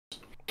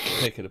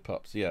Pick of the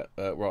Pops, yeah.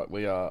 Right,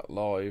 we are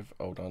live.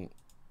 Hold on.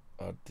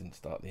 I didn't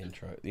start the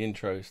intro. The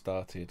intro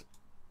started.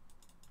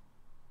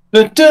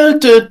 Da, da,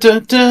 da, da,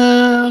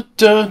 da,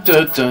 da,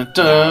 da, da,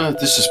 da.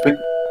 This is big.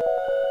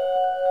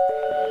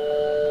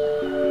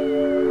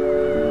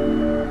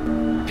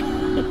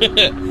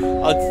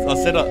 I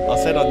said in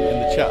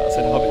the chat, I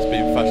said Hobbit's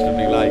being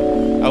fashionably late.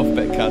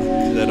 Alphabet Cat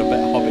said, I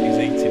bet Hobbit is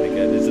eating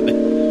again, isn't he?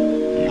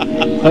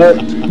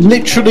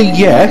 Literally,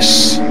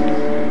 yes.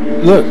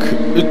 Look,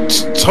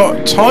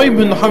 time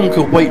and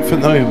hunger wait for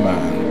no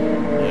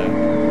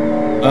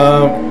man.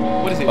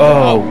 Yeah. What is it?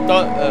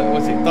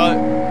 What's it?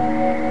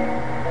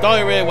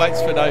 Diarrhea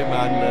waits for no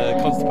man.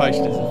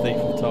 Constipation is a thief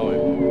of time.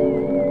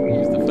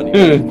 Use the funny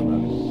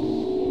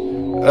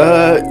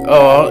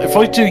if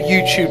I do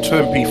YouTube to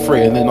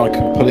MP3 and then I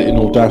can put it in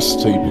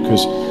Audacity,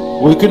 because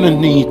we're going to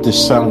need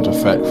this sound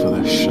effect for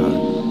this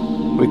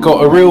show. We've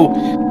got a real...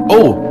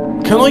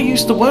 Oh, can I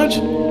use the word?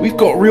 We've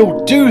got a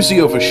real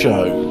doozy of a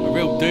show. A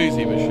real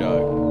doozy of a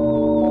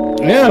show.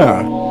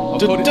 Yeah. I'll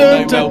call it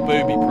the Nobel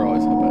Booby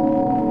Prize, I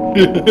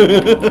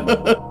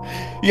bet.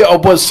 Yeah,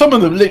 well, some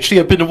of them literally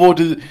have been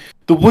awarded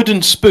the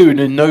wooden spoon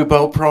in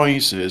Nobel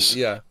Prizes.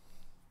 Yeah.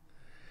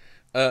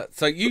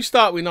 So you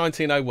start with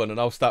 1901 and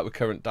I'll start with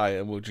current day,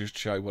 and we'll just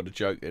show what a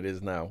joke it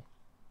is now.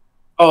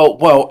 Oh,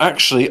 well,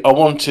 actually, I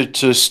wanted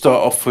to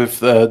start off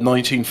with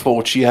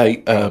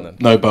 1948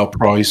 Nobel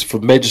Prize for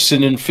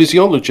Medicine and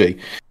Physiology.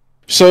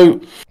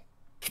 So,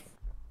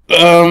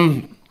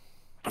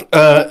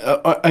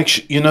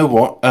 actually, you know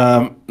what?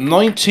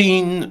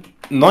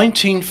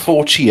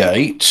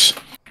 1948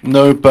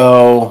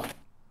 Nobel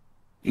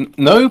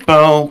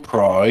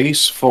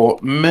Prize for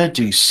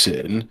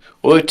Medicine,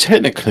 although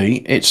technically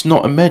it's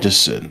not a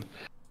medicine.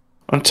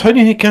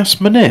 Antonio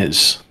Gassman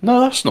is.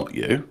 No, that's not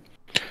you.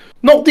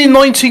 Not the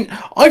 19...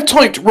 I've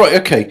typed... Right,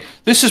 okay.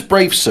 This is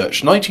Brave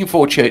Search.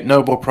 1948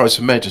 Nobel Prize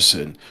for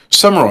Medicine.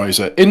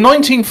 Summariser. In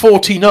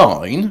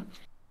 1949...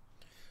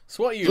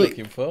 So what are you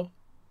looking for?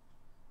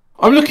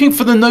 I'm looking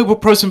for the Nobel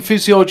Prize in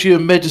Physiology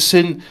and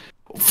Medicine.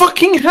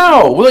 Fucking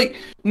hell! Like,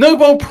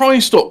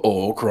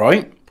 nobelprize.org,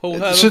 right?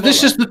 So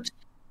this is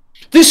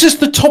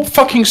the top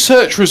fucking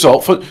search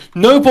result for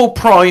Nobel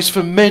Prize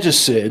for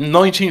Medicine,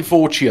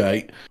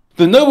 1948.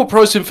 The Nobel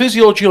Prize in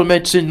Physiology or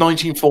Medicine,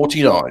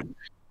 1949.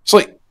 It's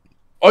like,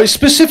 I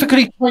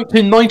specifically typed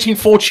in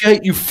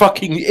 1948, you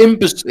fucking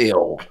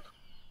imbecile.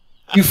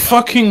 You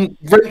fucking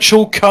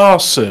Rachel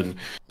Carson.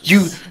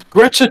 You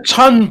Greta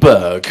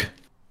Thunberg.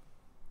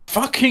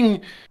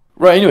 Fucking...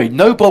 Right, anyway,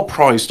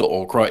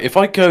 nobelprize.org, right? If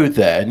I go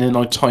there and then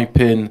I type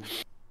in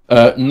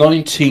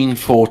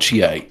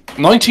 1948.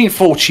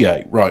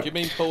 1948, right. Do you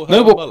mean Paul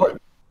Nobel?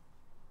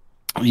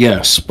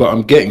 Yes, but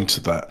I'm getting to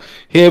that.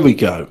 Here we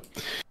go.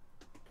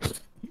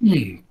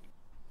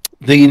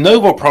 The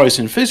Nobel Prize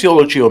in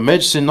Physiology or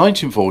Medicine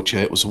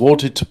 1948 was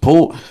awarded to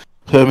Paul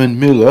Hermann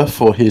Müller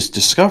for his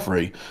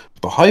discovery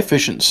of the high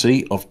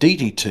efficiency of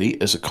DDT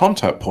as a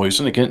contact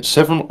poison against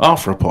several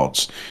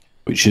arthropods,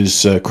 which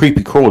is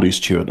creepy crawlies,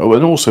 Stuart. Oh,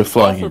 and also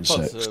flying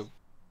insects.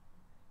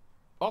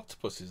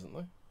 Octopus, isn't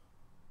they?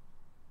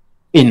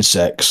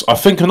 Insects. I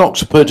think an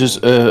octopus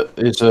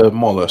is a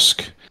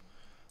mollusk.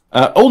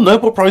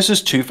 Nobel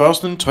Prizes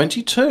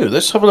 2022.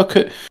 Let's have a look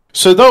at...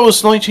 So that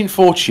was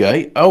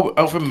 1948.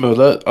 Alvin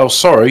Muller. Oh,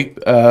 sorry.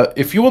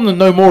 If you want to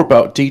know more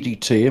about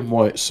DDT and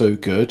why it's so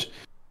good,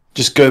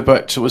 just go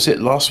back to... Was it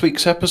last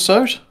week's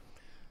episode?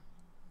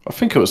 I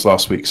think it was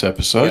last week's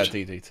episode.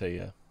 Yeah, DDT,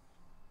 yeah.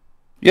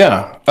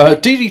 Yeah.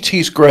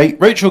 DDT's great.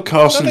 Rachel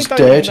Carson's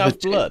dead. They have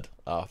blood,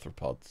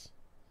 arthropods.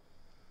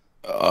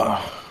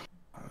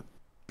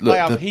 Look, they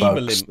have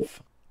hemolymph,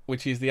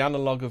 which is the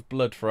analogue of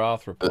blood for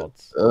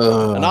arthropods.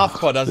 An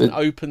arthropod has an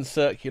open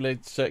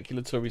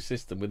circulatory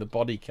system with a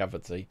body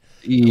cavity.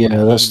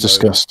 Yeah, that's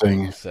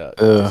disgusting.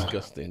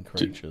 Disgusting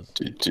creatures.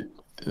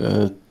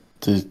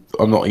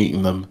 I'm not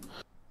eating them.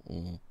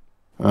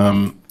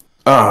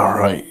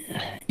 Right.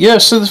 Yeah,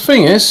 so the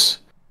thing is,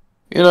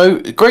 you know,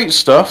 great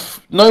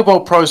stuff.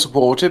 Nobel Prize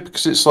awarded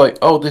because it's like,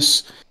 oh,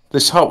 this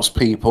helps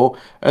people.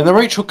 And then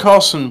Rachel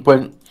Carson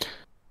went,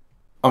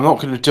 I'm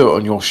not going to do it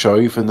on your show,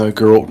 even though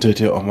Geralt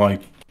did it on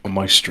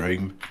my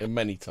stream.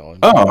 Many times.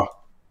 Ooga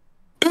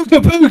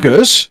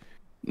boogers?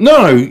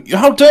 No,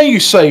 how dare you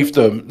save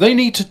them? They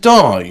need to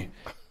die.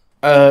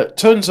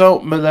 Turns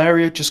out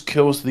malaria just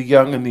kills the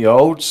young and the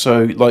old,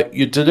 so like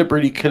you're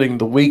deliberately killing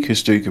the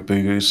weakest ooga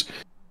boogers,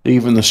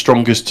 even the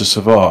strongest to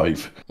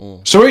survive.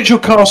 So Rachel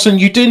Carson,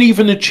 you didn't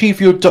even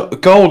achieve your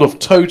goal of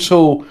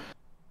total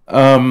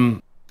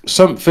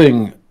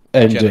something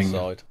ending.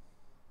 Genocide.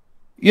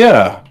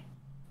 Yeah.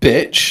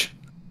 Bitch.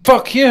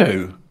 Fuck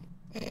you.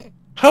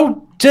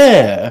 How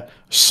dare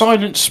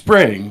Silent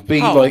Spring be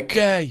like... How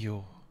dare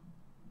you?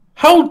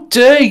 How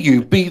dare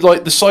you be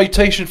like the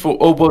citation for,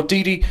 oh, well,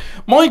 DD...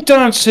 My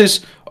dad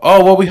says,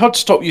 oh, well, we had to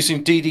stop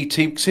using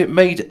DDT because it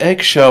made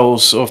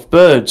eggshells of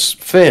birds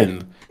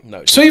thin.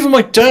 No. So even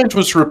my dad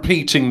was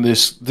repeating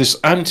this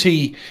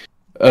anti-blackist...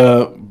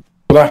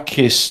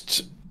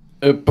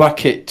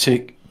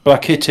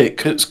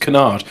 Blackitic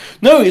canard.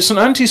 No, it's an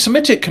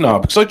anti-Semitic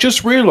canard because I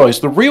just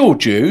realised the real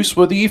Jews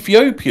were the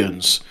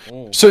Ethiopians.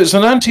 So it's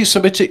an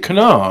anti-Semitic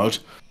canard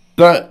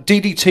that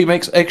DDT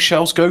makes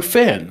eggshells go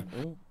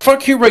thin.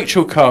 Fuck you,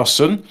 Rachel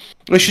Carson.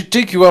 They should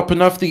dig you up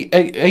and have the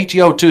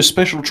ADL do a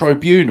special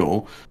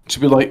tribunal to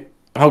be like,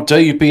 how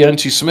dare you be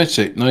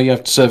anti-Semitic? Now you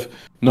have to serve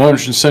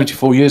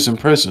 974 years in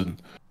prison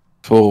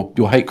for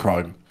your hate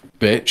crime,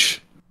 bitch.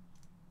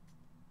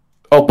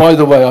 Oh, by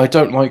the way, I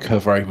don't like her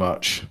very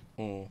much.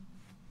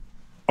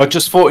 I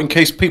just thought in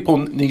case people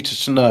needed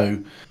to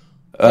know.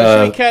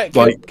 Should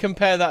we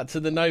compare that to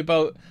the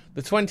Nobel,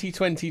 the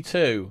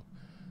 2022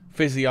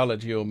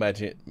 physiology or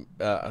medicine?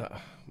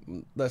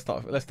 Let's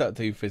not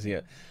do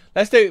physio.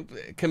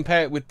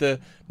 Compare it with the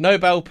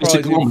Nobel Prize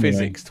in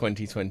Physics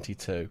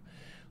 2022,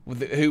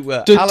 who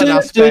were Alan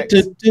Aspect,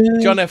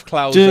 John F.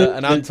 Clauser,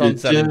 and Anton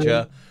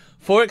Zeilinger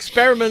for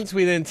experiments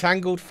with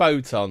entangled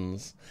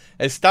photons,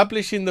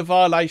 establishing the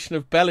violation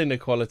of Bell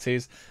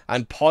inequalities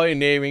and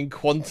pioneering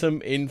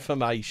quantum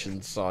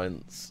information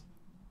science.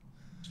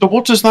 So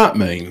what does that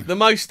mean? The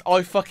most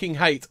I fucking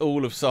hate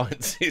all of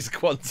science is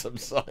quantum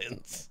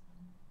science.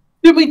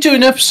 Did we do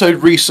an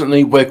episode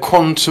recently where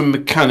quantum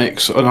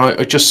mechanics, and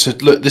I just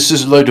said, look, this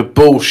is a load of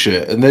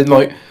bullshit, and then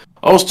like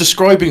I was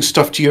describing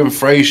stuff to you and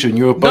Fraser, and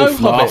you were both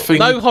laughing.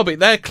 No, Hobbit,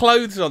 they're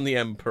clothes on the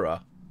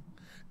Emperor.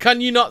 Can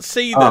you not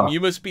see them? You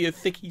must be a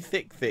thick.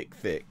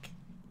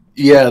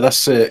 Yeah,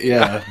 that's it.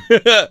 Yeah.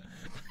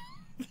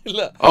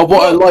 Look,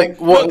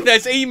 look,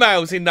 there's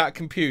emails in that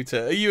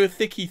computer. Are you a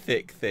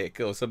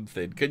thick or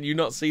something? Can you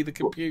not see the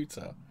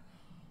computer?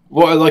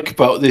 What I like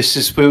about this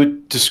is we were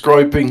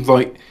describing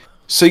like,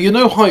 so you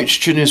know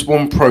hydrogen is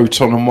one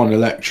proton and one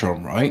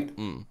electron, right?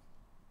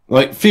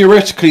 Like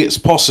theoretically it's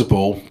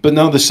possible, but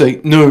now they say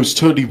no, it's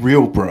totally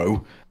real,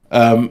 bro.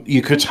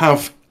 You could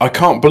have, I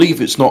can't believe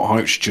it's not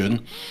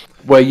hydrogen,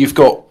 where you've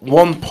got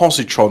one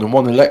positron and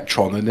one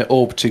electron and they're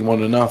orbiting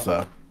one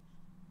another.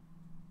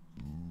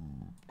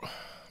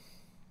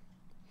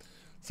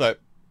 So,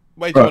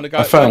 where do you want to go?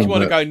 Where do you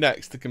want to go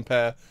next to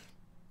compare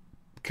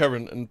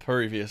current and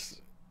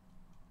previous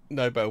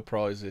Nobel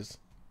Prizes?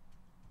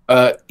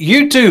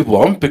 You do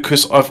one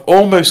because I've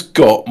almost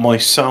got my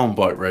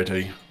soundbite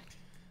ready.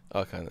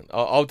 Okay, then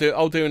I'll do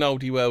an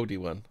oldie worldy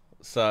one.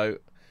 So,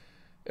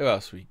 who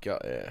else we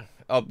got here?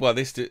 Oh, well,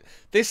 this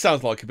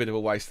sounds like a bit of a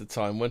waste of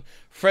time. When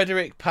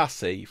Frederick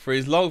Passy, for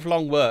his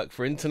long work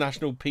for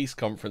international peace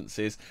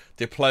conferences,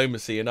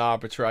 diplomacy and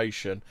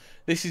arbitration.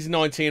 This is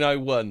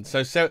 1901.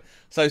 So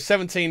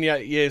 17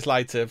 years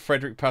later,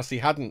 Frederick Passy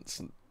hadn't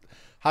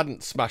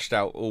smashed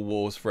out all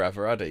wars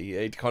forever, had he?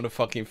 He'd kind of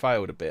fucking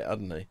failed a bit,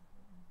 hadn't he?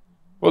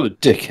 What a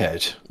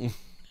dickhead.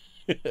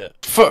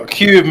 Fuck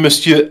you,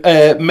 monsieur.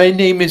 My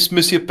name is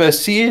Monsieur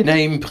Passy and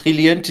I'm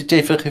brilliant at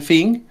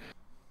everything.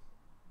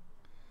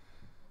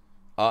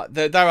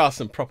 There are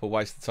some proper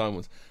waste of time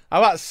ones. How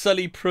about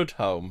Sully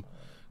Prudhomme?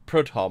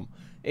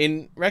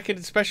 In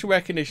special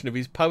recognition of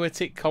his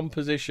poetic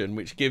composition,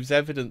 which gives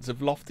evidence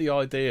of lofty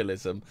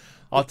idealism,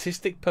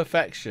 artistic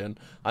perfection,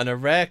 and a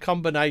rare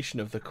combination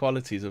of the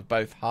qualities of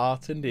both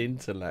heart and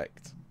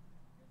intellect.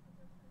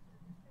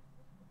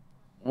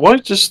 Why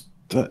does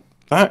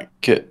that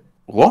get...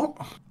 What?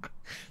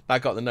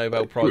 That got the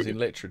Nobel Prize in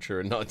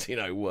Literature in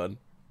 1901.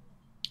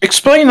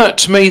 Explain that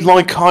to me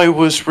like I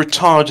was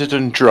retarded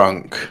and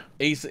drunk.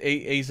 He's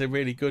a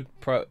really good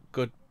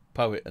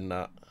poet and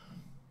that.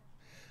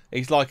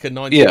 He's like a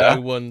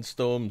 1901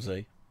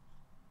 Stormzy.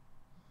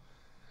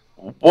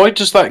 Why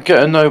does that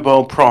get a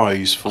Nobel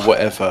Prize for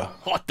whatever?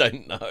 I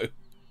don't know.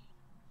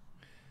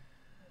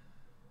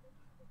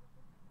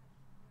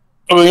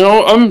 I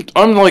mean,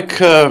 I'm like,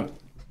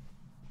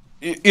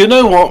 you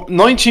know what?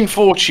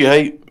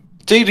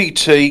 1948,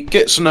 DDT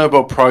gets a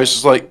Nobel Prize.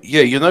 It's like,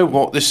 yeah, you know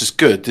what? This is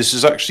good. This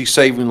is actually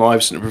saving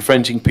lives and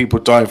preventing people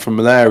dying from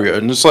malaria.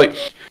 And it's like,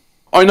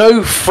 I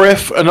know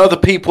Frith and other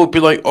people would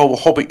be like, oh,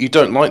 Hobbit, you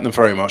don't like them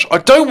very much. I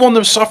don't want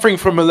them suffering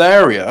from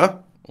malaria.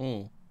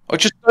 I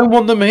just don't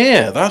want them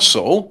here, that's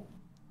all.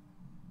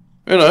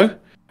 You know?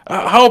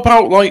 How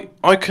about, like,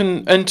 I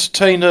can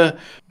entertain a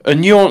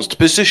nuanced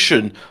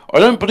position. I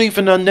don't believe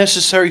in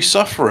unnecessary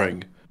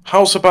suffering.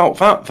 How's about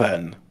that,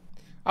 then?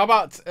 How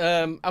about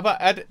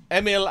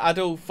Emil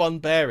Adolf von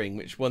Behring,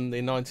 which won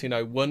the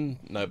 1901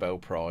 Nobel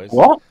Prize?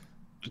 What?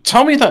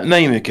 Tell me that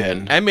name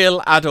again.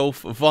 Emil Adolf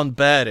von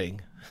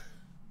Behring.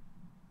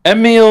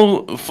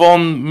 Emil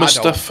von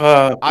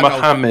Mustafa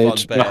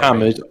Mohammed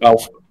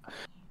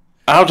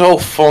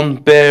Adolf von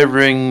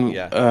Behring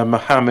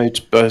Mohammed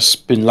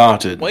bin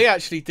Laden. Well, he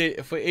actually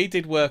did. He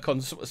did work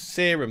on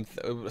serum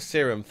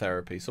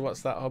therapy. So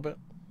what's that, Hobbit?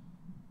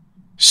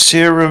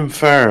 Serum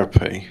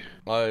therapy.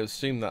 I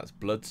assume that's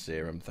blood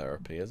serum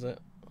therapy, is it?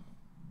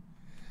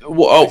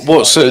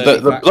 What's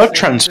the blood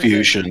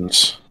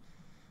transfusions?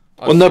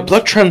 Well, no,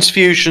 blood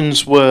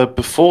transfusions were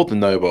before the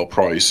Nobel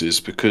Prizes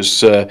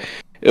because it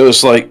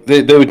was like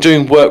they were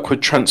doing work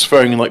with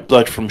transferring like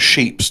blood from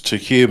sheep to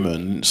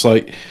human. It's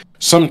like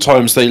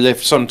sometimes they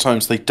lived,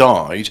 sometimes they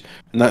died,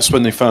 and that's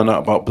when they found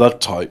out about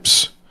blood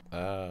types.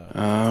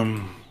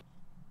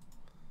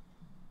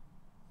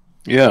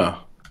 Yeah.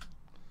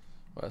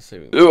 Let's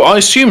see. I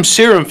assume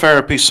serum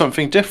therapy is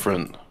something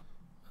different.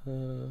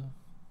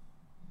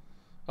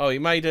 Oh, he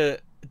made a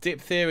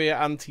diphtheria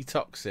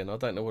antitoxin. I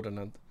don't know what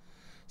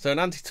so an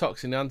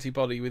antitoxin,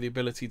 antibody with the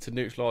ability to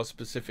neutralise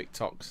specific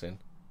toxin.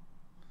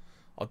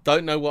 I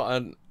don't know what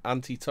an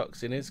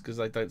antitoxin is because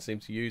they don't seem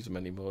to use them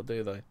anymore,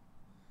 do they?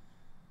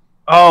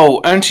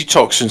 Oh,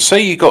 antitoxin.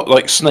 Say you got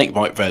like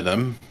snakebite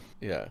venom.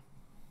 Yeah.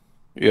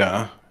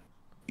 Yeah.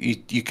 You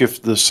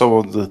give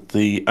someone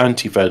the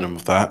anti-venom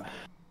of that,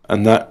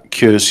 and that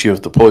cures you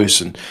of the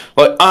poison.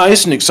 Like,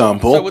 as an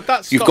example, so would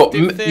that stop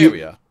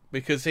diphtheria?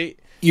 Because he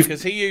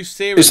used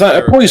serum. Is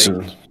that a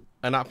poison?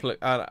 An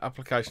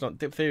application on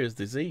diphtheria's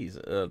disease.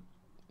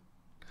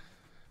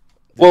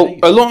 Well,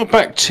 a lot of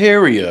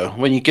bacteria,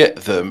 when you get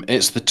them,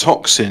 it's the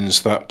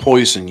toxins that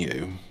poison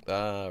you.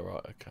 Ah,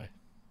 right, okay.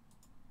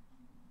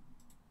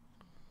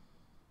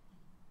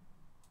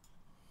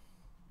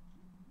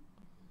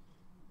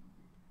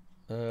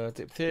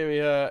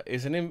 Diphtheria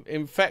is an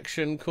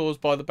infection caused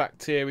by the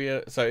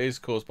bacteria, so it is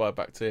caused by a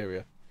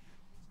bacteria.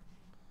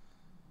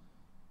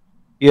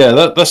 Yeah,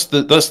 that's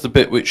the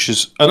bit which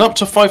is, and up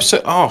to 5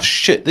 seconds. Oh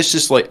shit, this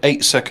is like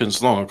 8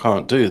 seconds long. I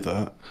can't do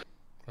that.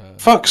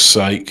 Fuck's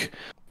sake!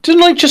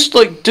 Didn't I just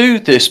like do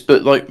this,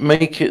 but like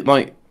make it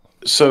like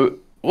so?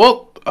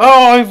 What?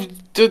 Oh,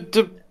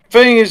 the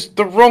thing is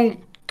the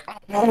wrong.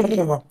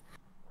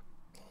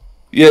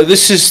 Yeah,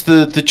 this is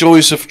the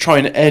joys of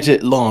trying to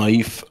edit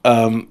live.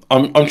 I'm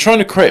trying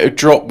to create a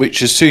drop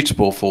which is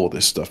suitable for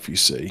this stuff, you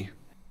see.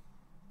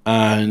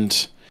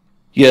 And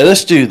yeah,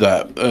 let's do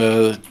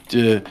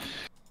that.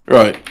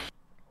 Right.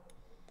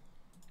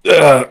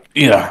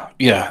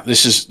 Yeah.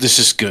 This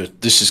is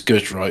good. This is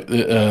good, right?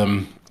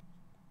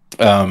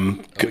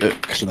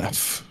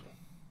 Clef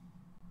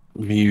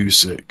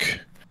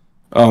music.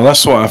 Oh,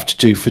 that's what I have to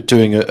do for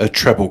doing a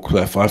treble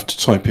clef. I have to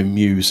type in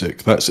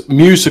music. That's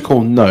musical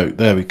note.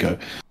 There we go.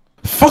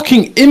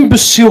 Fucking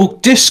imbecile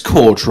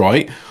Discord,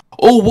 right?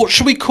 Oh, what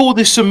should we call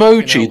this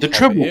emoji? The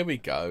treble. Here we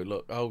go.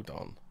 Look, hold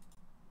on.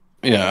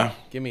 Yeah.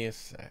 Give me a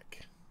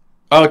sec.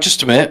 Oh,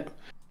 just a minute.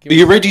 Are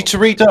you ready to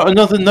read out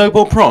another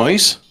Nobel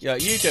Prize? Yeah,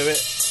 you do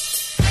it.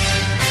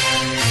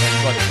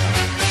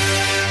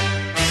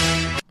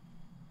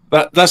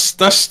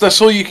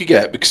 That's all you can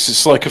get because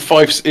it's like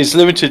it's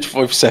limited to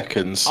 5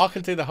 seconds. I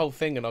can do the whole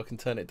thing and I can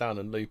turn it down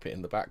and loop it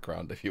in the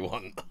background if you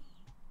want.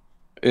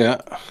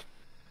 Yeah.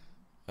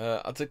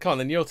 Come on,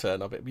 then your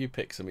turn. I bet you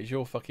pick some. It's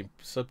your fucking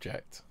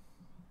subject.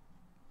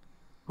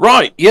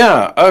 Right,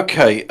 yeah,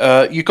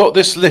 okay. You got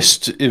this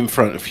list in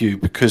front of you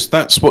because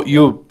that's what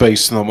you're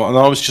basing on, and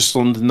I was just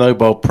on the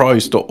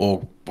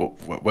nobelprize.org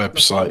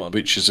website,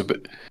 which is a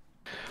bit...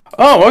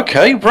 Oh,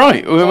 okay,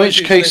 right. In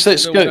which case,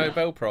 let's go.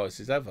 Nobel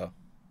Prizes ever.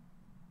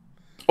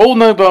 All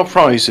Nobel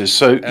Prizes.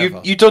 So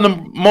you've done a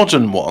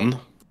modern one.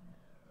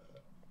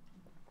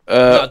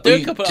 No, I've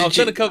done a couple.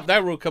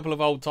 There were a couple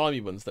of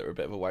old-timey ones that were a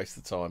bit of a waste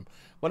of time.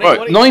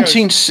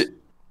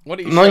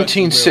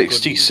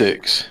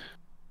 1966.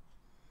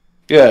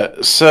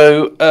 Yeah,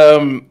 so,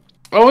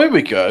 here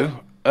we go.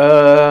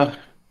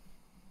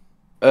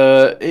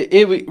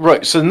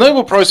 Right, so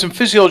Nobel Prize in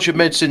Physiology of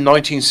Medicine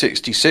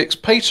 1966,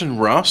 Peyton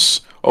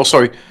Rus,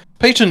 for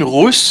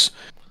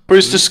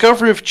his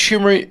discovery of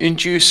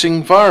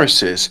tumor-inducing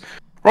viruses.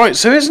 Right,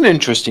 so here's an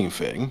interesting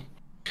thing.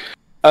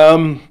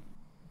 It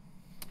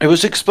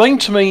was explained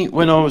to me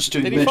when I was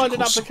doing medical... Did he find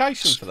an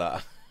application for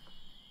that?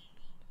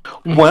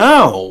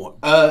 Wow,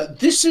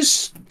 this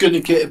is going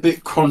to get a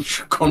bit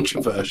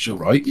controversial,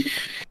 right?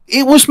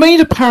 It was made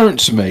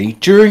apparent to me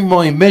during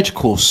my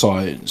medical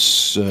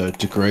science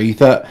degree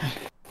that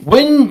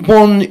when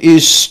one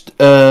is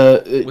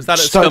was that at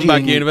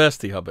Scumbag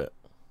University, Hobbit?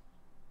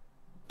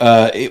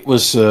 It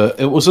was a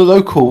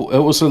local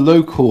college. A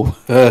local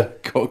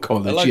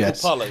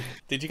yes. poly.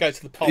 Did you go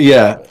to the poly?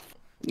 Yeah,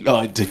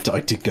 I did go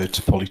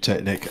to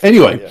Polytechnic.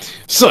 Anyway, yeah.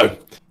 So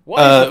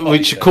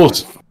which of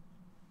course.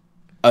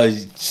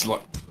 It's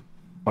like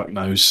fuck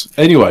knows.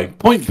 Anyway,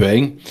 point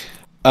being,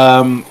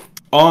 I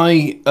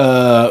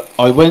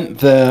went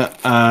there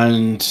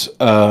and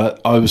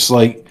I was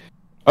like,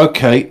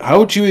 okay,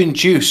 how do you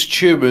induce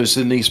tumors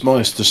in these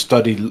mice to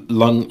study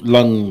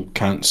lung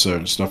cancer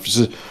and stuff? He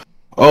said,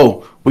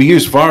 oh, we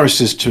use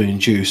viruses to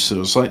induce. I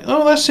was like,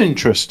 oh, that's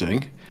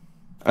interesting.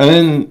 And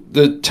then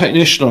the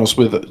technician I was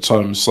with at the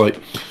time was like,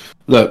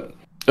 look,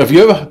 have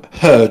you ever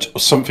heard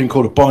of something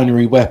called a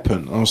binary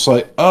weapon? I was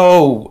like,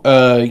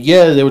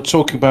 yeah, they were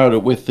talking about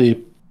it with the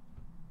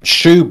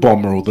shoe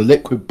bomber or the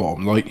liquid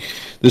bomb. Like,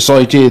 this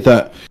idea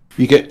that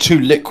you get two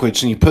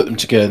liquids and you put them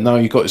together, now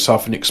you've got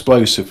yourself an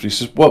explosive. He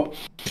says, well,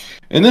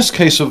 in this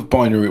case of a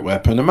binary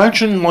weapon,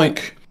 imagine,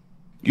 like,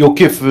 you're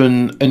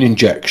given an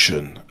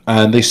injection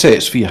and they say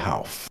it's for your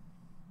health.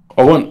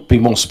 I won't be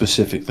more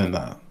specific than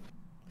that.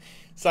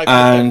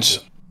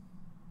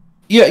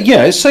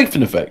 Yeah, it's safe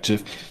and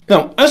effective.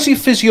 Now, as a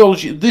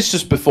physiology, this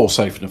is before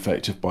safe and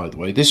effective, by the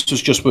way. This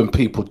was just when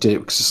people did it,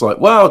 because it's like,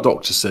 well, a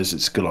doctor says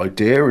it's a good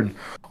idea, and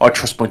I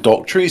trust my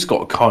doctor. He's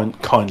got a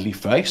kindly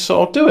face,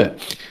 so I'll do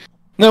it.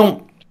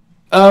 Now,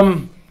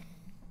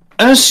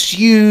 as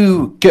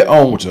you get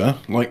older,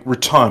 like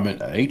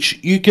retirement age,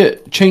 you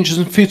get changes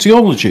in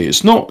physiology.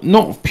 It's not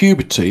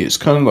puberty. It's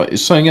kind of like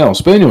it's something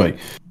else. But anyway,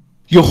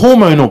 your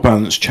hormonal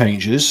balance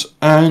changes,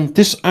 and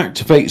this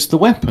activates the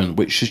weapon,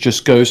 which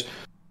just goes,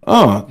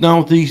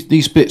 now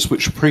these bits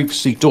which were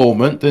previously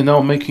dormant, they're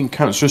now making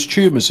cancerous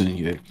tumours in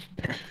you.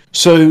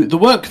 So the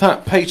work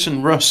that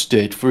Peyton Russ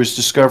did for his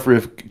discovery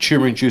of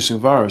tumour-inducing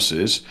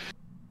viruses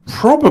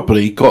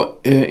probably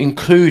got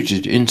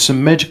included in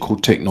some medical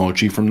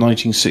technology from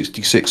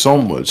 1966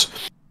 onwards.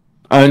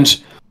 And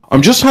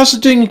I'm just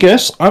hazarding a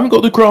guess. I haven't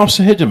got the graphs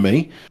ahead of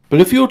me, but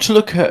if you were to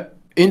look at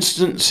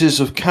incidences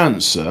of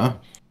cancer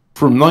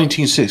from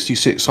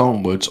 1966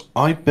 onwards,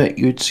 I bet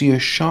you'd see a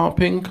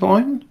sharp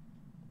incline.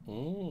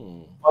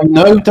 I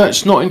know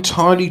that's not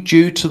entirely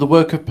due to the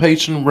work of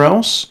Peyton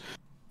Rouse,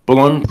 but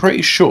I'm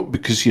pretty sure,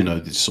 because,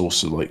 it's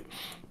also like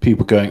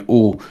people going,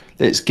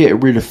 let's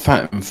get rid of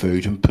fat in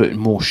food and put in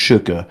more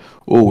sugar.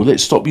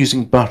 Let's stop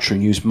using butter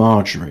and use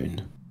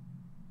margarine.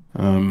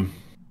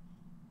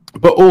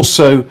 But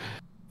also,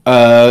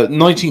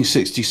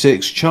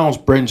 1966, Charles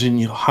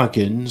Brendan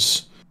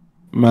Huggins,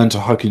 Amanda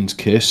Huggins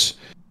Kiss,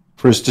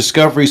 for his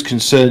discoveries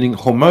concerning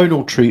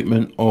hormonal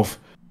treatment of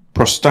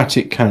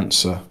prostatic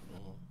cancer.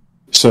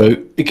 So,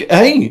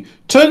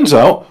 turns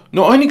out,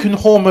 not only can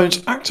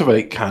hormones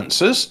activate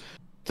cancers,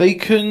 they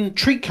can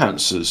treat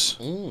cancers.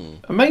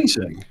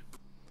 Amazing.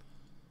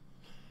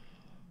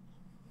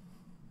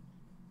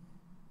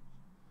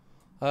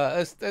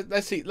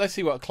 Let's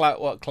see what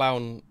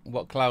clown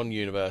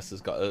universe has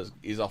got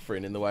is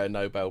offering in the way of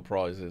Nobel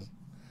prizes.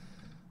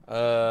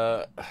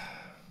 I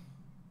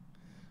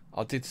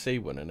did see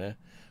one in here.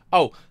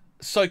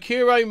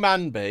 Soichiro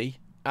Manby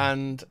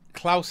and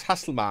Klaus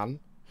Hasselmann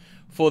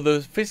for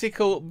the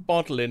physical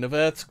modelling of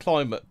Earth's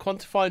climate,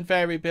 quantifying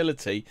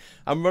variability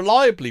and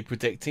reliably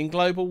predicting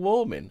global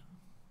warming.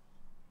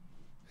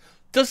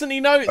 Doesn't he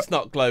know it's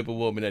not global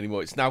warming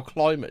anymore? It's now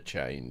climate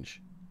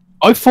change.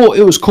 I thought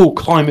it was called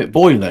climate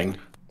boiling.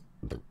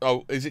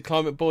 Oh, is it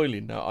climate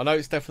boiling now? I know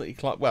it's definitely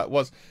it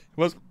was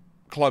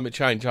climate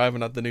change. I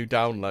haven't had the new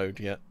download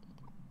yet.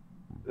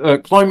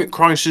 Climate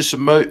crisis,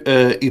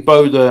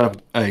 Ebola,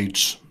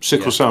 AIDS,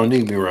 sickle cell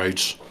anemia,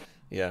 AIDS.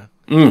 Yeah.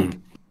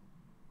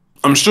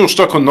 I'm still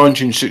stuck on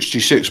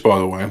 1966, by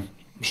the way.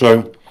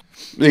 So,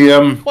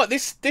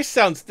 this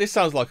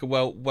sounds like a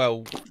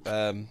well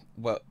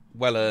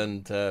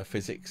earned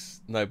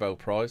physics Nobel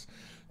Prize.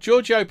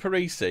 Giorgio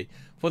Parisi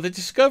for the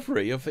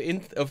discovery of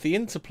the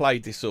interplay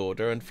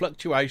disorder and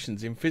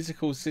fluctuations in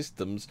physical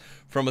systems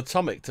from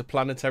atomic to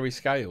planetary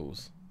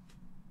scales.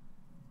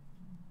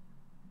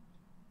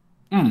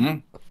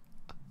 I'm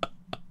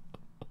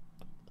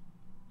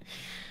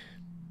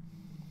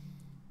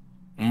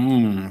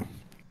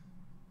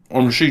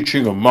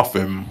eating a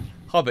muffin.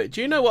 Hobbit,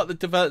 do you know what the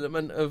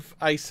development of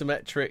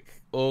asymmetric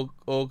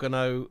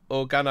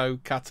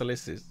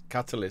organocatalysis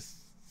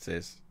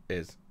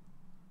is?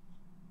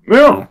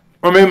 Yeah,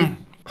 I mean,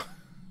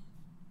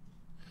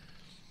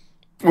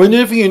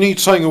 whenever you need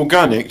something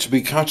organic to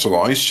be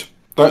catalysed,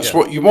 that's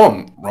what you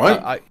want,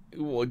 right?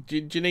 Do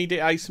you need it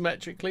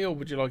asymmetrically, or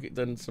would you like it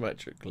done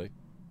symmetrically?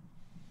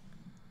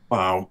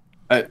 Wow,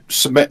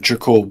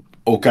 symmetrical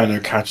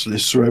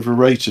organocatalysts are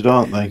overrated,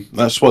 aren't they?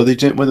 That's why they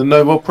didn't win the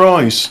Nobel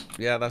Prize.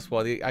 Yeah, that's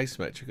why the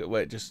asymmetric,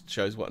 where it just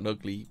shows what an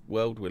ugly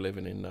world we're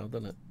living in now,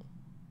 doesn't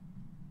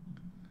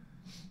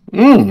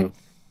it?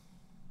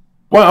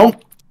 Well,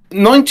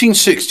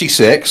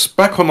 1966,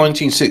 back on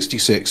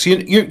 1966, do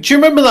you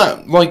remember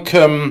that,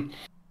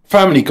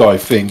 Family Guy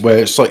thing where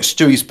it's like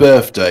Stewie's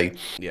birthday?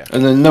 Yeah.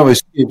 And then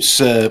Lois gives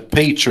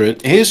Peter,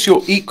 here's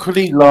your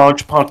equally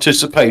large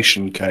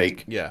participation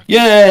cake. Yeah.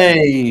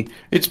 Yay!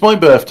 It's my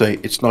birthday.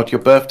 It's not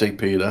your birthday,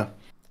 Peter.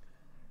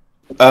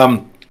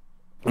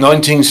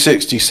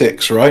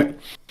 1966, right?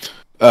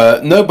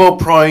 Nobel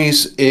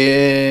Prize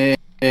in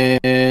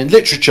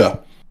Literature.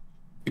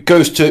 It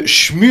goes to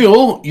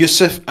Shmuel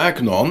Yosef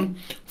Agnon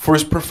for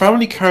his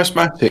profoundly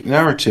charismatic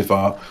narrative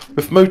art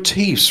with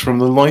motifs from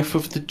the life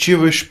of the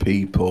Jewish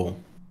people.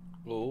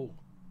 Ooh.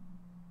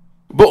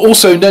 But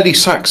also Nellie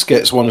Sachs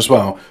gets one as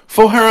well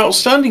for her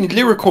outstanding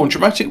lyrical and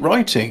dramatic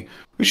writing,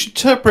 which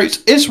interprets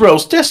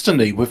Israel's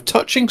destiny with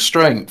touching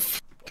strength.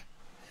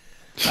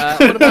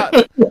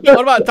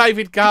 What about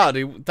David Card,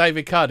 who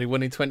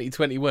won in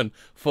 2021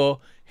 for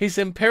his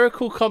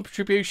empirical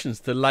contributions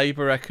to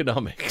labour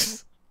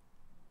economics?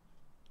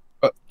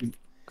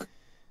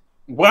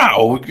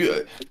 Wow.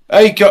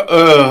 Hey,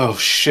 oh,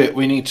 shit,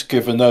 we need to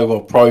give a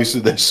Nobel Prize to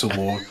this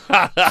award.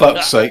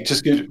 Fuck's sake,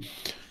 just give...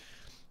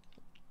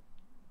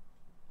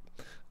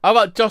 How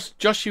about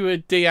Joshua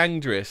D.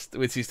 Angdrist,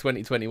 which is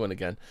 2021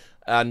 again,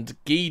 and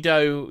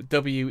Guido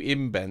W.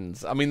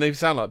 Imbens? I mean, they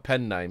sound like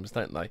pen names,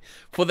 don't they?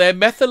 For their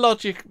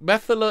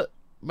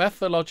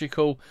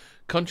methodological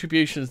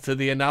contributions to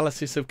the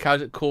analysis of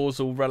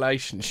causal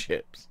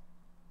relationships.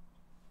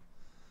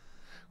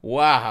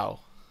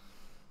 Wow.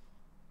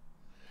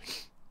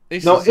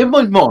 In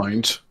my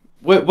mind,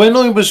 when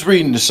I was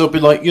reading this, I'll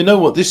be like, you know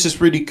what, this is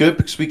really good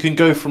because we can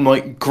go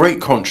from great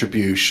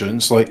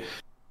contributions,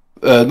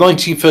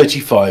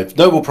 1935,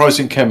 Nobel Prize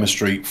in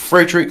Chemistry,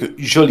 Frédéric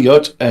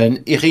Joliot and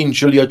Irene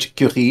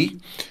Joliot-Curie,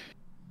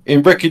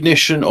 in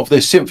recognition of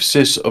their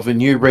synthesis of a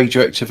new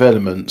radioactive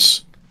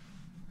elements.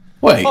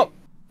 Wait,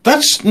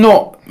 that's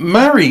not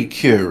Marie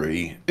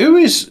Curie. Who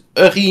is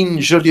Irene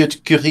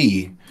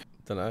Joliot-Curie?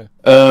 Don't know.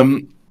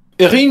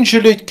 Irene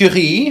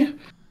Joliot-Curie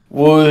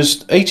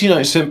was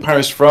 1897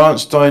 Paris,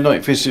 France, died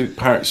 1956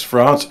 Paris,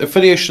 France.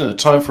 Affiliation at the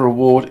time for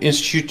award,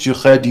 Institut du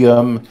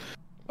Radium.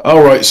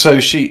 All right, so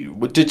she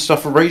did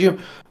stuff for radium.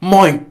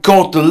 My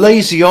God, the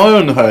lazy eye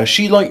on her.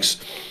 She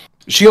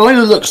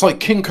either looks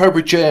like King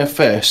Cobra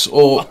JFS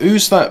or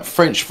who's that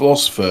French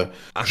philosopher?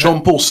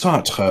 Jean-Paul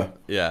Sartre.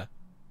 Yeah.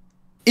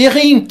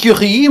 Irene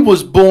Curie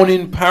was born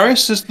in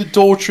Paris as the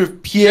daughter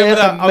of Pierre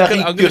and Marie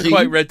Curie. I'm going to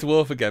quote Red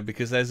Dwarf again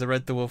because there's a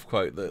Red Dwarf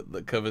quote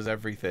that covers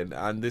everything,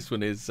 and this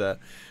one is,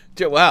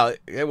 well,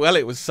 it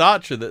was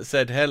Sartre that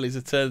said, "Hell is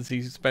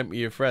eternity spent with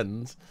your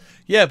friends."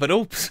 Yeah, but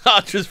all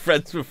Sartre's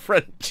friends were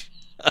French.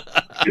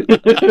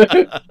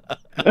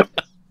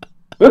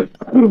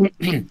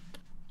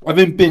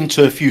 Having been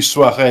to a few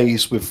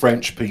soirees with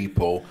French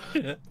people,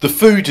 the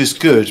food is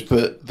good,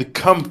 but the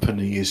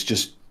company is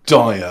just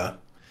dire.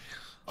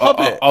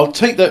 Hobbit, I'll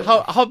take that.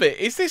 Hobbit,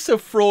 is this a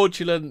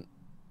fraudulent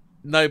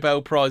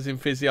Nobel Prize in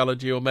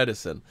Physiology or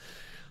Medicine?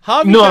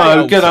 Harvey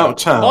No, get out of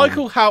town.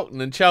 Michael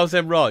Houghton and Charles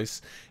M.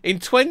 Rice in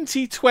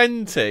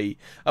 2020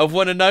 have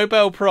won a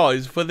Nobel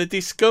Prize for the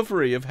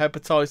discovery of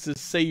hepatitis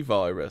C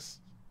virus.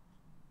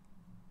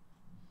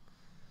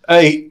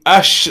 Hey,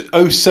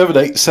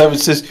 Ash0787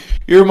 says,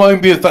 you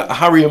remind me of that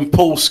Harry and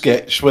Paul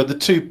sketch where the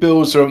two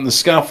Bills are on the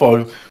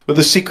scaffold with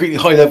the secretly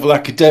high-level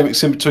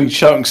academics in between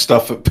shouting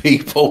stuff at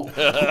people.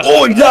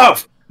 Oi,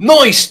 love!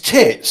 Nice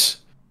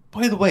tits!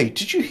 By the way,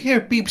 did you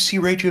hear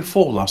BBC Radio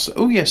 4 last night?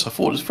 Oh, yes, I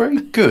thought it was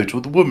very good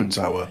with the Woman's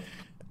Hour.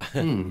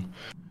 But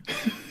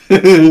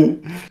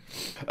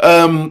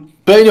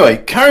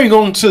anyway, carrying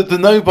on to the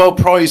Nobel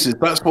Prizes,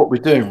 that's what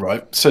we're doing,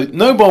 right? So,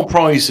 Nobel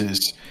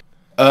Prizes...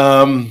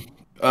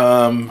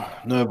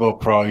 Nobel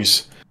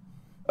Prize.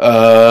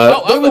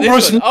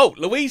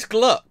 Louise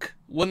Gluck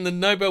won the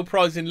Nobel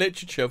Prize in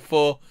Literature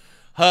for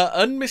her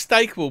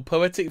unmistakable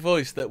poetic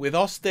voice that with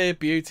austere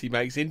beauty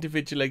makes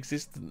individual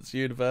existence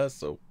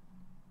universal.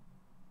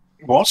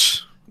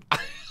 What?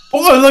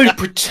 What a load of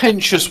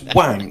pretentious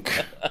wank.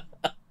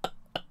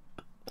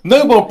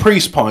 Nobel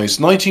Peace Prize,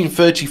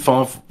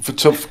 1935, for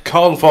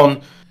Carl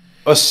von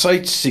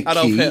Ossietzky.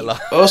 Adolf Hitler.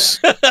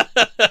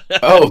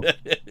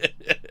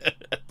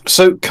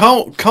 So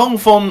Carl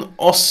von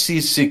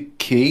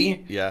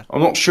Ossietzky, yeah,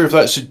 I'm not sure if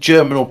that's a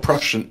German or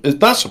Prussian.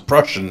 That's a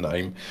Prussian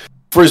name.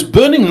 For his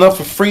burning love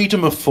for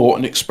freedom of thought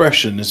and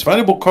expression, his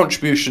valuable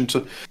contribution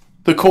to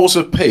the cause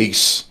of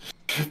peace.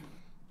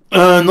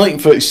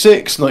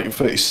 1936,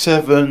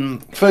 1937,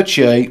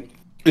 38.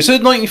 It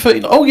said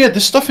 1939. Oh yeah,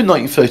 there's stuff in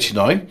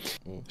 1939.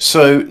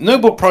 So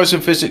Nobel Prize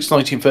in Physics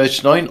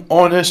 1939,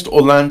 Ernest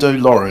Orlando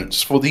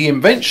Lawrence for the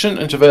invention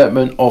and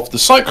development of the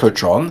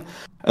cyclotron.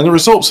 And the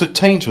results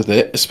obtained with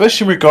it,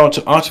 especially in regard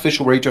to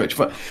artificial radioactive...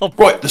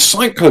 Right, the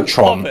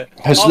cyclotron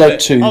has led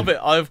to...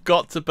 I've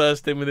got to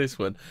burst in with this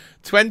one.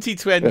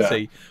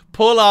 2020,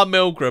 Paul R.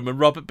 Milgram and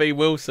Robert B.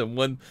 Wilson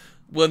won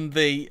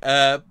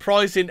the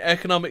Prize in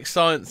Economic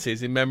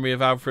Sciences in memory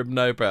of Alfred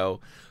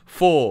Nobel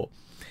for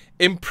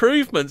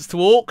improvements to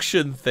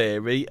auction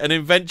theory and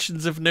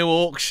inventions of new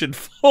auction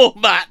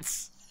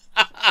formats.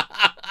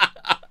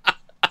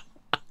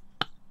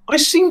 I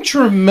seem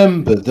to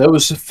remember there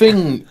was a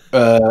thing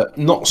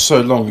not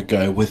so long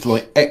ago with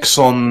like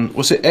Exxon,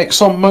 was it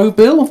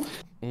ExxonMobil?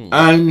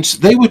 And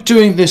they were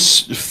doing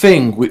this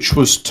thing which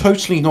was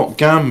totally not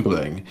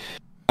gambling.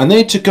 And they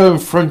had to go in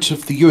front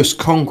of the US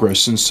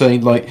Congress and say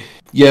like,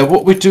 yeah,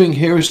 what we're doing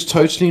here is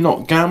totally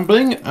not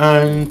gambling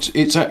and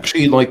it's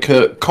actually like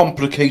a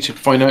complicated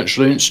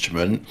financial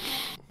instrument.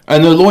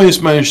 And the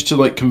lawyers managed to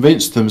like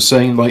convince them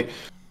saying like,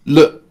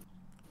 look,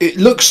 it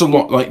looks a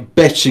lot like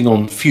betting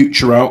on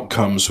future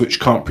outcomes which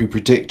can't be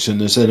predicted and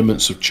there's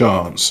elements of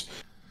chance.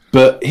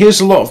 But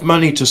here's a lot of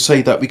money to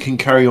say that we can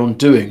carry on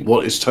doing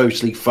what is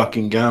totally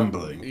fucking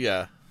gambling.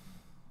 Yeah.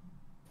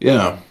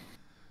 Yeah.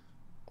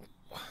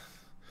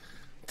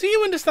 Do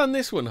you understand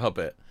this one,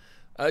 Hobbit?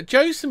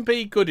 Joseph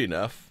B.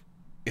 Goodenough.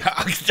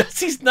 That's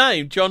his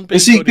name, John B.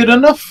 Is he good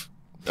enough?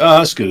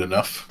 That's good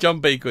enough. John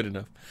B.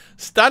 Goodenough.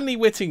 Stanley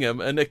Whittingham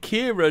and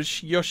Akira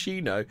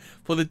Yoshino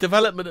for the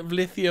development of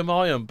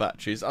lithium-ion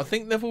batteries. I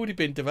think they've already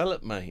been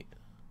developed, mate.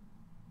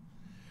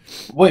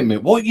 Wait a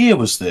minute, what year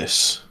was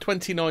this?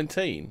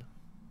 2019.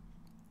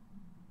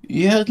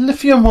 Yeah,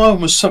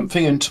 lithium-ion was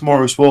something in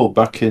Tomorrow's World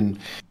back in...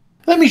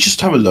 Let me just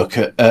have a look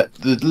at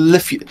the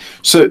lithium...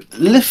 So,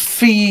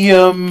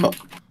 lithium...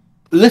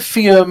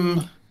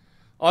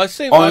 I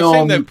think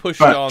they've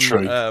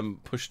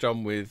pushed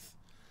on with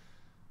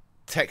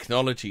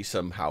technology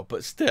somehow,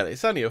 but still,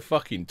 it's only a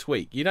fucking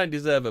tweak. You don't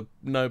deserve a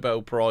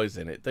Nobel Prize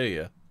in it, do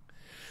you?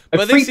 A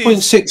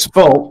 3.6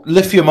 volt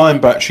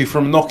lithium-ion battery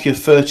from Nokia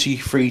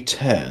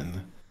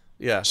 3310.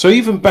 Yeah. So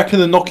even back in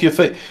the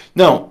Nokia...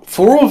 Now,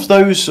 for all of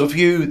those of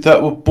you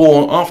that were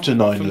born after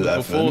 9/11...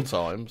 Before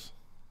times.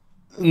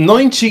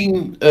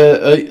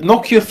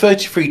 Nokia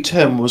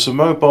 3310 was a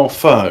mobile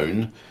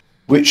phone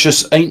which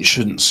us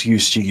ancients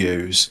used to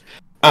use.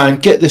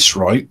 And get this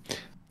right,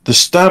 the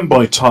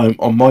standby time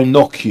on my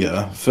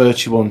Nokia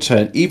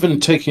 3110, even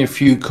taking a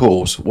few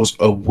calls, was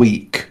a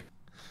week.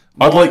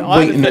 I had a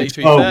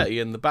 3330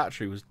 and the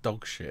battery was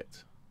dog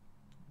shit.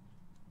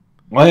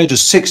 I had a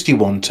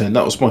 6110,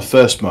 that was my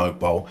first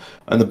mobile,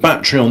 and the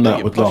battery on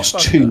that would last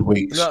 2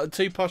 weeks. Not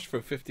too posh for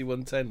a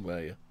 5110,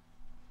 were you?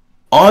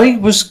 I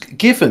was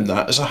given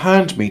that as a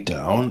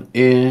hand-me-down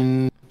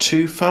in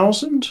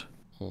 2000.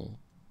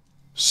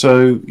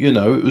 So, you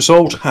know, it was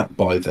old hat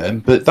by then,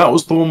 but that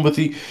was the one with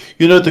the,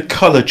 you know, the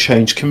colour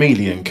change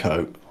chameleon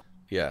coat.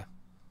 Yeah.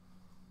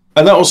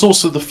 And that was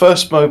also the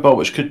first mobile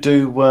which could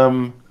do,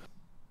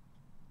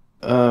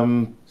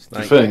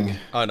 Snake. thing.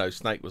 Oh no,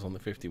 Snake was on the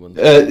 51.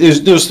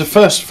 It was the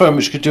first phone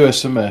which could do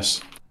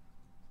SMS.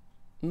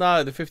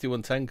 No, the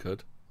 5110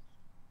 could.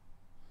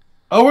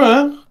 Oh,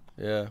 right.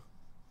 Yeah.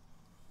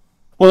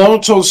 Well,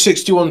 I'm told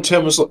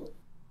 6110 was like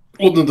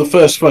one of the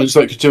first phones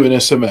that could do an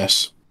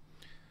SMS.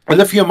 A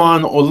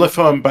lithium-ion or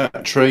lithium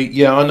battery,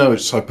 yeah, I know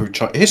it's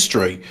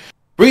history.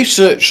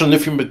 Research on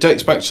lithium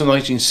dates back to the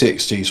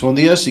 1960s. One of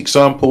the earliest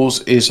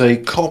examples is a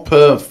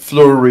copper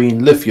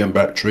fluorine lithium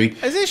battery.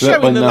 Is this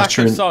showing the lack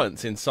of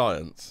science in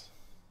science?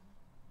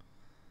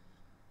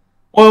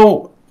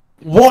 Well,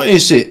 what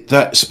is it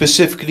that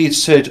specifically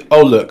said,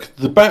 oh look,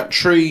 the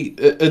battery,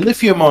 a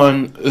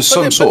lithium-ion is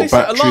some sort of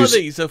battery. A lot of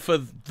these are for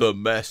the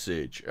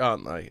message,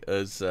 aren't they?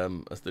 As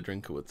the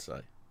drinker would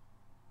say.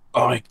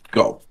 I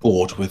got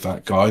bored with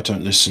that guy. I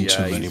don't listen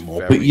to him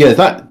anymore. Very, but yeah,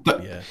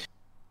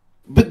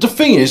 But the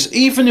thing is,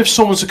 even if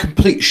someone's a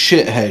complete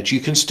shithead, you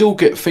can still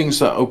get things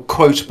that are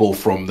quotable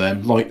from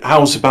them. Like,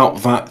 how's about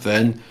that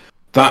then?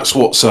 That's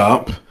what's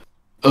up.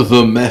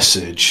 The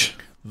message.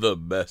 The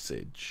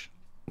message.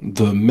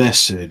 The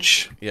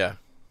message. Yeah.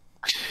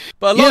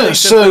 But a lot of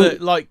these,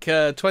 like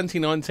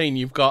 2019,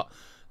 you've got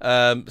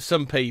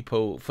some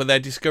people for their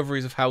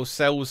discoveries of how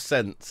cells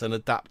sense and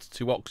adapt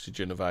to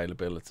oxygen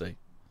availability.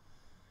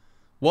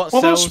 What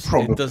cells?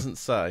 It doesn't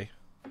say.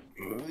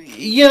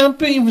 Yeah,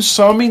 but even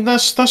so, I mean,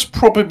 that's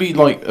probably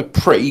like a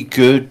pretty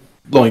good,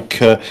 like,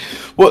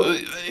 well,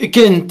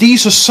 again,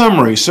 these are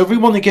summaries, so if we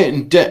want to get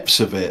in depths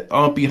of it,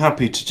 I'll be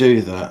happy to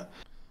do that.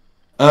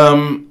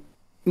 Right,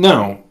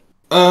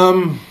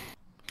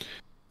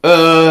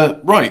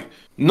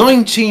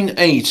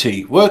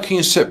 1980, working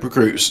in separate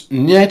groups,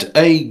 Ned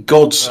A.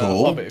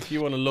 Godsall. If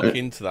you want to look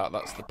into that,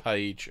 that's the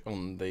page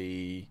on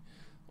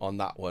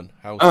that one.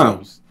 How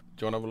cells?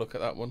 Do you want to have a look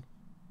at that one?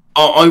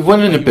 I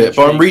went in a bit,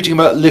 but I'm reading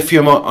about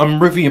lithium. I'm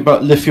reading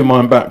about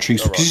lithium-ion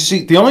batteries because you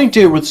see, the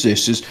idea with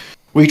this is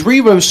we'd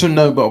rewrote some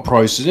Nobel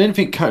prizes, and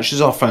anything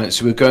catches our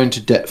fancy, we're going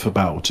to depth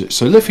about it.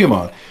 So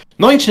lithium-ion,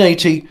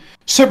 1980,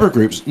 separate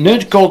groups,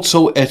 Ned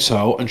Godsall et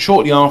al., and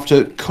shortly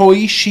after,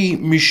 Koichi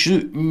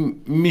Mizu,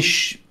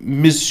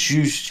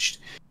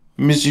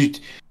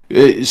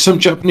 some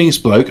Japanese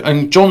bloke,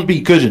 and John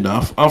B.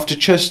 Goodenough, after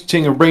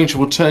testing a range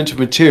of alternative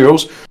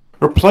materials,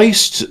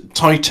 replaced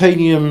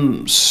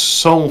titanium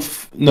silicon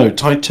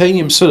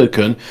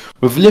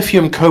with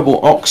lithium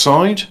cobalt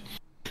oxide,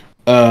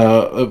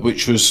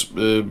 which was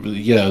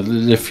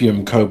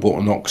lithium cobalt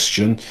and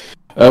oxygen,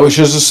 which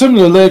has a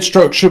similar layered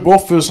structure but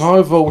offers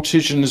high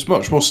voltage and is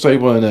much more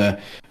stable in air.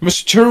 The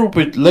material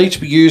would later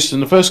be used in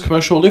the first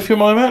commercial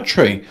lithium-ion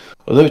battery,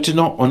 although it did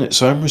not on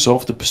its own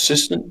resolve the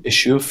persistent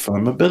issue of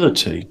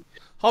flammability.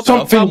 How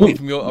about a family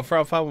from your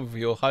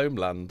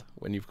homeland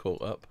when you've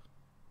caught up?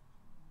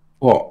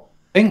 What?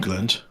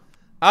 England?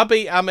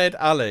 Abiy Ahmed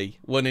Ali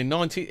won in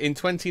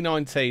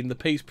 2019 the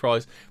Peace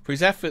Prize for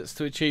his efforts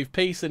to achieve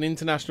peace and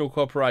international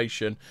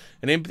cooperation,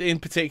 and in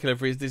particular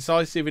for his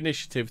decisive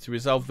initiative to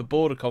resolve the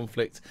border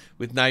conflict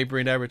with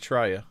neighbouring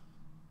Eritrea.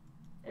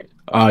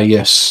 Ah,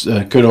 yes,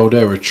 good old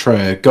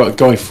Eritrea.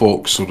 Guy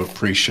Fawkes would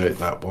appreciate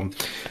that one.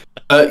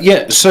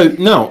 So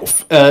now,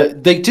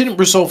 they didn't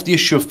resolve the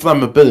issue of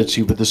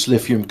flammability with this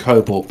lithium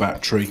cobalt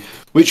battery,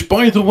 which,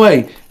 by the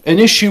way, an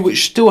issue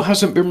which still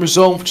hasn't been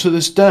resolved to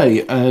this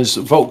day, as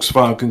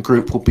Volkswagen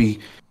Group will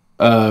be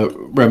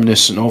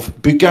reminiscent of.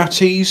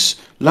 Bugattis,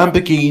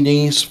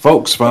 Lamborghinis,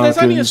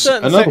 Volkswagens,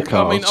 and other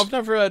cars. I mean, I've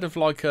never heard of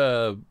like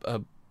a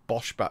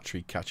Bosch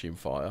battery catching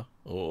fire,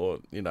 or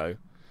you know,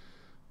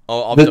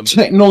 I've done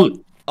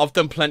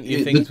plenty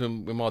of things with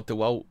my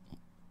DeWalt.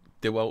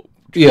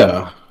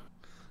 Yeah.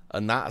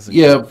 And that hasn't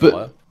caught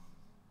fire.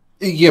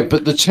 Yeah,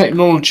 but the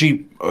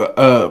technology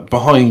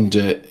behind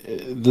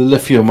it, the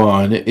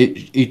lithium-ion,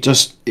 it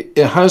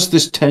has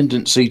this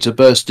tendency to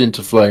burst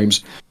into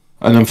flames,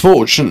 and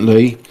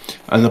unfortunately,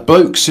 and the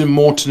blokes in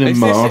Morton and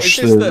Marsh...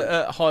 Is this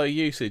the higher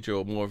usage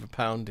or more of a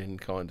pounding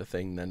kind of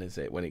thing then, is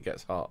it, when it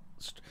gets hot?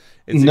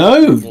 I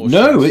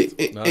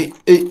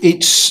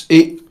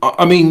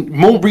mean,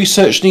 more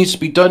research needs to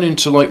be done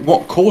into like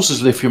what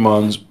causes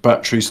lithium-ion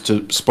batteries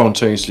to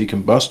spontaneously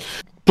combust.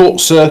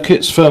 Short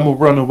circuits, thermal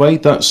runaway,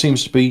 that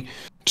seems to be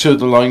two of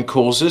the line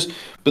causes.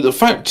 But the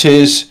fact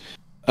is,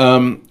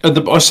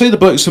 I say the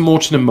blokes in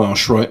Moreton and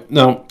Marsh, right?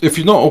 Now, if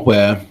you're not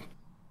aware,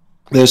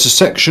 there's a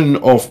section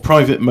of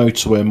private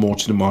motorway in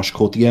Moreton and Marsh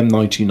called the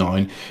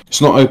M99.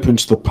 It's not open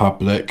to the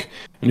public.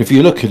 And if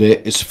you look at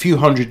it, it's a few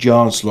hundred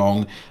yards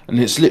long, and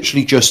it's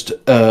literally just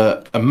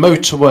a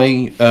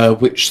motorway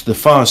which the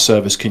fire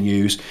service can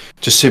use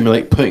to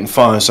simulate putting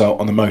fires out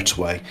on the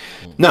motorway.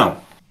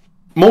 Now,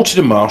 Moreton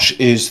and Marsh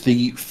is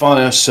the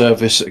fire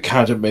service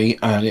academy,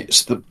 and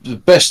it's the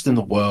best in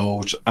the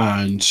world,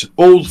 and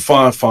all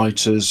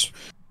firefighters,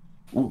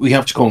 we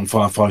have to call them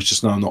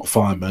firefighters now, not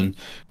firemen,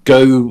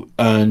 go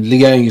and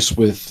liaise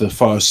with the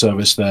fire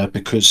service there,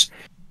 because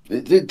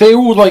they're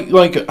all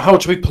like, how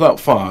do we put out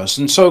fires?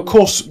 And so, of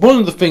course, one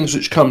of the things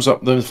which comes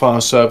up with the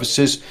fire service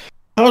is,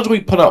 how do we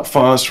put out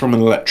fires from an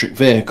electric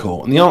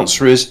vehicle? And the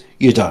answer is,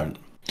 you don't.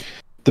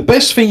 The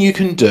best thing you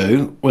can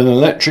do with an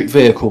electric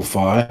vehicle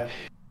fire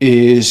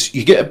is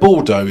you get a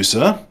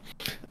bulldozer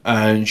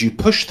and you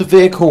push the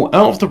vehicle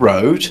out of the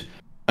road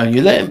and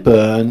you let it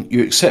burn.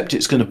 You accept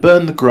it's going to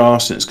burn the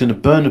grass and it's going to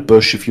burn a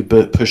bush if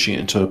you're pushing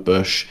it into a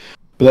bush,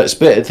 but that's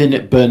better than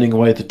it burning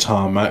away the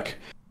tarmac.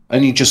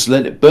 And you just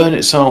let it burn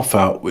itself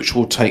out, which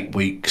will take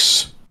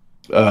weeks.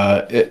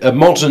 A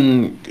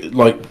modern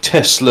like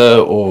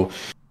Tesla or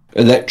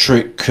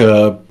electric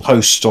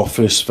post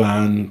office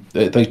van,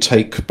 they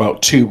take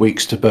about 2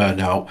 weeks to burn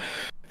out.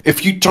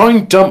 If you try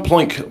and dump,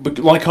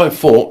 like I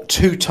thought,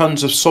 2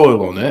 tons of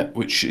soil on it,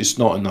 which is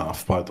not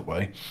enough, by the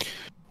way,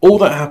 all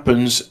that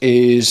happens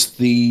is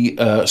the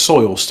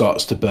soil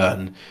starts to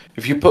burn.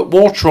 If you put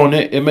water on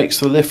it, it makes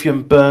the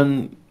lithium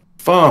burn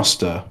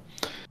faster.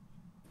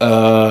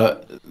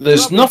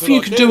 There's nothing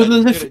you can do with the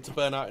lithium. Get it to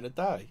burn out in a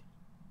day.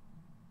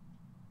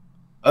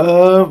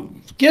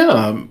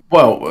 Yeah,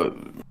 well,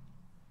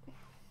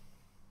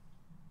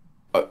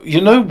 you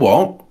know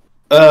what?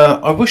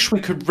 I wish we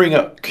could ring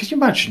up. Could you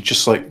imagine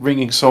just like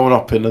ringing someone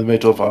up in the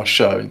middle of our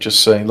show and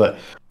just saying, look,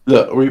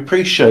 we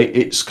appreciate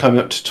it's coming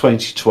up to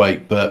 20 to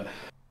 8, but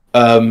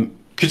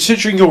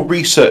considering your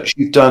research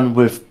you've done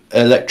with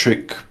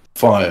electric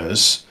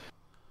fires,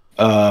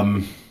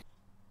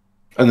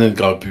 and then the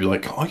guy would be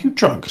like, are you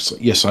drunk? It's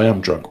like, yes, I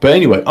am drunk. But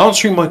anyway,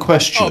 answering my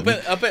question.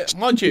 A bit.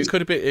 Mind you,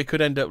 it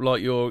could end up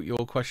like your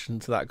question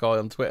to that guy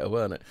on Twitter,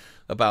 weren't it?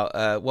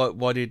 About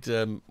why did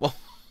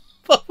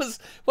what was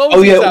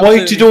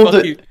why did all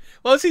the...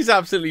 What was his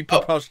absolutely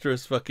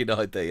preposterous fucking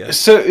idea?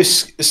 So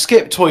it's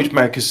Skeptoid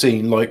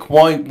magazine, like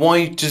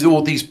why do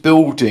all these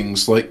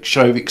buildings like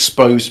show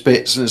exposed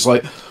bits? And it's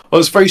like,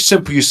 well, it's very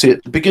simple. You see,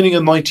 at the beginning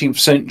of the 19th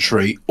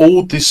century,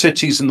 all the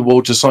cities in the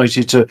world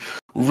decided to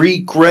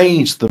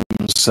regrade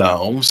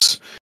themselves.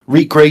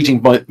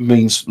 Regrading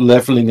means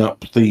leveling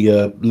up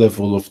the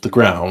level of the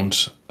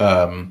ground,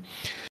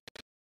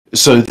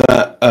 so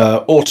that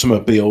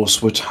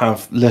automobiles would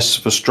have less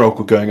of a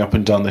struggle going up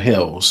and down the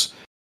hills.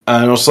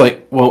 And I was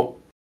like, well,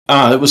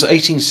 it was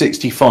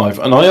 1865.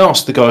 And I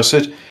asked the guy, I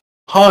said,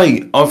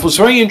 hi, I was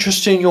very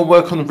interested in your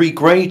work on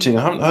regrading.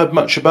 I haven't heard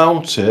much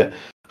about it.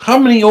 How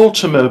many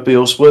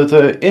automobiles were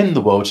there in the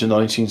world in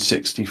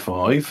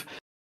 1965?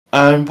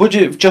 And would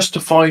it have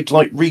justified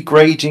like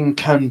regrading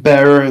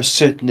Canberra,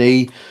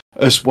 Sydney,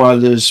 as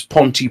well as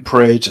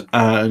Pontypridd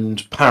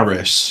and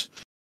Paris,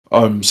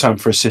 San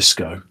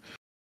Francisco?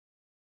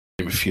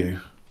 A few.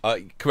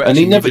 Correct. And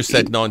he never just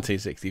said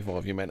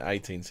 1965. You meant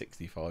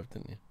 1865,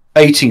 didn't you?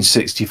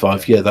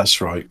 1865. Yeah,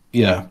 that's right.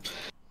 Yeah.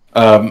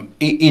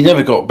 He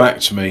never got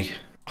back to me.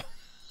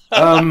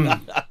 The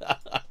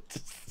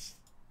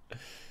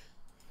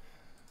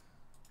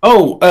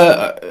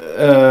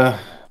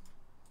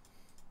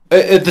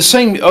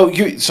same.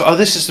 So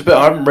this is the bit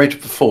I haven't read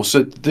before.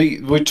 So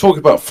we talk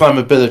about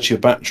flammability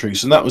of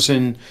batteries, and that was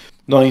in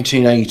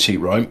 1980,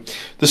 right?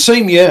 The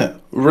same year,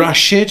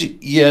 Rashid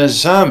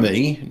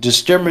Yazami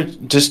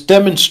just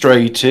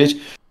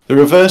demonstrated the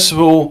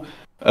reversible.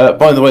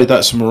 By the way,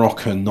 that's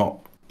Moroccan, not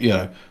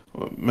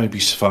maybe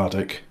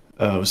Sephardic.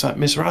 Was that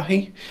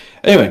Mizrahi?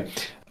 Anyway,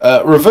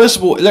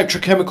 reversible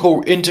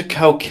electrochemical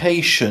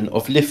intercalcation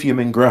of lithium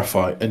in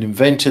graphite, and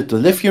invented the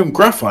lithium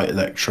graphite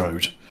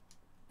electrode.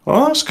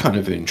 Well, that's kind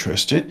of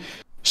interesting.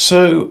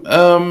 So,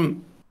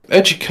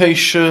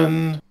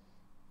 education,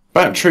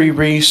 battery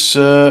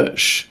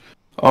research.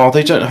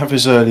 They don't have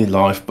his early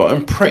life, but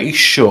I'm pretty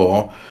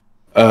sure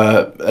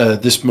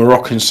this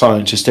Moroccan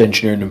scientist,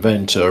 engineer, and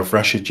inventor of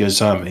Rashid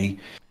Yazami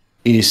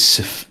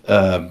is,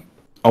 I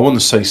want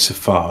to say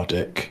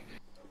Sephardic.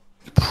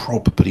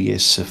 Probably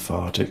is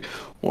Sephardic.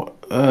 What?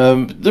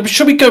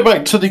 Should we go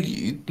back to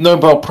the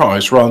Nobel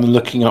Prize rather than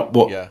looking up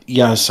what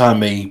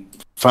Yazami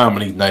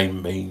family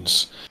name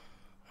means?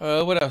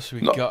 What else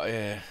have we got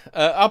here?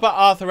 How about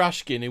Arthur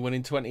Ashkin, who won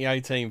in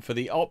 2018 for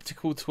the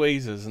optical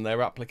tweezers and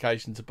their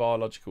application to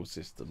biological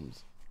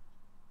systems?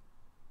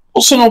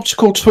 What's an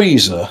optical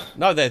tweezer?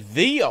 No, they're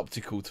the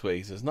optical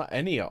tweezers, not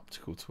any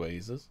optical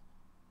tweezers.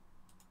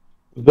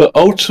 The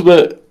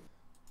ultimate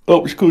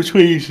optical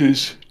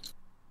tweezers.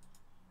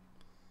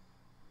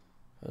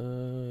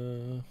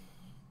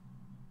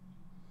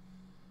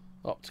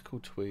 Optical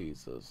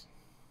tweezers.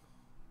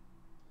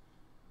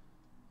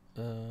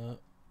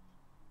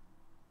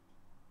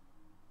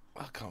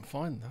 I can't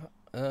find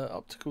that.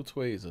 Optical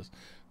tweezers.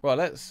 Right,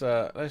 let's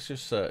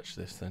just search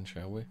this then,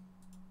 shall we?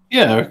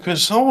 Yeah,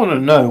 because I want to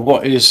know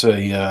what is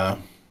a.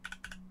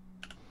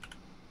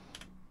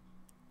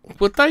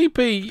 Would they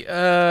be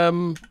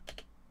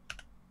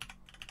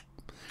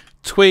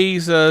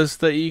tweezers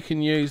that you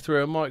can use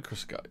through a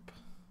microscope?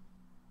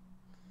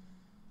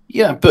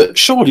 Yeah, but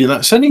surely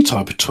that's any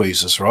type of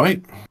tweezers,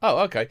 right? Oh,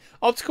 okay.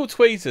 Optical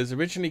tweezers,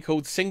 originally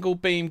called single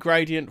beam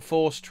gradient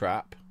force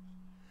trap.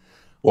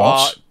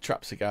 What?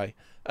 Traps are gay.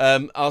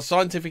 Are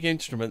scientific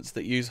instruments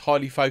that use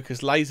highly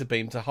focused laser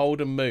beam to hold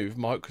and move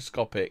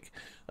microscopic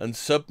and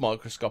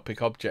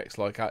submicroscopic objects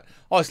like that.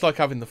 Oh, it's like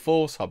having the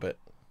Force Hobbit.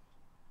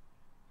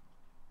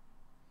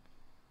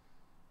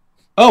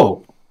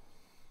 Oh.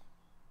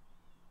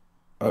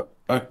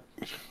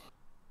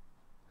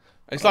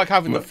 It's like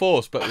having the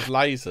Force, but with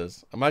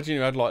lasers. Imagine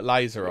you had like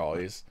laser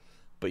eyes,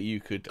 but you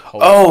could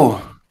hold.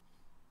 Oh.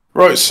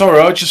 Right, sorry,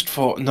 I just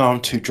thought, no,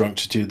 I'm too drunk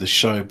to do the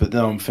show, but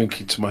now I'm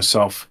thinking to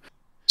myself,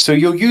 so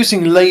you're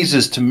using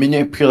lasers to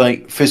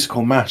manipulate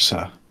physical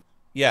matter?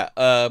 Yeah,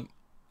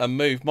 and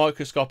move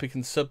microscopic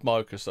and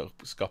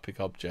submicroscopic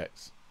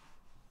objects.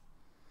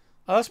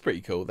 Oh, that's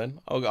pretty cool then.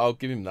 I'll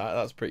give him that.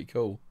 That's pretty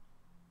cool.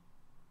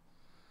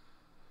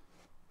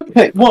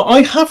 Okay, well,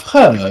 I have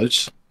heard,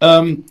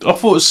 I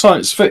thought it was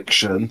science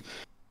fiction,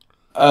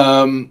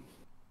 that,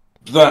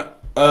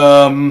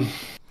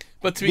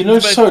 but to be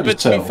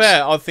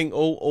fair, I think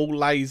all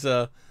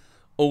laser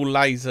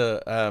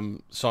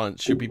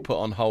science should be put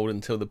on hold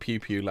until the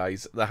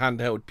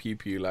handheld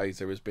pew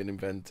laser has been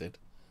invented.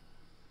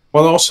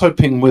 Well, I was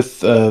hoping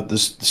with the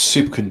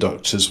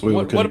superconductors we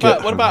were going to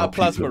get. What about a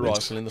plasma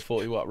rifle in the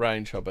 40-watt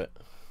range, Hobbit?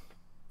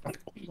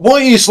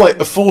 What is like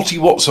a 40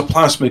 watts of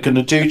plasma going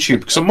to do to you?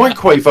 Because a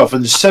microwave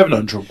oven is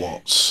 700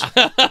 watts.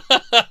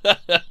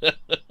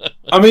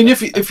 I mean,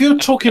 if you're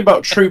talking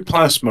about true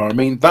plasma, I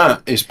mean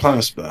that is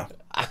plasma.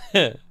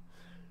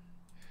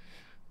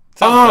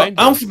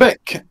 Alphabet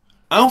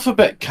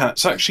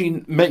Cats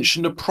actually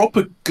mentioned a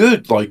proper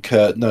good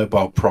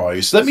Nobel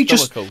Prize. Let me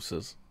just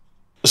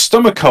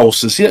stomach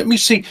ulcers. Yeah, let me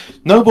see.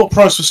 Nobel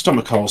Prize for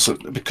stomach ulcers,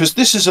 because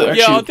this is actually.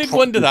 Yeah, I did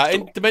wonder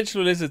that.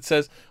 Dimensional Lizard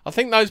says, I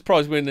think those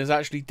prize winners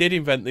actually did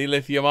invent the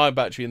lithium-ion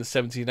battery in the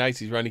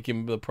 1780s. We're only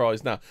giving them the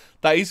prize now.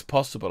 That is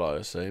possible, I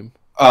assume.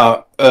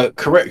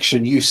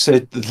 Correction, you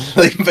said that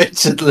they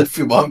invented the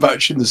lithium-ion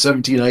battery in the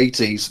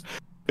 1780s.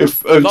 Not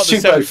the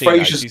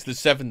 1780s, the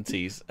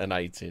 70s and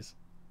 80s.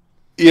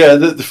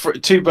 Yeah,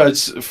 too bad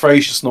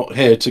Fraser's not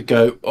here to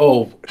go,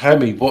 oh,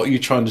 Hemi, what are you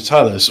trying to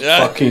tell us?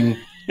 Yeah. Fucking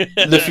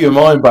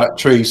lithium-ion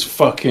batteries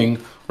fucking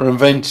were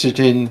invented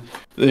in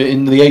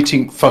the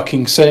 18th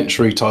fucking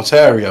century,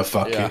 Tartaria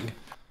fucking.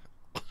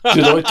 Yeah.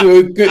 Did I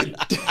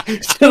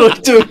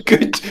do a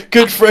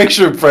good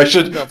Fraser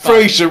impression?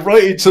 Fraser,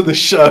 right into the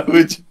show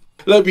and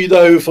let me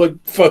know if I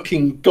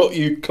fucking got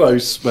you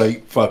close,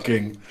 mate.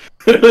 Fucking.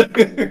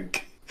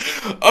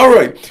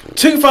 Alright,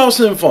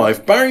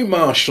 2005, Barry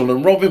Marshall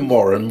and Robin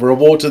Warren were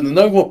awarded the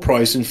Nobel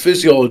Prize in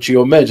Physiology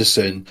or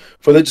Medicine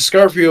for the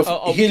discovery of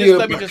Heliobacter...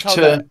 Let me just hold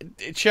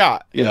that.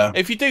 Chat. Yeah.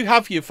 If you do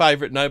have your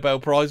favourite Nobel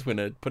Prize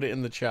winner, put it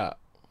in the chat.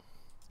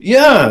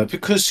 Yeah,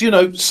 because,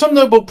 some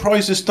Nobel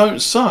Prizes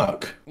don't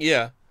suck.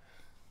 Yeah.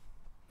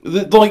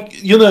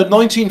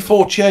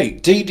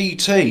 1948,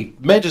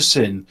 DDT,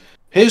 medicine...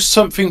 Here's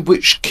something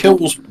which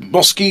kills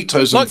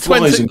mosquitoes and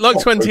flies. Like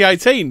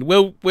 2018,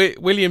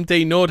 William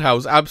D.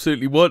 Nordhaus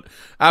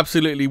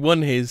absolutely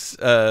won his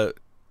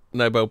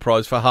Nobel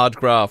Prize for hard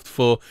graft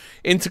for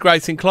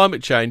integrating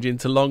climate change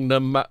into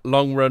long-run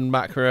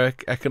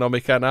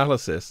macroeconomic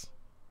analysis.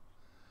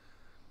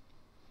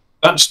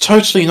 That's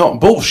totally not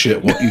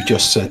bullshit, what you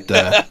just said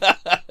there.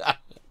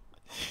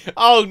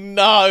 Oh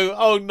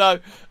no.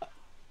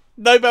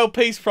 Nobel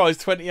Peace Prize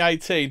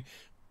 2018.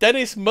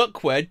 Dennis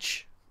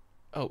Mukwege.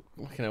 Oh,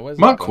 where's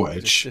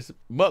Mukwege?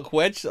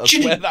 Mukwege? I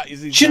swear that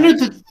is his name. Do you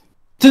know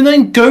the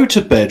name Go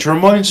to Bed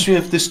reminds me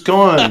of this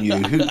guy I knew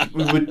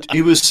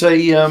he was a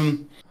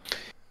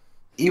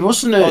he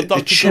wasn't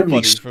a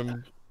chimney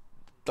from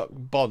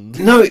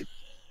Bond. No,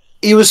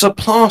 he was a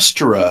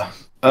plasterer,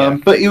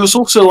 but he was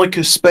also like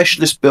a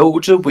specialist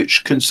builder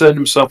which concerned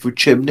himself with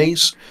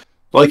chimneys.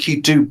 Like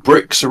he'd do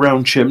bricks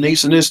around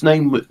chimneys, and his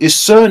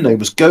surname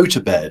was Go to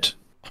Bed.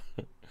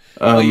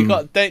 Well, you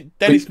got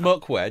Dennis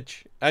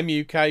Mukwege.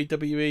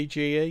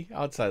 Mukwege.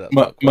 I'd say that's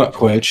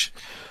Mukwege.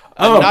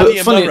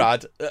 Nadia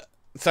Murad.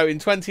 So in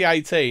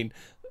 2018,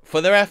 for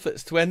their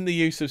efforts to end the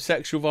use of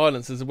sexual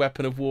violence as a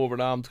weapon of war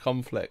and armed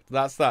conflict.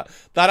 That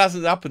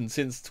hasn't happened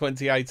since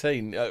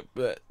 2018.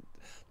 But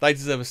they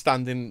deserve a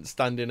standing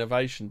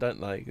ovation, don't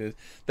they?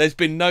 There's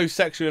been no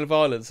sexual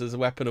violence as a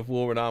weapon of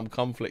war and armed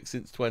conflict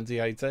since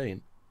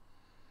 2018.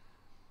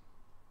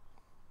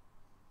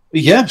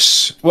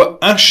 Yes. Well,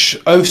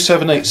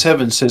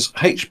 Ash0787 says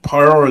H.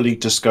 pylori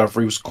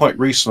discovery was quite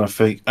recent, I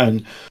think,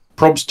 and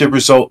probs did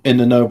result in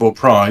the Nobel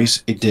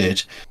Prize. It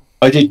did.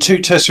 I did 2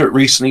 tests for it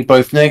recently,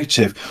 both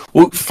negative.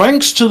 Well,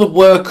 thanks to the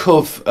work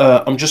of,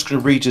 I'm just going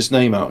to read his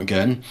name out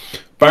again,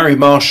 Barry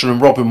Marshall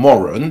and Robin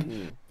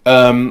Warren,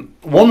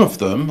 one of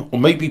them, or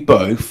maybe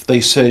both,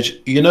 they said,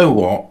 you know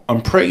what,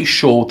 I'm pretty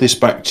sure this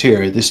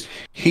bacteria, this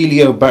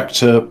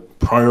Heliobacter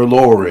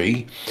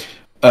pylori,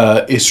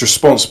 is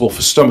responsible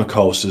for stomach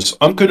ulcers.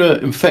 I'm going to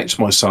infect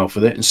myself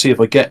with it and see if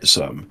I get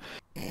some.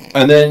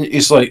 And then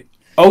it's like,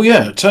 oh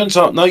yeah, it turns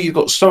out now you've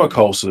got stomach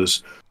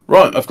ulcers.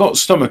 Right, I've got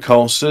stomach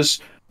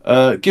ulcers.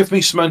 Give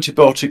me some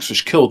antibiotics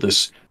which kill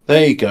this.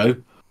 There you go.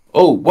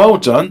 Oh, well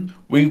done.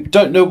 We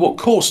don't know what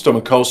caused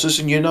stomach ulcers,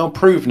 and you're now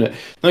proving it.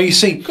 Now you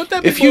see, could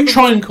there be if you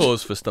try and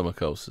cause for stomach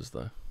ulcers,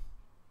 though?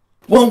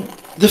 Well,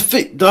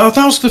 that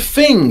was the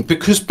thing,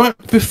 because back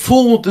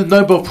before the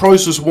Nobel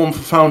Prize was won for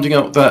finding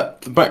out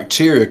that the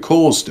bacteria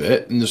caused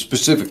it, and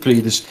specifically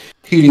this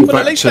Heliobacter pylori. Well,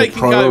 at least they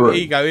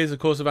can go, here's a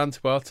course of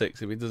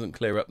antibiotics. If it doesn't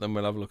clear up, then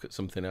we'll have a look at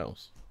something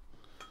else.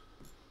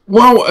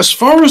 Well, as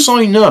far as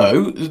I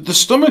know, the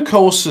stomach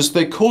ulcers,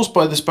 they're caused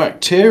by this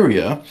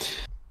bacteria,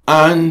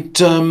 and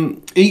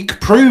he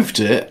proved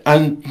it,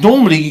 and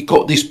normally you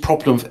got this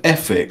problem of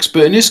ethics,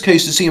 but in this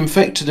case, as he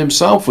infected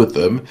himself with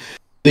them,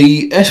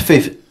 the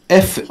ethics...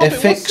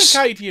 What's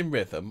circadian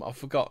rhythm? I've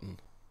forgotten.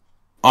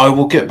 I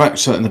will get back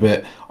to that in a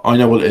bit. I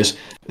know what it is.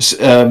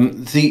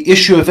 The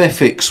issue of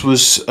ethics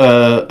was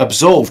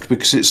absolved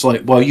because it's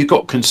like, well, you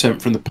got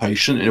consent from the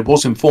patient, and it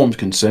was informed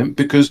consent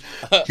because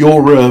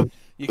you're a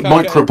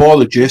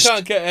microbiologist. You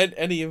can't get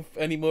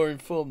any more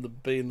informed than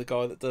being the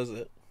guy that does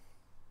it.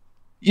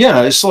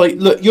 Yeah, it's like,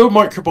 look, you're a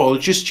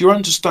microbiologist. You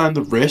understand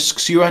the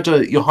risks. You had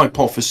your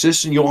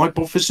hypothesis, and your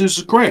hypothesis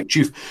is correct.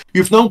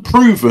 You've now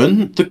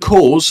proven the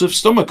cause of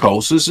stomach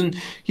ulcers, and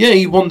yeah,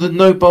 you won the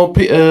Nobel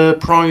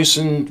Prize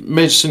in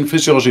Medicine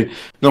Physiology.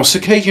 Now,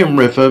 circadian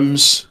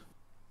rhythms,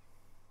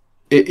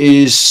 it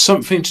is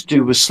something to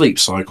do with sleep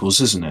cycles,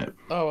 isn't it?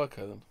 Oh,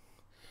 okay then.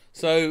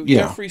 So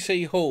yeah. Jeffrey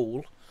C.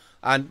 Hall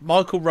and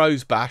Michael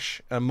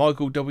Rosebash and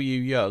Michael W.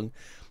 Young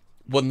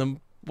won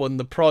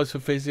the prize for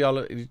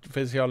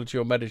physiology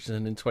or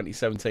medicine in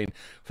 2017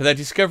 for their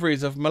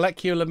discoveries of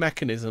molecular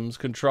mechanisms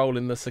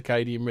controlling the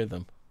circadian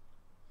rhythm.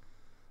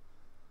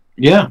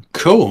 Yeah,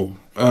 cool.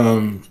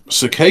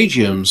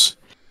 Circadians.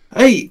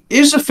 Hey,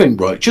 here's the thing,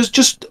 right?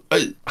 Just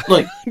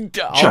like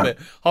Hobbit.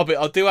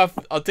 I do have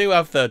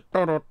the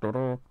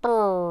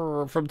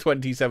from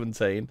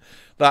 2017.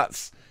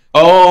 That's.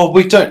 Oh,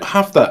 we don't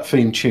have that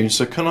theme tune,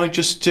 so can I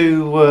just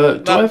do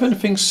I have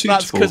anything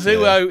suitable? That's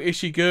Kazuo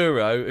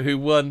Ishiguro, who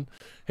won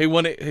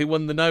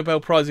the Nobel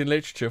Prize in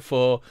Literature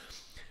for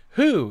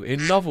who,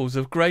 in novels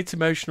of great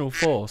emotional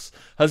force,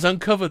 has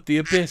uncovered the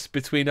abyss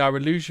between our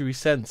illusory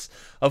sense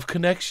of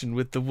connection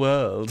with the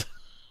world.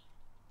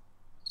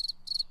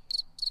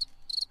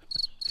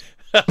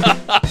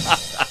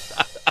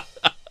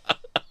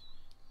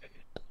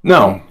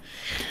 Now,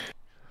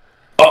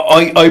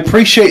 I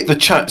appreciate the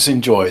chat's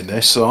enjoying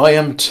this, so I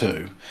am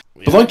too.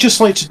 Yeah. But I'd just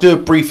like to do a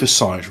brief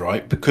aside,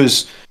 right?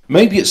 Because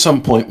maybe at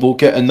some point we'll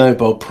get a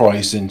Nobel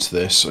Prize into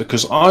this,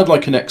 because I'd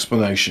like an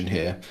explanation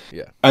here.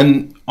 Yeah.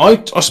 And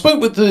I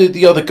spoke with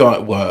the other guy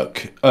at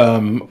work,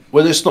 well,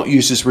 let's not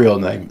use his real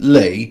name,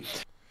 Lee,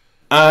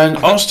 and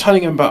I was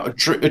telling him about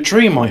a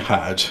dream I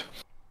had.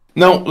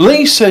 Now,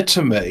 Lee said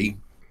to me,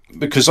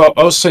 because I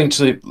was saying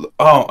to him,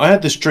 I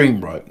had this dream,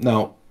 right?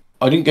 Now,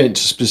 I didn't get into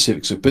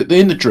specifics, but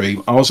in the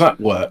dream, I was at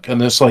work, and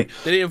it's like...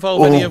 Did it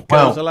involve any of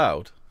Girls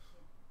Aloud?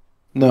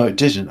 No, it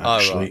didn't,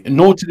 actually. Right.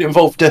 Nor did it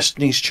involve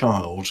Destiny's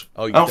Child.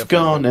 Alf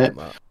Garnett.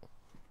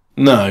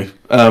 No.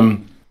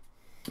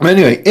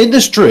 Anyway, in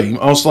this dream,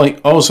 I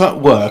was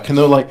at work, and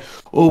they were like,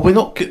 "Oh, we're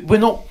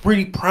not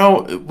really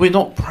proud. We're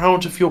not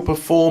proud of your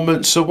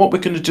performance. So what we're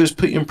going to do is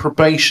put you in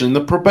probation." And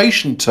the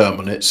probation term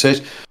on it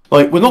says,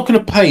 like, we're not going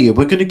to pay you.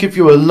 We're going to give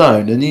you a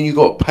loan, and then you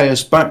got to pay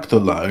us back the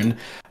loan,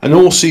 and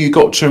also you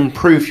got to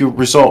improve your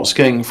results,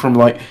 getting from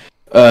like.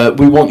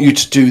 We want you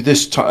to do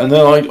this, and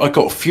then I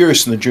got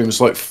furious in the dream.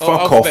 It's like,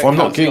 fuck off! I'm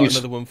not getting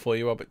another one for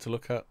you, Hobbit, to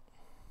look at.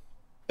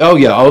 Oh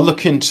yeah, I'll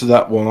look into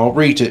that one. I'll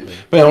read it.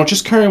 But I'll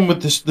just carry on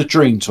with the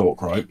dream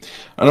talk, right?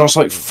 And I was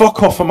like,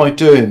 fuck off! Am I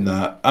doing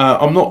that?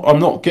 I'm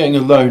not getting a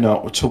loan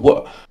out to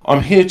what?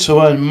 I'm here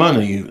to earn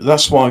money.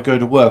 That's why I go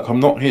to work. I'm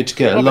not here to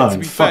get a loan. To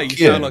be fair, you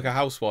sound like a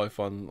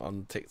housewife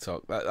on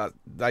TikTok. That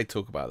they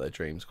talk about their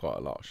dreams quite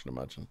a lot, I should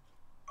imagine.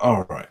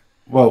 All right.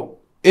 Well.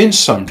 In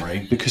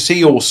summary, because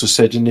he also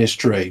said in his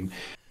dream,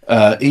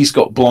 he's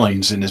got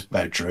blinds in his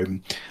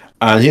bedroom,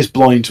 and his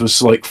blind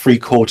was like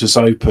 3/4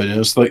 open, and it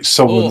was like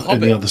someone on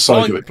the other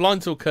side of it.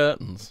 Blinds or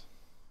curtains?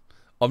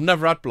 I've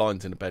never had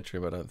blinds in a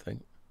bedroom, I don't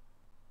think.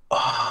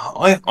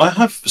 I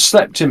have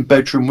slept in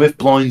bedroom with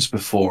blinds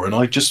before, and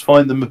I just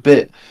find them a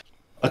bit...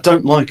 I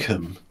don't like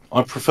them.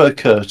 I prefer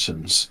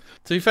curtains.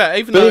 To be fair,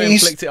 even though I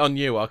inflict it on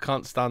you, I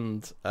can't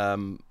stand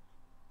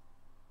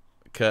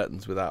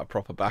curtains without a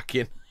proper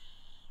backing.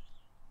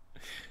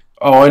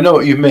 Oh, I know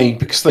what you mean,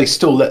 because they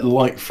still let the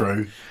light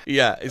through.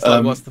 Yeah, it's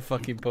like, what's the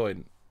fucking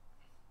point?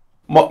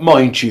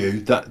 Mind you,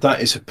 that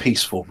is a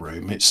peaceful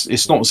room.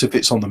 It's not as if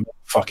it's on the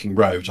fucking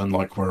road,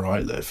 unlike where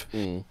I live.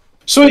 Mm.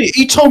 So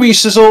he told me, he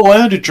says, "Oh, I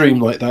had a dream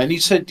like that," and he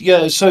said,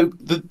 "Yeah." So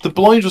the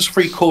blind was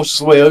 3/4 of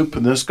the way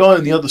open. There's a guy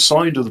on the other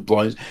side of the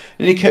blind,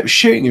 and he kept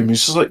shooting him.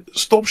 He's just like,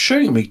 "Stop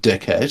shooting me,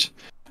 dickhead!"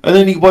 And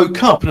then he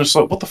woke up, and it's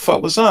like, "What the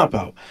fuck was that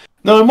about?"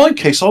 Now, in my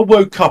case, I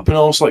woke up and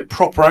I was like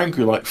proper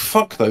angry, like,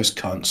 "Fuck those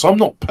cunts! I'm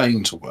not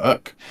paying to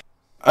work."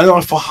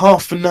 And for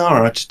half an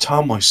hour, I had to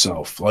tell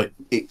myself, like,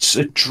 it's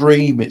a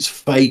dream, it's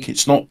fake,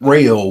 it's not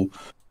real.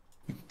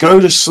 Go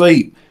to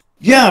sleep.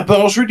 Yeah,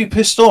 but I was really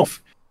pissed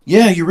off.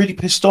 Yeah, you're really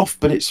pissed off,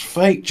 but it's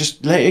fake.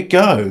 Just let it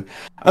go.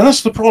 And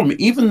that's the problem.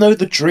 Even though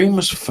the dream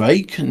was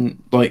fake and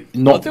like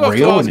not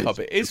real, have to ask,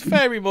 is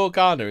Fairy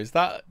Morgana, is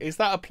that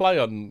a play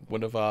on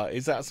one of our?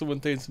 Is that someone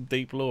doing some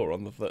deep lore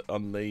on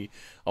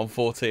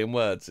Fortean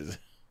Words? Is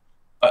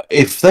it?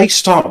 If they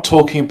start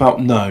talking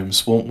about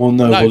gnomes, we'll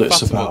know what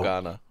it's about.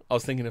 Morgana. I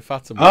was thinking of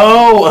Fata.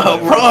 Oh,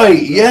 right.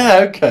 Yeah.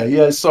 Okay.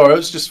 Yeah. Sorry, I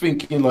was just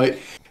thinking like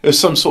there's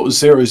some sort of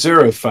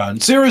 00 fan.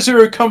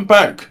 00, come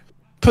back.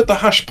 Put the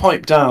hash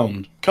pipe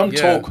down. Come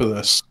talk with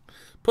us.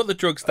 Put the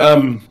drugs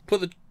down.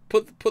 Put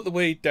the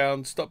weed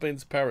down. Stop being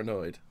so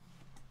paranoid.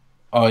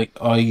 I did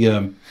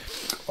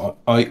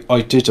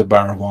a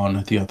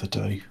marijuana the other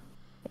day.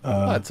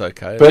 That's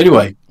okay. But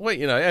anyway,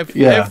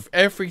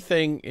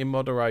 everything in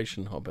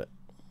moderation, Hobbit.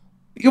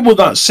 Yeah, well,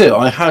 that's it.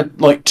 I had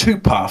like 2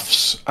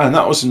 puffs, and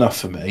that was enough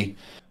for me.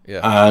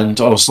 Yeah.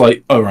 And I was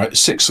like, all right,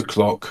 6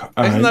 o'clock.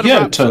 And isn't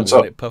that it turns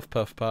up. Puff,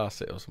 puff,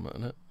 pass it or something,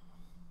 isn't it?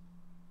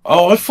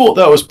 Oh, I thought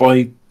that was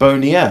by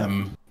Boney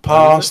M.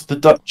 Pass the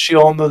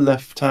Dutchie on the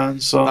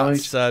left-hand side.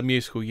 That's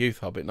musical youth,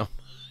 Hobbit, not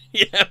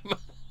yeah.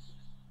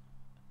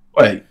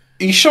 Wait, are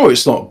you sure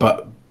it's not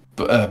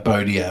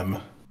Boney M?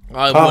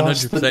 I'm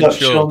 100%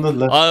 sure. I'm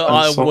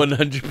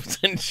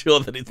 100% sure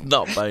that it's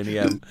not Boney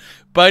M.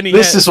 Boney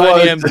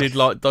M did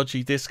like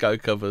dodgy disco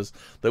covers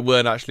that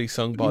weren't actually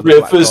sung by the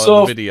Rivers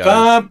of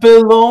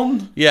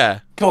Babylon. Yeah.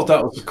 God,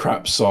 that was a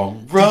crap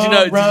song. Did you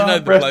know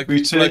the bloke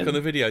on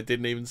the video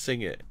didn't even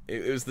sing it?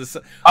 It was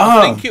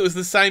I think it was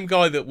the same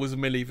guy that was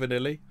Milli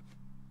Vanilli.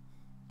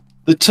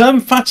 The term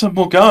Fata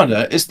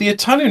Morgana is the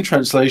Italian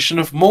translation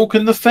of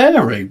Morgan the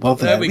Fairy. Well,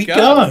 there we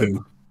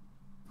go.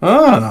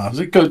 It's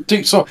a good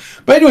deep song.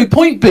 But anyway,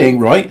 point being,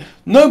 right,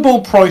 Nobel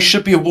Prize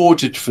should be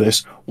awarded for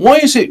this. Why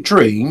is it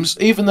dreams?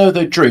 Even though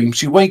they're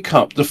dreams, you wake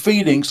up, the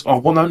feelings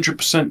are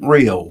 100%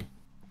 real.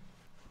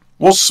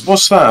 What's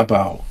that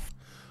about?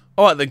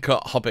 All right, then,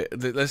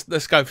 Hobbit.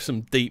 Let's go for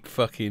some deep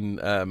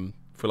fucking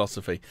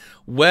philosophy.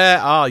 Where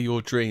are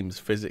your dreams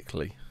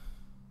physically?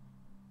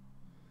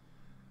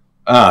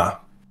 They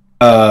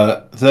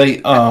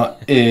are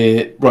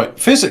right.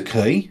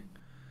 Physically,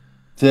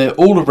 they're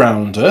all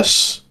around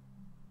us.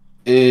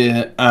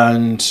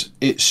 And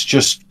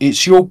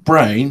it's your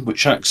brain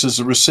which acts as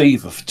a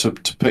receiver to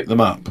pick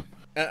them up.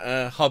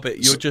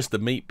 Hobbit, you're just a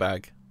meat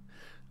bag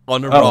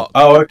on a rock.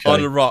 Okay.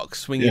 On a rock,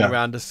 swinging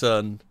around the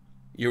sun.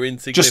 You're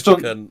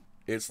insignificant.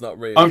 It's not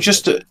real. I'm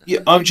just a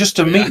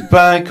meat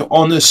bag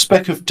on a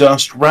speck of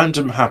dust,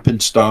 random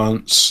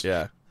happenstance.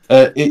 Yeah.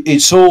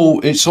 It's all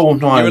nihilism,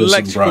 you're an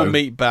electrical bro.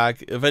 meat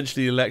bag.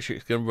 Eventually, the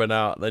electric's gonna run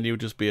out. Then you'll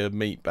just be a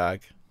meat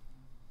bag.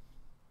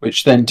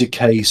 Which then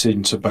decays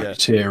into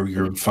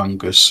bacteria and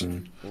fungus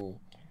and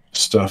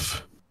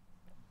stuff.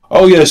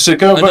 Oh yeah, so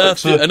going back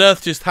to... An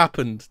Earth just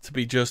happened to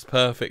be just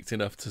perfect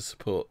enough to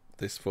support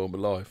this form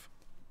of life.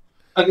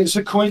 And it's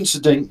a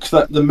coincidence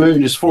that the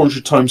moon is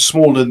 400 times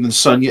smaller than the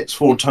sun, yet it's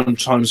 400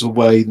 times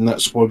away, and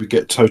that's why we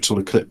get total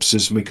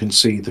eclipses and we can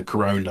see the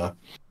corona.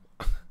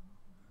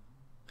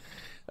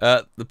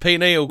 The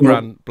pineal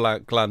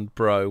gland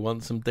bro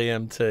wants some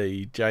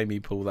DMT.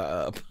 Jamie, pull that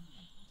up.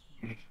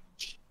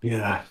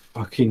 Yeah,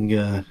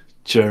 fucking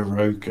Joe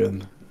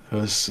Rogan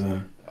was.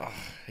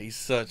 He's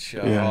such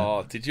a.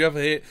 Oh, did you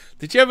ever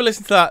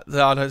listen to that?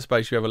 I don't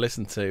suppose you ever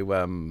listened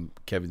to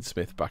Kevin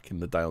Smith back in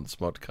the day on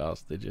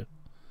Smodcast, did you?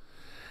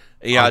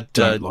 He had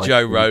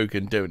Joe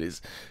Rogan doing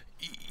his.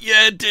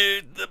 Yeah,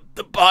 dude,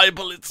 the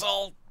Bible, it's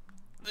all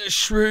the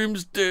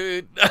shrooms,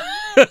 dude.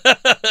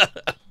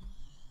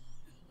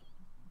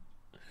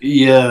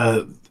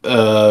 Yeah,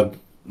 dude,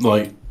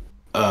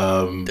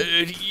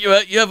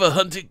 you ever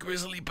hunted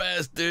grizzly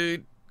bears,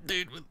 dude?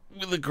 Dude,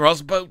 with a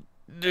crossbow,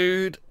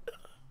 dude.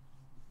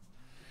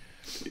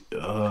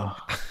 Yeah,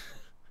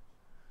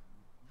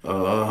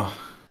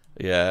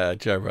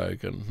 Joe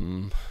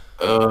Rogan.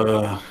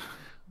 Joe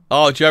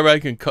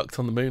Rogan cucked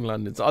on the moon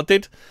landings. I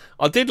did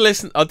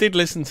listen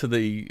to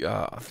the.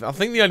 I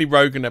think the only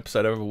Rogan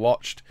episode I ever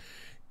watched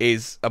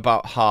is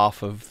about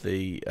half of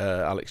the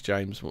Alex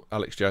Jones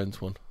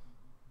one.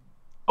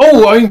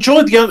 Oh, I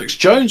enjoyed the Alex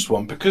Jones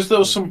one because there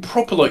was some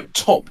proper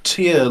top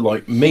tier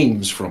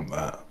memes from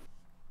that.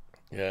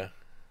 Yeah.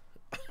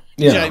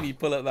 Jamie,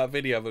 pull up that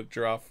video of a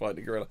giraffe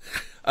fighting a gorilla.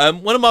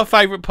 One of my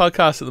favourite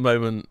podcasts at the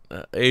moment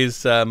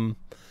is World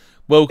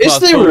Class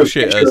Bullshitters. Is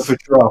there a picture of a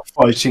giraffe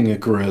fighting a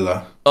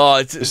gorilla? Oh,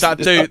 it's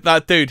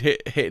that dude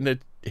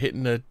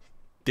hitting a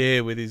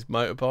deer with his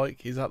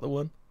motorbike. Is that the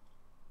one?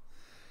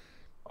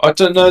 I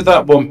don't know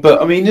that one,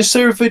 but I mean, is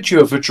there a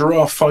video of a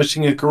giraffe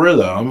fighting a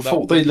gorilla? I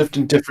thought they lived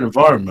in different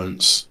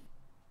environments.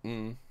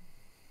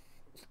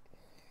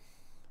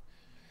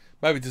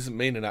 Maybe it doesn't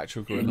mean an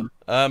actual gorilla.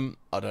 I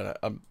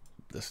don't know.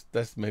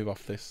 Let's move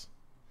off this.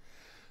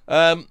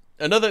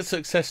 Another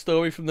success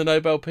story from the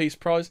Nobel Peace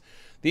Prize.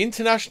 The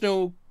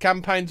International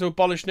Campaign to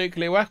Abolish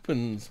Nuclear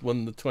Weapons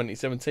won the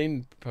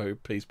 2017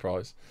 Peace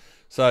Prize.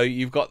 So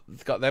you've got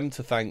them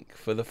to thank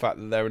for the fact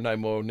that there are no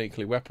more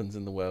nuclear weapons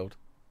in the world.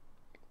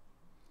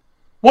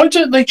 Why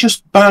don't they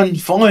just ban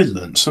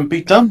violence and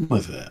be done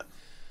with it?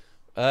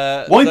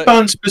 Why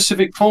ban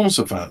specific forms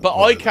of violence? But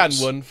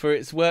ICANN won for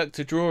its work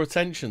to draw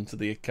attention to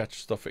the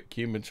catastrophic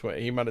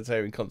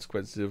humanitarian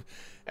consequences of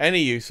any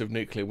use of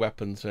nuclear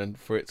weapons, and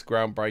for its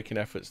groundbreaking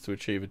efforts to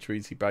achieve a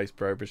treaty-based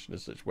prohibition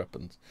of such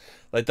weapons.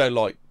 They don't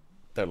like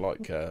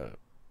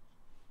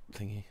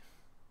thingy.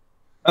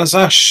 As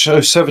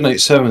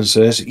Ash0787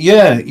 says,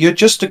 yeah, you're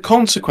just a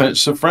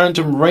consequence of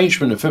random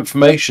arrangement of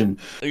information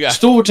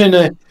stored in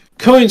a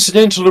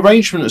coincidental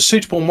arrangement of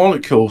suitable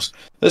molecules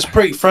that's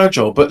pretty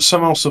fragile, but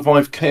somehow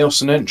survive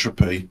chaos and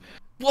entropy.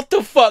 What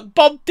the fuck?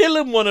 Bob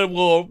Dylan won an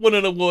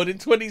award in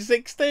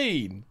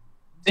 2016.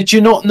 Did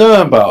you not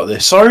know about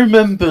this? I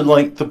remember,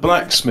 like, the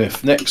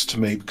blacksmith next to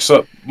me,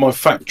 because my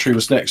factory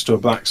was next to a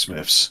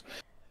blacksmith's,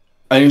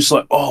 and he was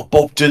like, "Oh,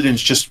 Bob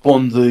Dylan's just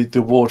won the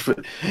award for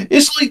it."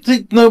 It's like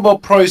the Nobel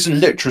Prize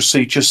in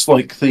Literacy, just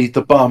like the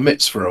Bar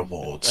Mitzvah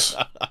Awards.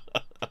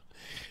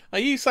 Are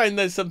you saying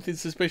there's something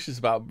suspicious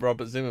about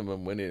Robert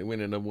Zimmerman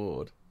winning an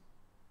award?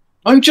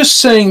 I'm just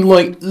saying,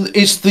 like,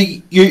 it's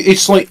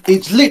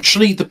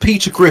literally the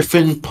Peter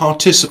Griffin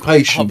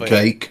participation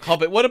cake.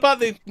 Hobbit. What about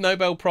the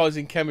Nobel Prize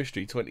in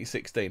Chemistry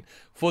 2016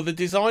 for the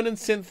design and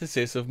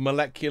synthesis of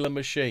molecular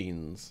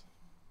machines?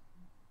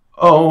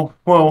 Oh,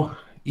 well,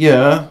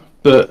 yeah,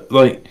 but,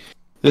 like,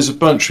 there's a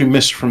bunch we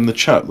missed from the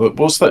chat. Look,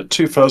 what's that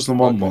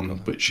 2001 one,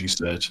 which you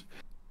said?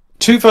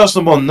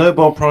 2001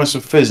 Nobel Prize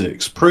in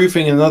Physics,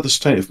 proving another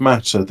state of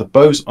matter, the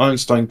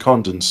Bose-Einstein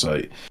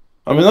condensate.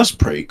 I mean, that's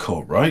pretty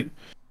cool, right?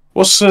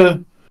 This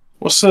reminds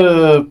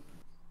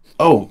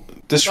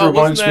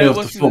me of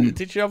the film.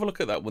 Did you have a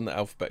look at that one that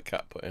Alphabet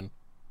Cat put in?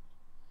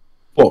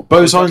 What,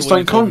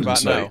 Bose-Einstein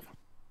condensate?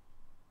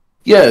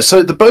 Yeah,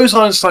 so the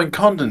Bose-Einstein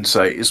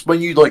condensate is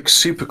when you, like,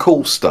 super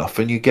cool stuff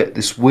and you get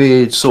this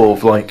weird sort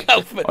of, like,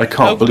 I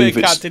can't believe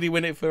it's... Did he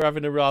win it for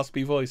having a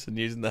raspy voice and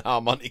using the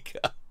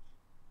harmonica?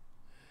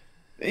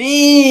 Bob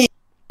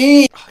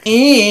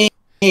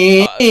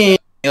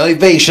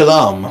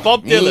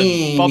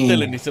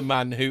Dylan is a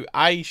man who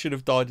A, should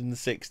have died in the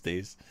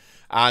 60s,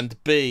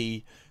 and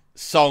B,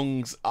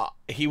 songs,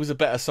 he was a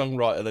better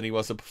songwriter than he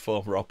was a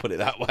performer, I'll put it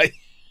that way.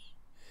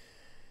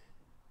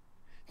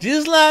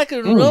 Just like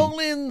a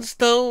rolling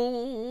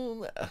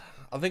stone.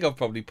 I think I've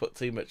probably put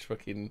too much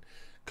fucking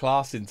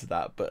class into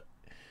that, but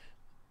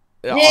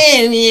yeah,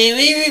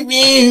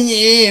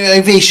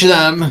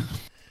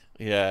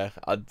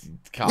 I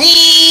can't.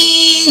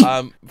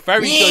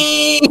 Very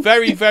good.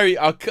 Very.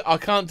 I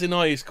can't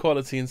deny his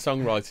quality in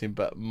songwriting,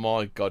 but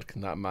my God,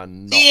 can that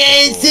man not?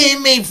 Yes,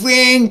 my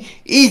friend,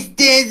 it's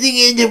dancing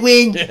in the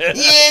wind.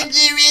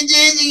 Dancing in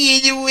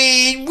the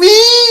wind.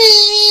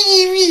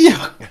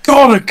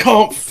 God, I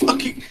can't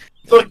fucking...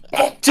 Like,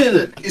 Bob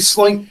Dylan, it's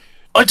like...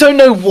 I don't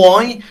know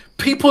why.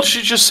 People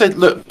should just say,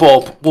 look,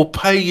 Bob, we'll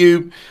pay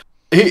you...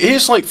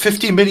 Here's like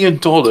 $50 million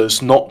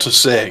not to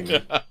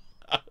sing.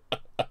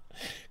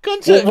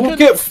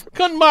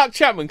 Couldn't Mark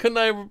Chapman?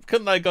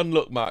 Couldn't they go and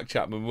look, Mark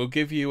Chapman? We'll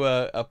give you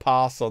a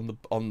pass on the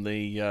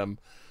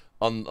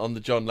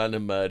John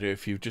Lennon murder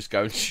if you just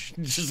go and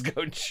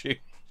shoot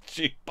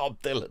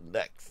Bob Dylan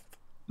next.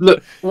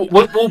 Look,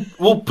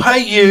 we'll pay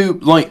you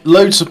like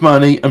loads of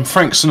money, and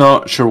Frank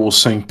Sinatra will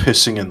sing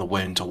 "Pissing in the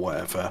Wind" or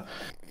whatever.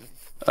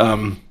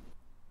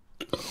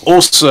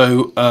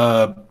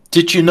 Also,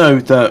 did you know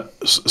that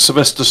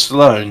Sylvester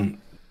Stallone?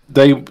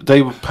 They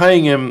were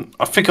paying him.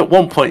 I think at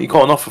one point he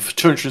got an offer for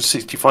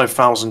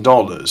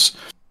 $265,000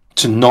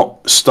 to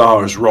not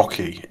star as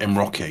Rocky in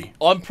Rocky.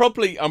 I'm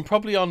probably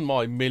on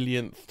my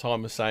millionth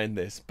time of saying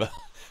this, but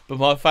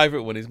my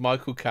favourite one is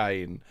Michael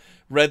Caine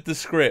read the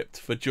script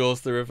for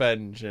Jaws: The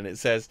Revenge, and it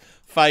says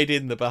 "fade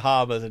in the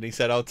Bahamas," and he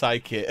said, "I'll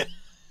take it."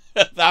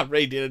 Without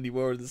reading any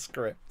more of the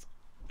script.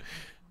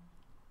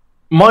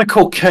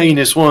 Michael Caine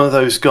is one of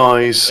those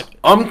guys.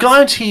 I'm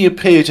glad he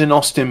appeared in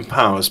Austin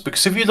Powers,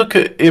 because if you look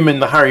at him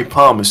in the Harry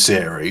Palmer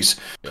series,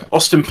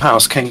 Austin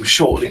Powers came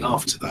shortly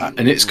after that,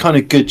 and it's kind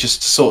of good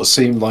just to sort of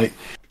seem like,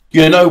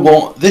 you know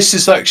what, this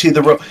is actually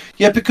the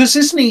because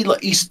isn't he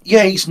like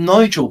he's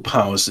Nigel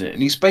Powers in it,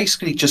 and he's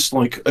basically just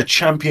like a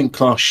champion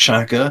class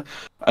shagger,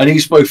 and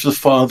he's both the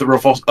father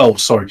of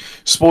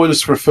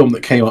spoilers for a film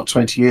that came out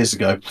 20 years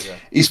ago.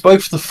 He's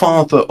both the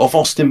father of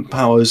Austin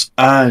Powers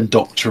and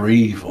Dr.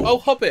 Evil. Oh,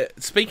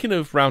 Hobbit, speaking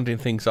of rounding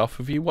things off,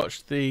 have you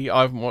watched I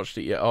haven't watched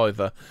it yet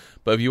either,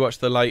 but have you watched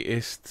the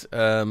latest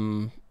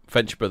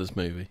Venture Brothers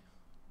movie?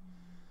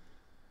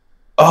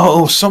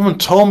 Oh, someone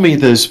told me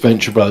there's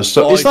Venture Brothers.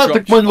 So is that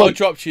the one? I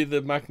dropped you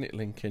the magnet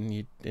link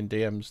in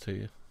DMs to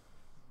you.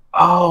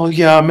 Oh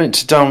yeah, I meant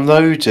to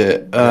download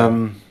it.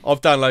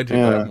 I've downloaded it, but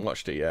I haven't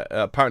watched it yet.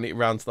 Apparently, it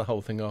rounds the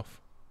whole thing off.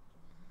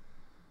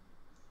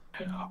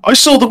 I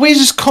saw the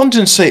weirdest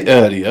condensate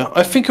earlier.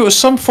 I think it was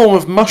some form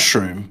of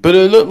mushroom, but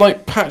it looked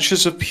like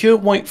patches of pure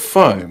white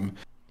foam,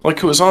 like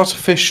it was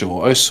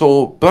artificial. I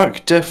saw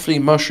black deathly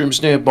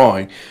mushrooms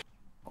nearby.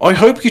 I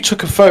hope you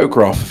took a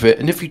photograph of it,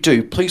 and if you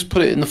do, please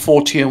put it in the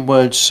Fortean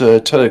Words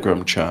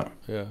Telegram chat.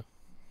 Yeah.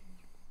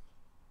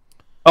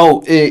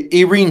 Oh,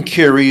 Irene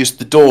Curie is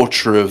the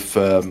daughter of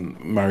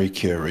Marie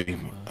Curie.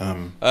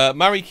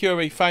 Marie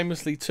Curie,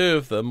 famously, two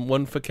of them,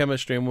 one for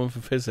chemistry and one for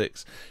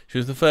physics. She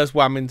was the first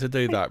woman to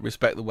do that.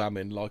 Respect the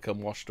women, like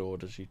unwashed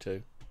orders, you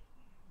two.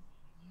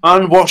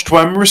 Unwashed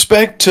woman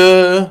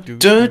respecter.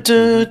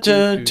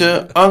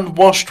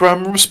 Unwashed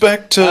woman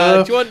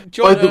respecter. Do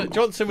you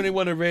want someone who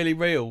won a really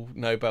real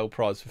Nobel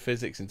Prize for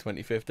Physics in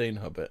 2015,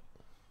 Hubbard?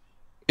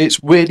 It's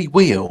really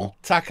real.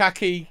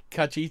 Takaaki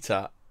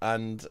Kajita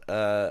and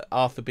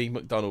Arthur B.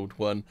 MacDonald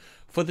won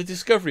for the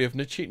discovery of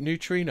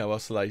neutrino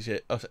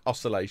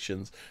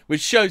oscillations,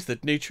 which shows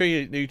that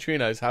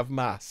neutrinos have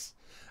mass.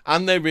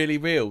 And they're really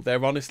real.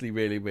 They're honestly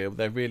really real.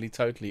 They're really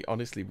totally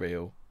honestly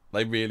real.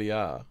 They really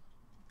are.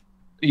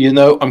 You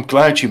know, I'm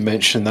glad you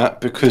mentioned that,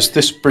 because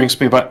this brings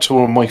me back to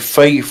one of my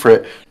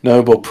favourite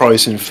Nobel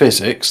Prize in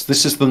Physics.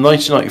 This is the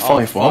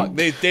 1995 one.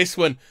 This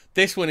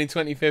one in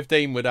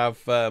 2015 would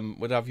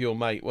have your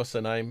mate, what's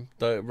her name,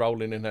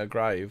 rolling in her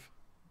grave.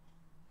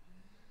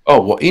 Oh,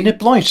 what, Enid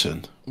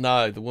Blyton?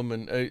 No, the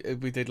woman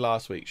we did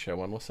last week's show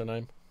on. What's her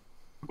name?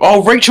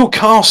 Oh, Rachel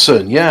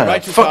Carson. Yeah,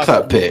 fuck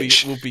that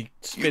bitch. Will be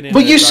spinning.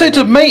 But you said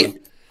a mate.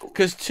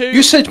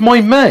 You said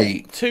my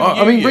mate.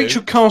 I mean, you.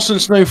 Rachel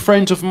Carson's no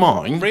friend of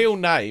mine. Real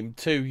name,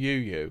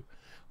 you.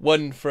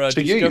 One for her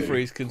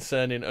discoveries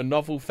concerning a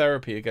novel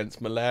therapy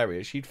against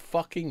malaria. She'd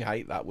fucking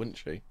hate that, wouldn't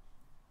she?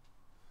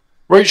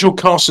 Rachel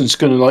Carson's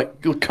going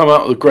to come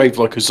out of the grave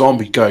like a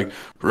zombie going,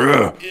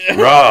 rah,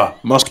 rah,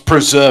 must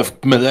preserve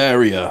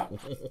malaria.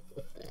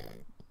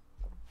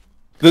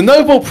 The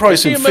Nobel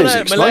Prize in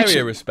Physics.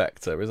 Malaria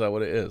respecter, is that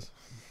what it is?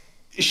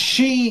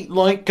 She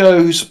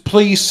goes,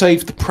 please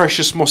save the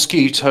precious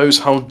mosquitoes,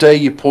 how dare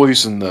you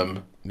poison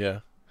them. Yeah.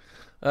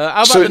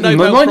 How about the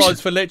Nobel Prize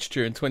for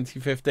Literature in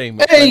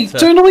 2015? Hey,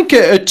 don't I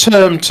get a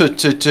term to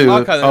do?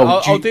 Okay,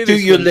 I'll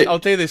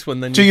do this one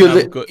then.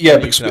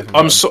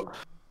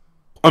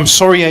 I'm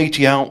sorry,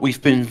 ADL,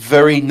 we've been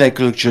very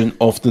negligent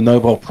of the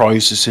Nobel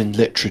Prizes in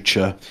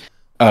literature.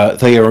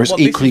 They are as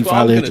equally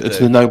valid as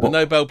the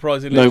Nobel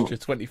Prize in Literature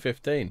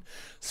 2015.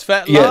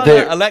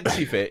 Svetlana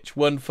Alexievich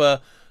won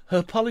for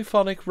her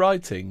polyphonic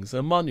writings,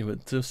 a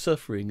monument to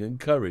suffering and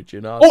courage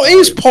in our time. What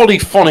is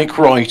polyphonic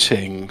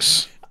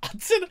writings?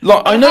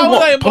 I know how are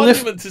they a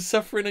monument to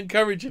suffering and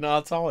courage in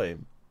our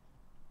time?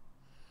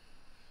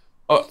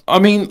 I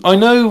mean, I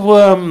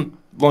know,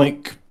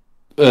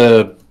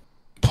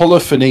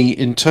 polyphony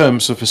in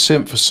terms of a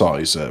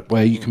synthesizer,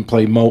 where you can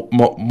play more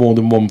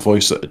than one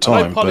voice at a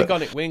time. I know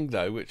Polygonic Wing,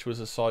 though, which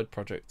was a side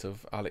project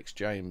of Alex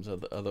James,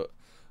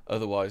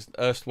 otherwise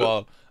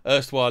erstwhile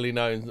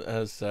known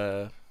as.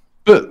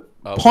 But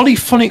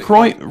polyphonic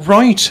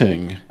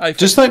writing,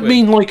 does that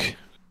mean like?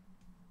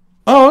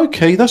 Oh,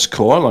 okay, that's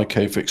cool. I like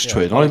Aphex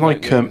Twin. I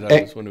like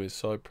that was one of his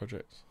side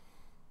projects.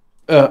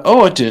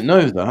 I didn't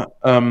know that.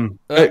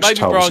 Maybe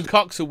Brian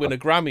Cox will win a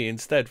Grammy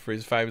instead for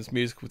his famous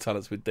musical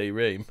talents with D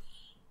Ream.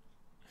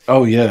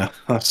 Oh yeah,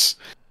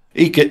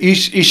 he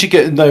should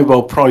get a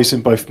Nobel Prize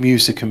in both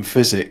music and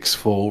physics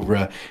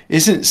for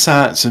isn't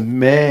that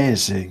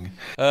amazing?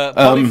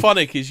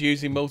 Polyphonic is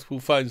using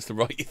multiple phones to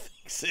write your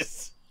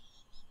thesis.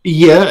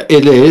 Yeah,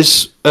 it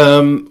is.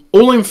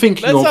 All I'm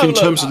thinking of in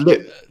terms of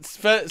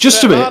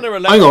just a minute.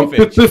 Hang on.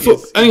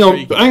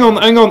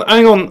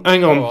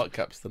 All right,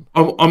 Capstan.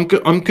 I'm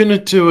gonna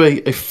do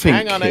a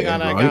think.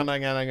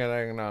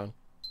 Hang on.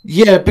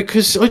 Yeah,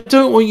 because I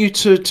don't want you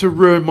to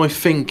ruin my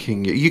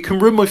thinking. You can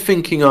ruin my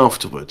thinking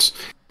afterwards.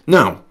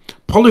 Now,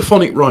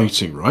 polyphonic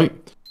writing, right?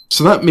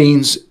 So that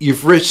means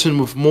you've written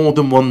with more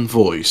than one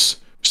voice.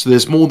 So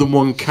there's more than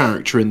one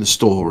character in the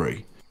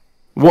story.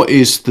 What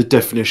is the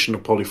definition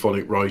of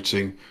polyphonic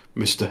writing,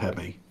 Mr.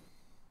 Hemi?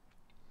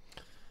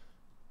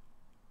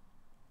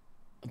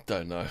 I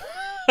don't know.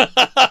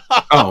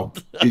 Oh,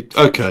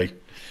 okay.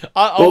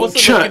 I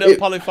wasn't looking at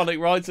polyphonic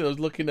writing. I was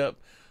looking at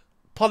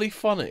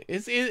polyphonic.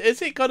 Is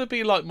it got to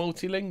be like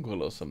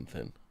multilingual or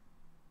something?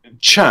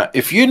 Chat,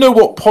 if you know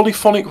what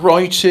polyphonic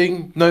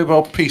writing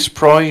Nobel Peace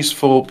Prize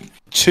for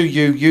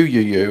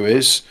 2U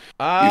is,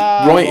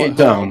 write it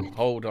down.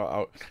 Hold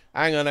on.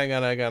 Hang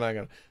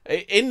on.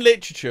 In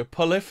literature,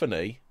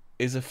 polyphony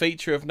is a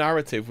feature of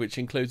narrative which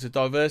includes a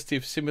diversity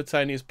of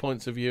simultaneous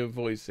points of view and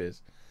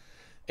voices.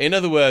 In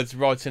other words,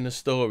 writing a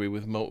story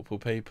with multiple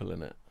people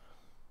in it.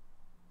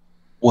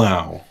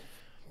 Wow.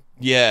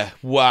 Yeah,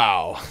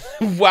 wow.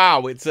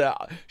 Wow,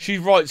 she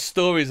writes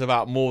stories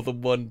about more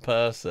than one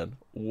person.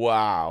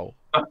 Wow.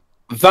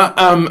 That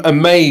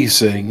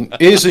amazing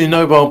is a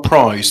Nobel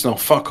Prize. Now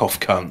fuck off,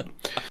 cunt.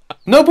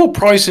 Nobel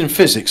Prize in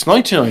Physics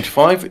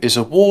 1995 is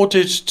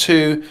awarded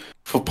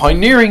for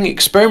pioneering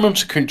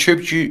experimental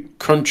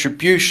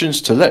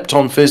contributions to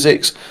lepton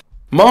physics,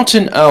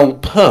 Martin L.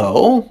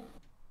 Pearl.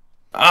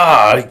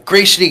 I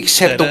graciously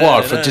accept the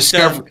award for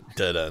discovering.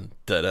 Dun, dun,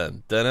 dun,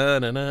 dun,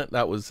 dun, dun, dun.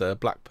 That was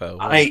Black Pearl.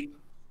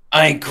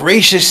 I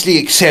graciously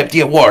accept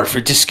the award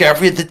for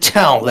discovery of the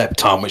Town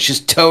lepton, which is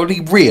totally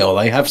real.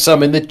 I have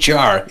some in the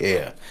jar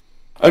here.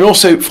 And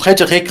also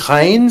Frederick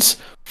Heinz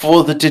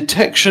for the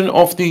detection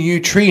of the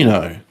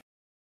neutrino.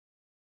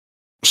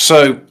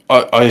 So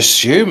I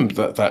assume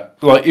that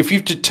like if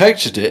you've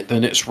detected it,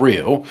 then it's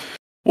real.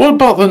 What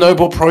about the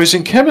Nobel Prize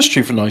in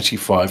Chemistry for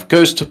 1995?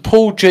 Goes to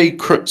Paul J.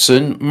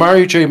 Crutzen,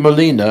 Mario J.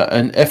 Molina,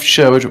 and F.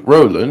 Sherwood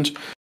Rowland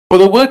for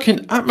their work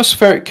in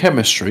atmospheric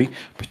chemistry,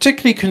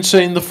 particularly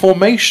concerning the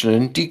formation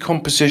and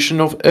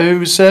decomposition of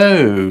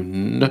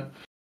ozone.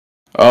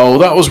 Oh,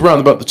 that was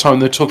around about the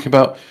time they're talking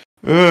about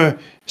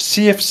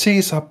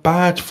CFCs are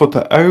bad for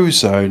the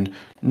ozone,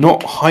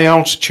 not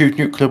high-altitude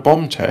nuclear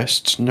bomb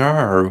tests,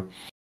 no.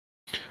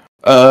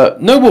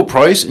 Nobel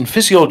Prize in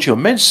Physiology or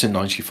Medicine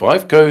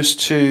 1995 goes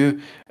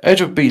to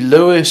Edward B.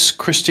 Lewis,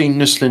 Christine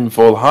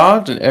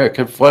Nuslin-Volhard, and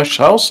Erika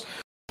Fleischhaus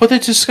for their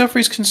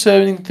discoveries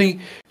concerning the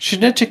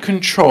genetic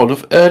control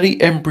of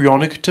early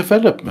embryonic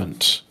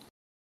development.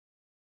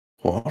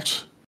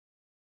 What?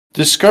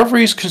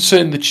 Discoveries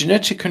concerning the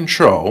genetic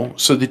control,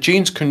 so the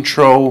genes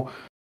control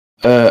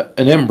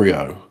an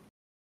embryo.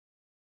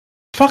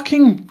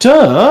 Fucking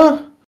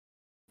duh!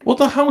 What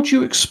the hell do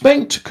you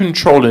expect to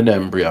control an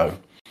embryo?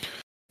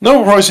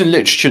 Nobel Prize in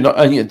Literature,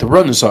 and the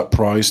Runners-Up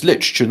Prize,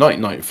 Literature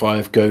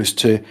 1995, goes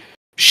to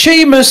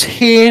Seamus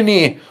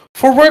Heaney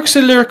for works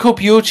of lyrical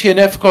beauty and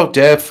ethical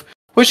depth,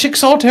 which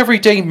exalt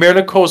everyday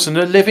miracles in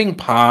a living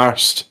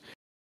past.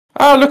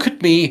 Ah, look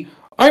at me.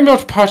 I'm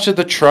not part of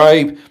the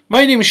tribe.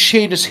 My name is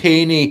Seamus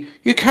Heaney.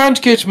 You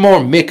can't get more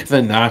Mick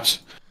than that.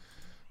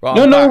 Right,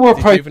 no,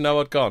 did you even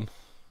know I'd gone?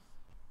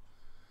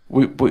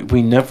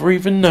 We never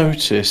even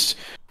noticed.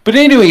 But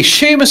anyway,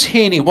 Seamus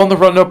Heaney won the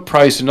Run-Up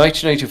Prize in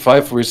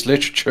 1985 for his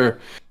literature.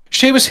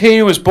 Seamus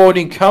Heaney was born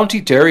in County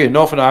Derry in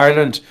Northern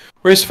Ireland,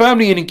 where his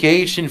family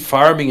engaged in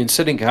farming and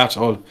selling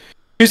cattle.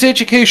 His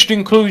education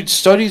included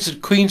studies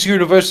at Queen's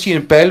University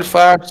in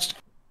Belfast,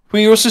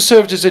 where he also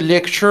served as a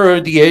lecturer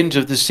at the end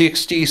of the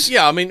 60s.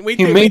 Yeah, I mean, we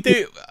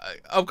do.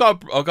 I've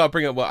got to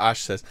bring up what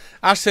Ash says.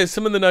 Ash says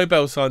some of the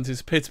Nobel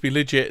scientists appear to be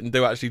legit and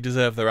do actually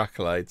deserve their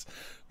accolades.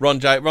 Ron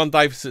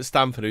Davis at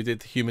Stanford, who did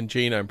the Human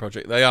Genome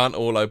Project, they aren't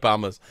all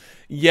Obamas.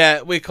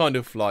 Yeah, we're kind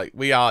of like,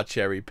 we are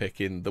cherry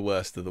picking the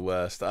worst of the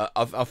worst. I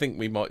think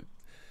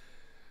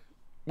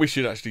we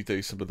should actually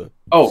do some of the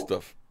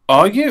stuff.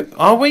 Are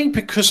we?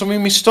 Because I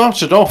mean, we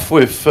started off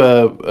with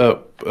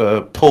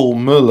Paul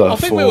Muller. I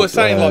think we were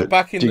saying like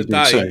back in the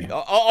day.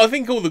 I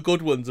think all the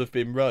good ones have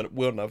been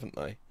won, haven't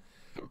they?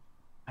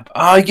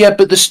 Yeah,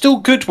 but there's still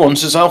good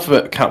ones, as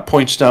Alphabet Cat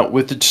pointed out,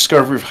 with the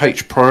discovery of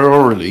H.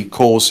 pylori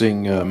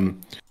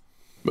causing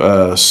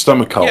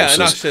stomach ulcers. Yeah,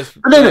 and that's just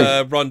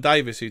Ron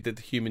Davis, who did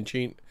the Human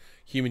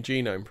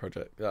Genome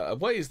Project.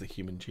 What is the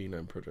Human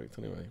Genome Project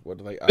anyway? What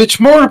do they? It's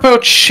more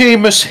about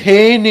Seamus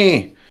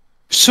Heaney.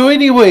 So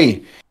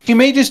anyway, he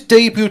made his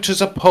debut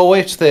as a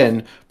poet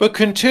then, but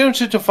continued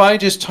to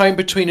divide his time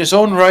between his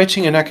own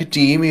writing and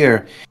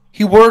academia.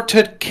 He worked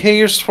at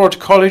Caresford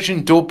College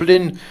in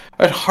Dublin,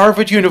 at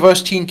Harvard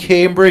University in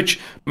Cambridge,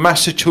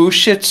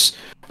 Massachusetts,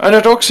 and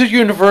at Oxford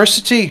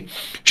University.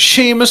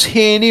 Seamus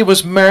Heaney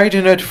was married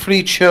and had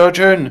 3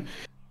 children.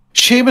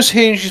 Seamus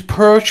Heaney's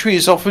poetry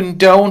is often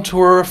down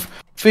to earth.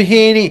 For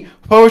Heaney,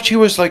 poetry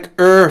was like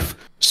earth,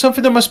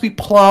 something that must be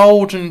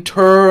ploughed and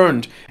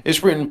turned.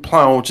 It's written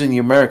ploughed in the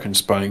American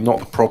spelling, not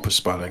the proper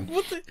spelling.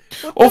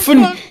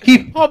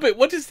 Hobbit,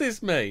 what does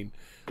this mean?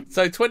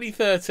 So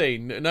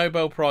 2013,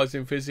 Nobel Prize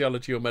in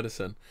Physiology or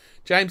Medicine,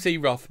 James E.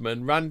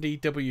 Rothman, Randy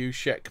W.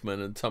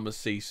 Sheckman and Thomas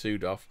C.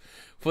 Sudoff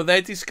for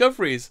their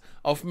discoveries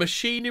of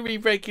machinery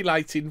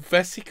regulating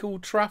vesicle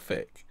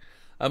traffic,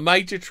 a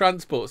major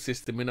transport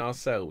system in our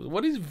cells.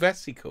 What is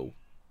vesicle?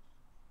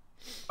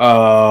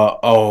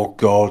 Oh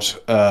God.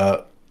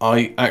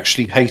 I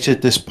actually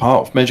hated this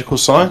part of medical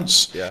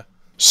science. Yeah.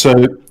 So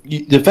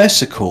the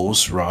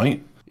vesicles,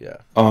 right? Yeah.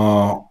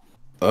 Are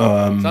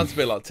sounds a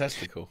bit like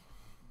testicle.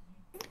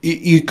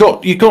 You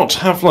got to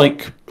have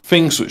like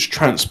things which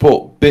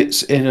transport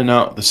bits in and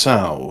out of the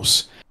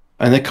cells,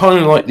 and they're kind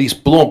of like these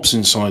blobs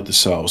inside the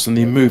cells, and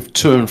they move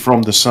to and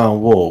from the cell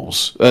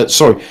walls.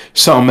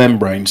 Cell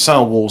membrane.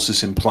 Cell walls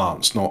is in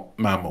plants, not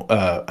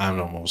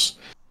animals.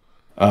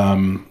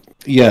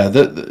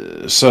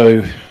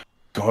 So,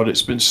 God,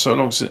 it's been so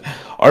long since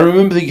I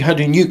remember that you had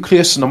a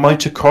nucleus and a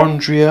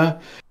mitochondria,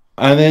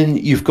 and then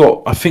you've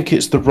got, I think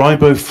it's the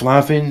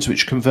riboflavins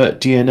which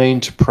convert DNA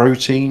into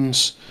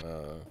proteins.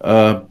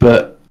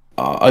 But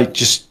I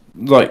just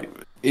like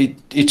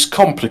it's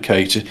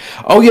complicated.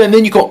 Oh yeah, and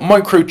then you got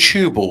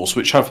microtubules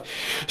which have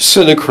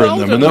silica in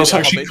them, and that's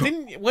actually.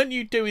 Weren't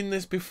you doing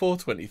this before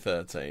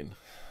 2013?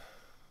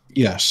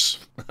 Yes.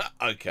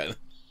 Okay.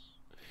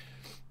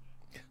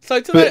 So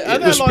do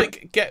they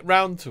like get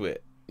round to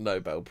it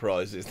Nobel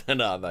prizes? Then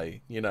are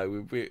they? You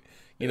know,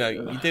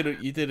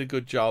 you did a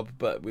good job,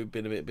 but we've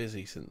been a bit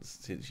busy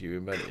since you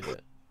invented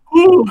it.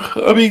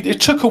 I mean,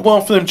 it took a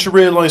while for them to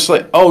realise,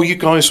 like, oh, you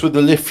guys with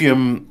the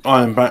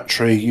lithium-ion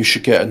battery, you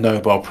should get a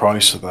Nobel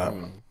Prize for that.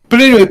 But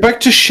anyway, back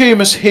to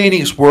Seamus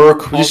Heaney's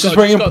work. This is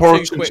very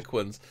important. Two quick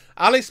ones.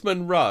 Alice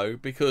Munro,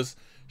 because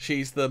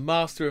she's the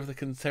master of the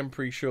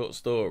contemporary short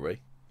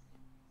story.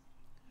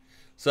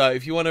 So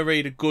if you want to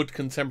read a good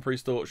contemporary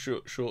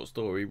short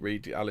story,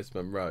 read Alice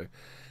Munro.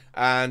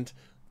 And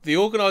the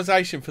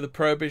Organisation for the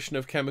Prohibition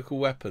of Chemical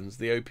Weapons,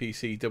 the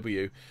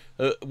OPCW,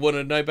 won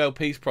a Nobel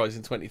Peace Prize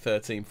in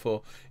 2013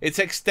 for its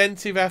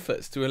extensive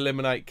efforts to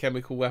eliminate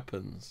chemical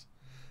weapons.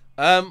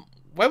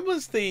 When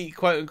was the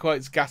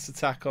quote-unquote gas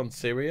attack on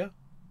Syria?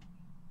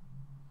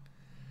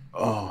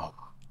 Oh.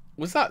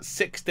 Was that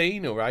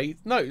 16 or 8?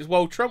 No, it was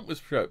while Trump was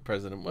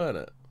president, weren't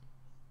it?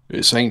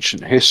 It's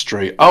ancient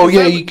history. Oh,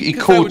 yeah, he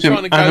called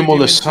him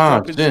Animal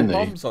Assad, didn't he?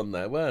 Bombs on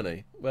there, weren't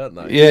they?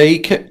 Yeah, he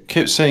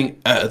kept saying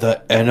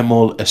the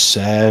Animal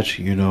Assad,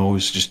 you know,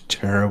 is just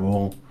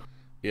terrible.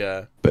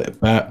 Yeah.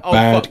 Bad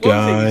guy. What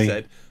was it he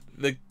said?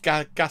 The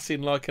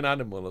gassing like an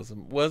animal or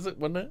something. Wasn't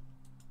it?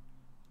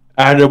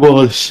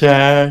 Animal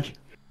Assad.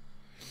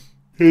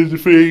 Here's the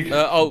thing.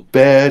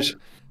 Bad.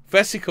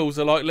 Vesicles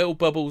are like little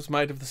bubbles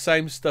made of the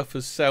same stuff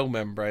as cell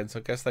membranes. I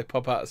guess they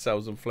pop out of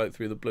cells and float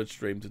through the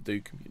bloodstream to do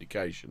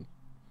communication.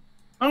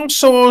 Oh,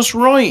 so I was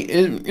right.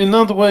 In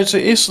other words,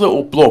 it is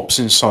little blobs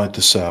inside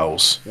the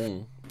cells.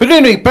 Mm. But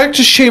anyway, back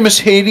to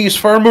Seamus Heaney. It's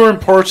far more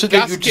important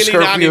that you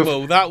discover... Gas-killing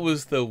animal, that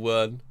was the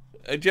one.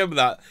 Do you remember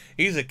that?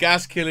 He's a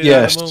gas-killing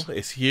animal.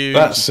 It's huge,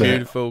 it's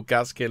beautiful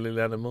gas-killing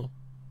animal.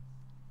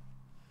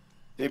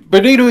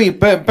 But anyway,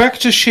 back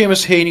to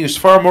Seamus Heaney is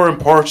far more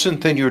important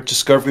than your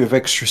discovery of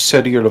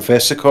extracellular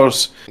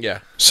vesicles. Yeah.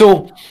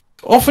 So,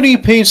 often he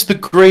paints the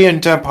grey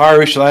and damp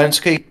Irish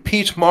landscape.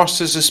 Pete Moss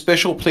has a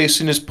special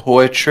place in his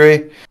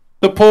poetry.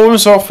 The poem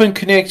is often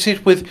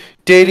connected with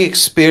daily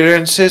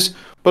experiences,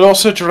 but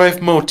also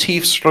derive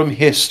motifs from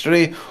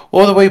history,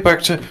 all the way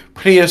back to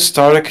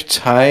prehistoric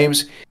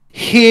times.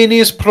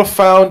 Heaney's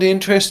profound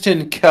interest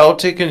in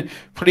Celtic and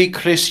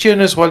pre-Christian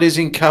as well as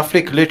in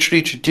Catholic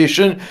literary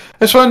tradition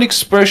has found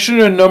expression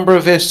in a number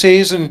of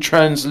essays and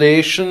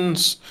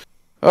translations.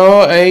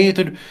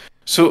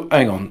 So,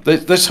 hang on,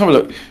 let's have a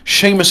look.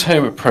 Seamus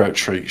Heaney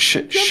poetry.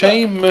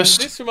 Seamus...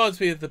 This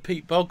reminds me of the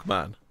Pete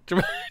Bogman. Do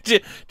you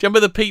remember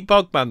the Pete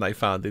Bogman they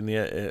found in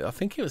the... I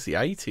think it was the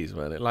 80s,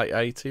 wasn't it? Late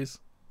 80s?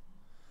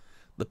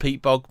 The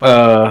Pete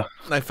Bogman.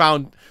 They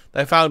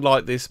found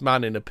like this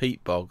man in a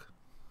peat bog.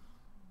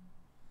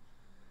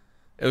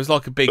 It was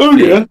like a big thing.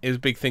 Yeah. It was a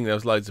big thing. There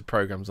was loads of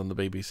programs on the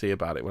BBC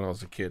about it when I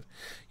was a kid.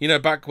 You know,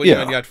 back when you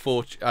only had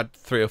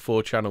 3 or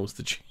 4 channels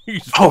to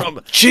choose from.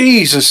 Oh,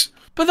 Jesus!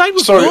 But they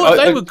were good.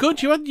 They were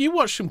good. You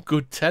watched some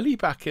good telly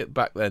back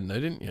then, though,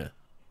 didn't you?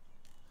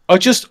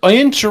 I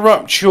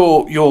interrupt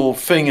your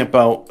thing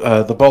about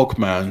the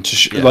Bogman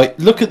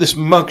to look at this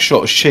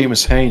mugshot of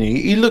Seamus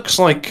Heaney. He looks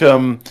like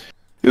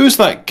who's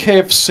that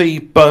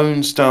KFC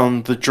bones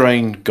down the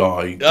drain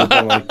guy?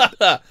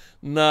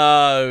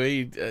 No,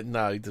 he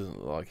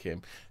doesn't like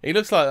him. He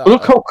looks like that.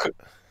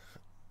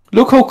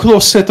 Look how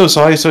close set those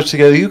eyes are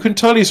together. You can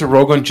tell he's a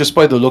Rogan just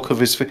by the look of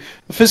his the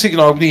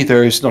physiognomy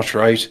there is not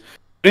right.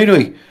 But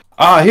anyway,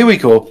 here we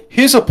go.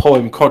 Here's a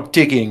poem called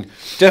Digging,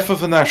 Death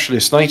of a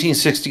Nationalist,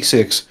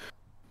 1966.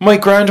 My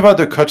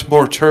grandmother cut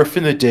more turf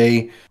in the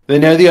day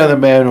than any other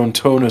man on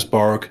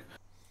Tonersborg.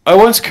 I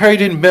once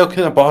carried in milk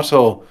in a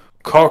bottle,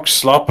 corked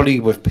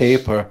sloppily with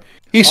paper.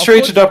 He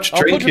straightened up to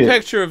drink it. I'll put a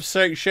picture of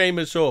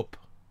Seamus up.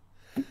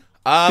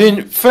 I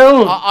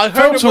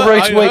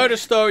heard a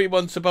story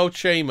once about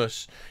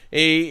Seamus.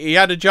 He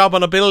had a job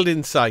on a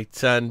building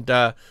site, and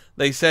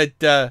they said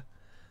 2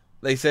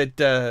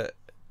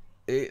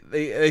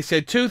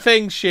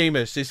 things,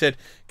 Seamus. They said,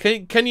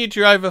 "Can you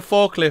drive a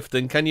forklift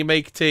and can you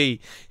make tea?"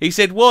 He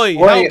said, "Why?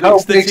 How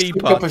big's the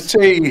teapot?" Cup of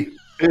tea?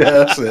 Yeah,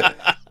 that's it.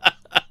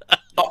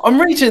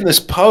 I'm reading this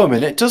poem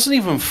and it doesn't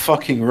even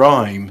fucking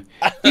rhyme.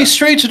 He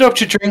straightened up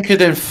to drink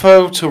it and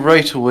fell to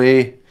right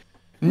away.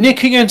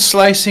 Nicking and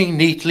slicing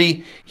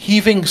neatly,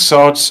 heaving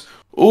sods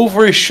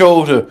over his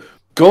shoulder,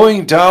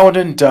 going down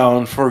and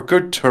down for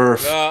good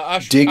turf,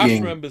 digging.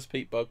 Ash remembers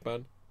Pete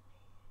Bogman.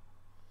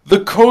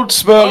 The cold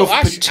smell of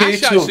potato...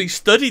 Ash actually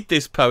studied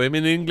this poem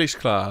in English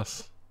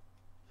class.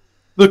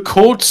 The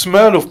cold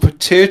smell of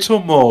potato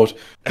mold,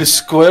 the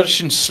squelch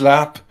and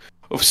slap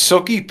of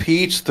sucky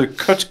peat, the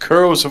cut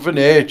curls of an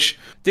edge.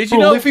 Did you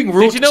know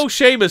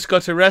Seamus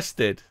got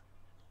arrested?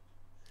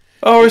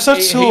 Oh, is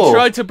that so? He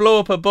tried to blow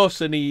up a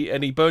bus and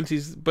he burnt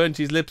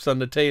his lips on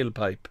the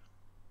tailpipe.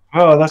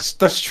 Oh,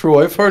 that's true.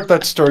 I've heard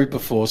that story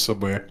before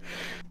somewhere.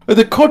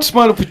 The cut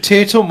smell of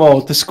potato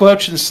mold, the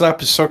squelch and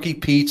slap of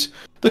sucky peat,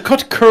 the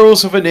cut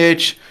curls of an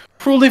edge,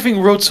 proliving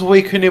roots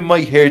awaken in my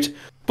head,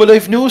 but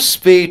I've no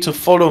spade to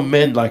follow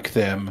men like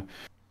them.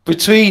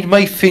 Between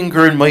my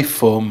finger and my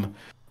thumb,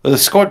 where the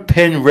squat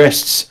pen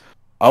rests,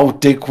 I'll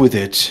dig with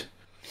it.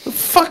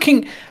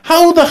 Fucking,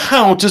 how the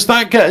hell does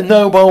that get a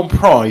Nobel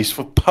Prize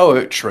for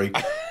poetry?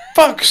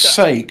 Fuck's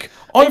sake.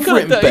 I've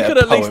written better He could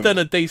have at least done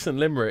a decent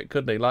limerick,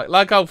 couldn't he?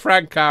 Like old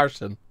Frank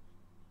Carson.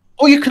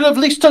 Or you could have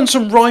at least done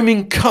some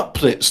rhyming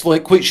couplets,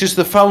 which is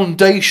the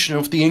foundation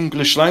of the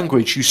English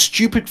language, you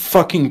stupid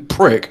fucking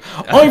prick.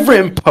 I've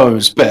written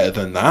poems better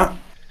than that.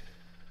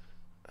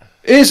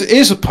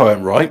 Is a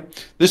poem,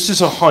 right? This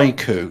is a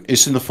haiku.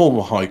 It's in the form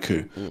of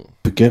haiku.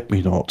 Forget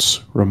me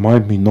nots.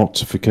 Remind me not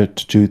to forget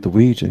to do the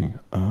weeding.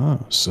 Ah,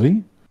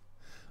 see?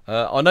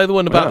 I know the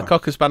one about the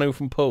Cocker Spaniel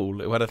from Poole,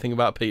 who had a thing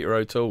about Peter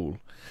O'Toole.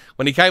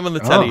 When he came on the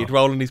telly, he'd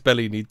roll on his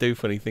belly and he'd do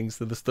funny things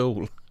to the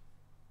stool.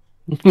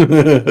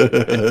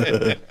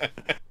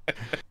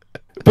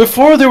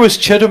 Before there was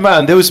Cheddar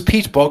Man, there was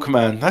Pete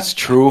Bogman. That's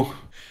true.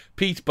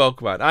 Pete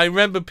Bogman. I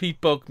remember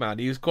Pete Bogman.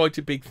 He was quite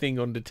a big thing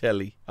on the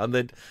telly, on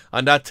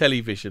that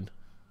television.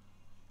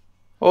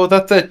 Oh,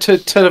 that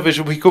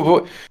television. We could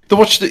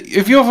watch the.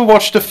 Have you ever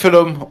watched a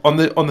film on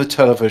the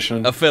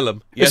television? A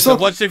film. Yes,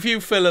 I've watched a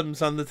few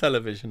films on the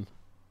television.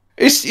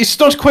 It's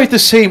not quite the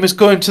same as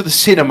going to the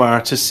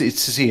cinema to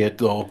see it,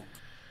 though.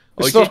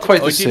 It's not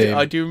quite the same.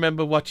 I do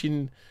remember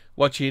watching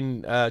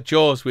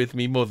Jaws with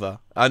me mother,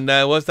 and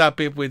there was that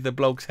bit where the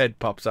bloke's head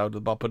pops out of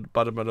the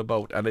bottom of the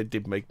boat, and it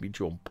did make me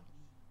jump.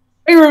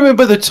 I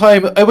remember the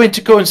time I went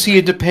to go and see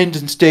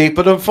Independence Day,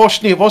 but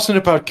unfortunately it wasn't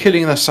about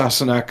killing the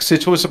Sassenachs,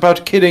 it was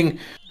about killing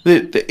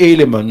the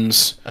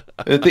Alemans.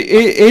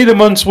 The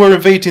Alemans were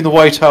invading the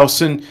White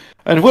House, and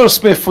Will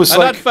Smith was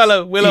that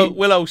fellow,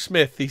 Willow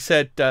Smith, he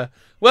said,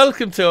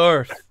 welcome to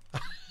Earth.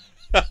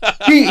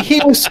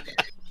 he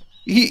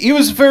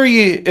was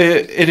very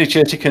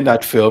energetic in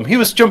that film. He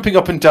was jumping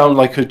up and down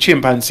like a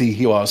chimpanzee,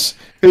 he was.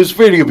 It was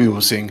very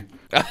amusing.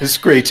 It's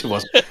great, it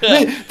was.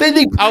 Then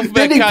he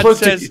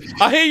says,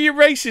 I hear you're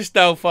racist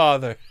now,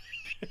 father.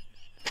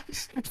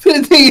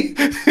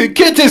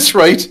 Get this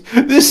right.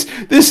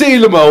 This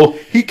Alamo,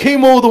 he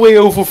came all the way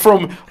over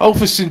from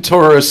Alpha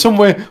Centauri,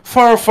 somewhere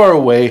far, far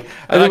away.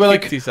 And they were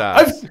like,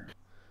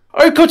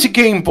 I've got a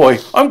Game Boy.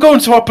 I'm going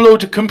to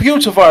upload a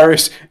computer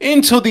virus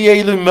into the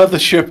alien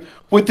mothership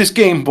with this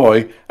Game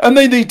Boy. And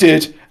then they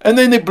did. And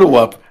then they blew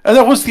up, and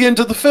that was the end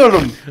of the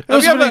film. It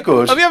was really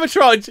good. Have you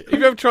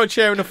ever tried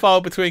sharing a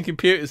file between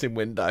computers in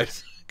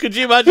Windows? Could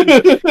you imagine?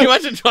 Trying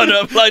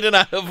to upload an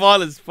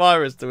violence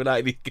virus to an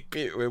alien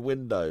computer in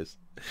Windows?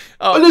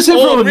 I'm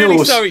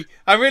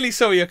really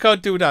sorry. I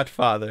can't do that,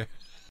 Father.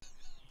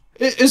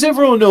 As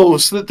everyone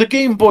knows, that the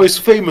Game Boy is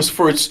famous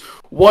for its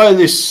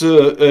wireless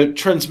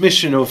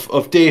transmission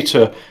of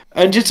data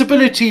and its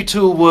ability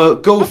to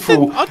go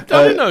through. I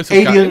don't know.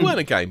 It wasn't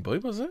a Game Boy,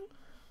 was it?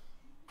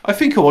 I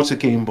think it was a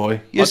Game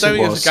Boy. Yes, I don't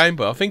think it was a Game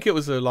Boy. I think it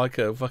was like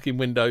a fucking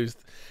Windows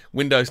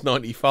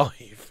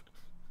 95.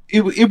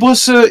 It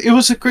was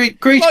a great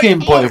Game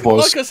Boy. It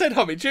was. Like I said,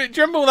 Hobbit. Do you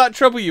remember all that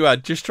trouble you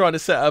had just trying to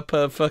set up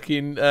a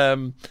fucking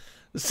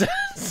set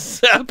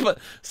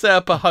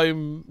up a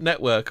home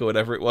network or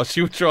whatever it was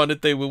you were trying to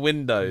do with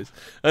Windows?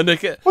 And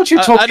what are you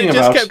talking about? And it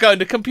just kept going.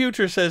 The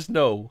computer says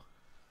no.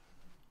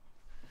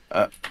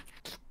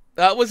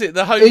 Was it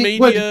the home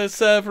media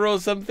server or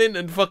something?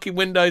 And fucking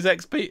Windows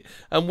XP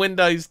and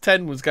Windows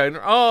 10 was going,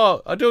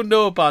 oh, I don't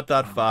know about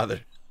that,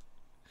 Father.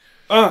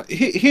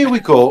 Here we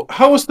go.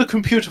 How was the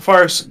computer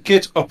virus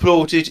get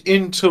uploaded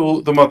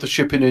into the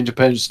mothership in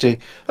Independence Day?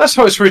 That's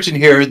how it's written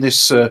here in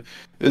this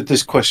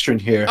this question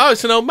here. Oh,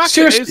 it's an old Mac.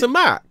 Seriously? It was a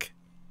Mac.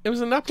 It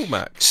was an Apple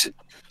Mac.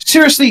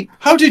 Seriously,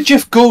 how did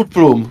Jeff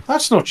Goldblum?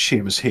 That's not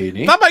Seamus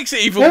Heaney. That makes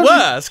it even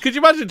worse. Could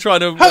you imagine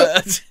trying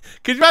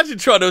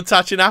to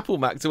attach an Apple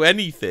Mac to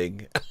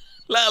anything,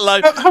 let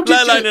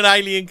alone an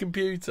alien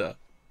computer?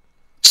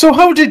 So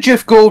how did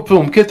Jeff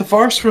Goldblum get the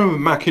virus from a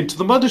Mac into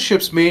the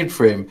mothership's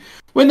mainframe?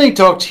 When they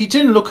docked, he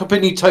didn't look up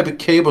any type of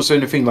cables or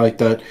anything like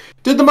that.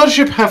 Did the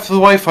mothership have the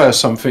Wi-Fi or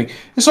something?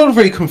 It's all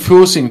very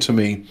confusing to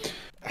me.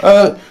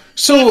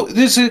 So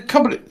there's a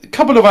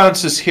couple of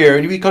answers here,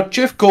 and we got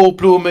Jeff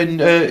Goldblum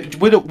and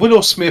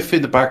Willow Smith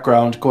in the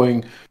background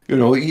going, you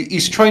know,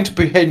 he's trying to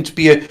pretend to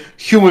be a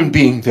human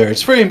being there.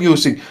 It's very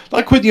amusing,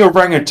 like when the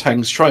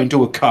orangutans try and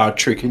do a card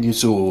trick in your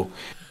zoo.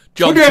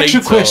 John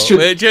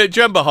Titor. Do you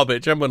remember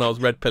Hobbit? Do you remember when I was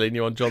red pilling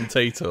you on John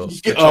Titor?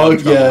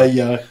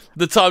 Yeah.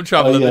 The time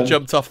traveller that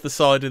jumped off the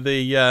side of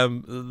the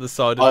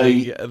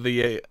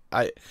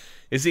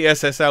is the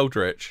SS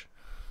Eldritch?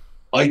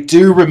 I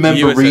do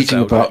remember reading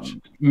about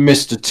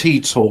Mr.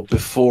 Titor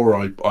before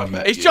I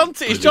met him. Is John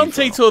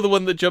Titor the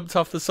one that jumped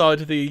off the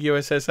side of the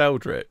USS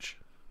Eldritch?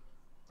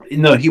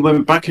 No, he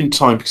went back in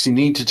time because he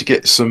needed to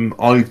get some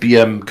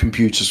IBM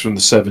computers from the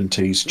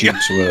 70s due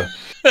to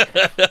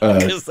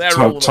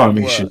a time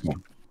issue.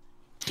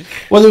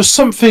 Well, there was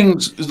some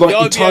things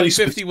like the IBM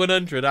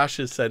 5100.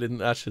 Ashes said it in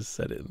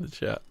the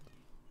chat.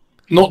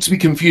 Not to be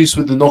confused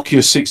with the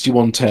Nokia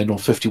 6110 or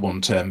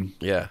 5110.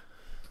 Yeah.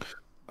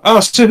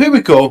 So here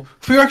we go.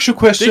 For your actual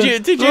question...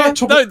 Did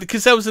you? No,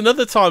 because there was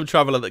another time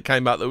traveller that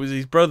came out that was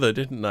his brother,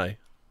 didn't they?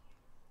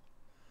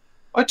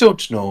 I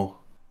don't know.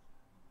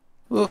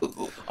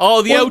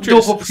 Oh, the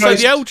Eldritch. So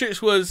the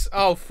Eldritch was...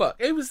 Oh, fuck.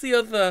 It was the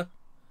other...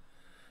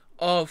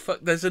 Oh, fuck.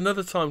 There's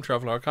another time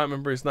traveller. I can't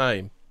remember his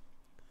name.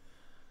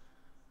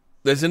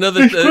 There's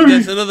another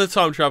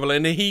time traveller,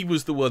 and he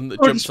was the one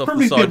that jumped off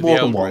the side of the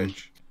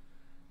Eldritch.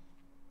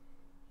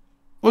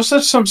 Was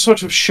that some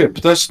sort of ship?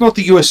 That's not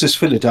the USS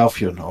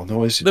Philadelphia,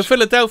 no, is it? The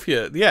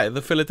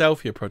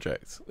Philadelphia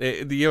project.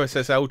 The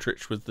USS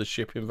Eldritch was the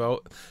ship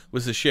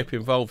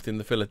involved in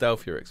the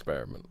Philadelphia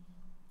experiment.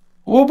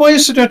 Well, why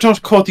is it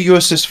not called the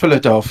USS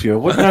Philadelphia?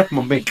 Wouldn't that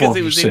make more sense now? Because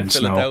it was in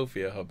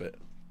Philadelphia, Hobbit.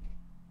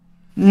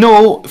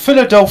 No,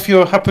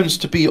 Philadelphia happens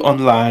to be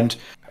on land,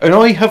 and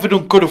I have it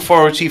on good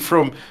authority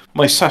from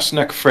my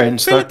Sassenach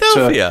friends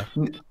Philadelphia?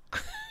 Do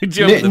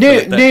you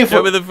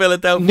remember the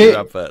Philadelphia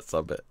adverts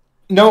of it?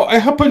 No, I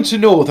happen to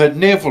know that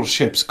naval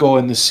ships go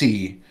in the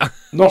sea,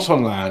 not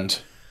on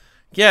land.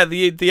 Yeah,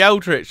 the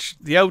Eldritch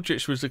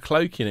was a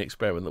cloaking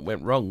experiment that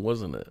went wrong,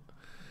 wasn't it?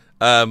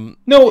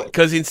 No,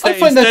 because I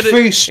find that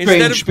very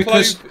strange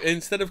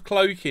instead of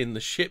cloaking,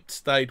 the ship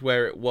stayed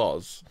where it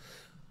was.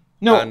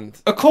 No,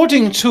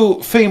 according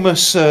to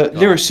famous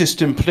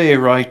lyricist and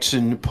playwright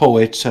and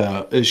poet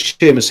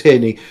Seamus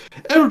Heaney,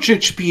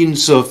 Eldritch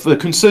means of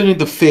concerning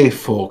the fae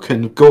folk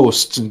and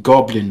ghosts and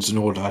goblins and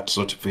all that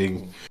sort of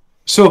thing.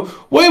 So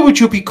why would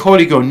you be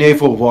calling your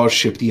naval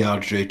warship the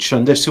Eldritch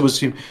unless it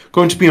was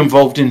going to be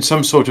involved in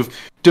some sort of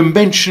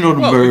dimensional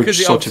merge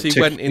sort of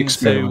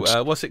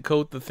experiment? What's it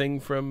called? The thing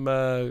from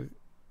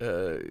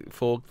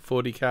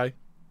 40K.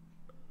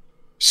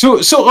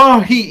 So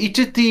he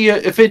did the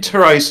Event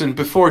Horizon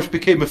before it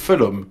became a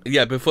film.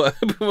 Yeah, before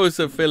it was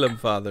a film,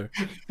 Father.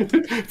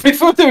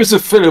 Before there was a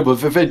film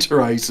of Event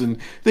Horizon,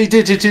 they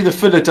did it in the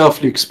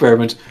Philadelphia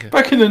Experiment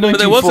back in the 1940s. But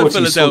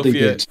there was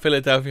a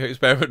Philadelphia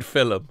Experiment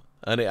film,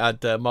 and it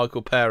had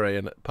Michael Paré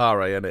in it,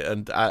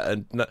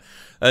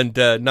 and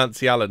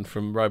Nancy Allen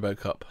from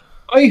RoboCop.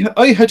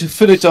 I had a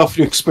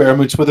Philadelphia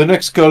Experiment with an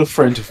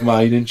ex-girlfriend of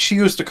mine, and she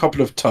used a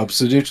couple of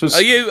tubs, and it was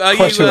Are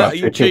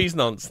you cheese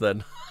nonce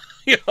then?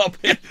 It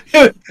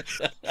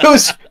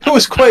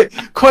was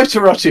quite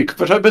erotic,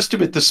 but I must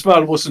admit the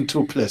smell wasn't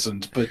too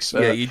pleasant. But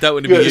yeah, you don't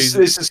want to be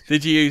using.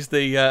 Did you use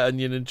the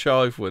onion and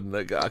chive one?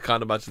 I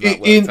can't imagine that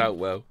worked out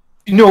well.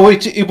 No,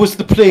 it was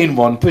the plain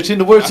one. But in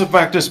the words of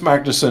Magnus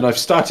Magnusson, I've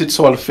started,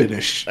 so I'll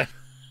finish.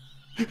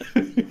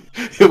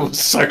 It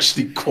was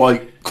actually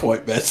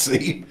quite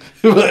messy.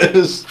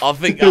 I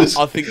think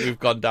we've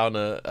gone down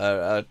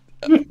a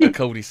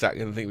cul-de-sac,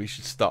 and I think we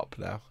should stop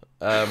now.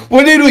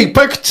 Well, anyway,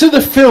 back to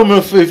the film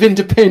of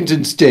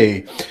Independence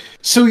Day.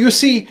 So you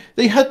see,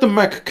 they had the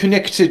Mac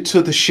connected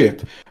to the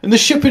ship, and the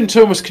ship in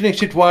turn was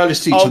connected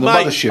wirelessly to the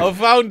mothership. I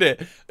found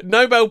it.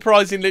 Nobel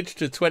Prize in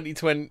Literature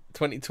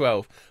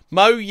 2012.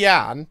 Mo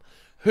Yan,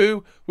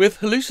 who, with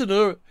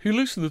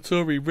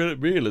hallucinatory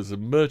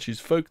realism, merges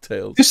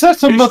folktales. Is that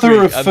the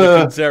mother of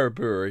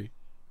conservatory?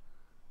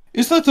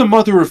 Is that the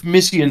mother of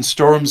Missy and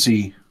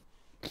Stormzy?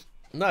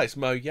 No, it's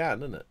Mo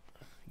Yan, isn't it?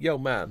 Yo,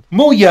 man.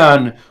 Mo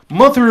Yan,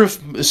 mother of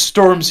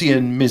Stormzy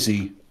and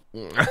Mizzy.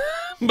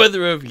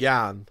 Mother of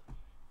Yan.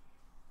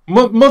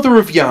 Mother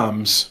of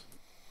Yams.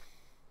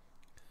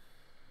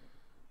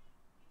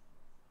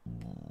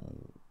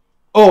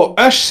 Oh,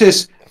 Ash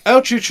says,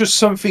 Eldritch was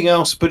something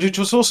else, but it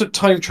was also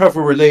time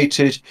travel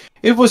related.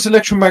 It was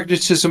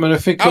electromagnetism, and I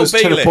think it was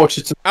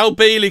teleported to... Al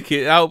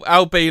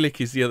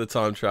Bielek is the other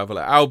time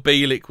traveller. Al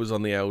Bielek was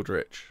on the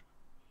Eldritch.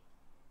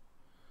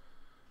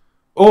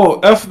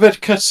 Oh, Alphabet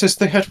Cat says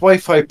they had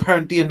Wi-Fi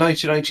apparently in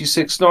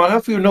 1996. Now, I'll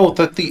have you know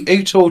that the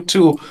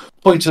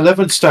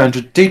 802.11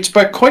 standard dates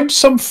back quite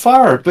some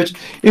far, but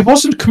it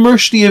wasn't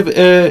commercially...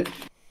 it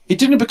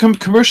didn't become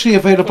commercially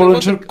available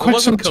until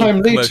quite some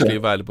time later. Commercially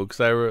available because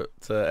they were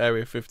at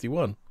Area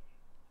 51.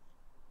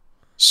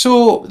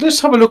 So let's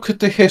have a look at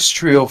the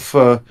history of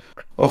the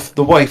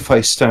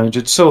Wi-Fi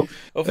standard. So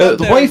the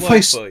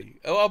Wi-Fi.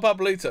 Oh, about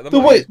Bluetooth?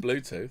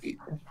 Bluetooth.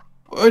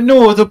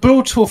 No, the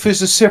Bluetooth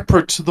is a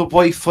separate to the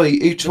Wi-Fi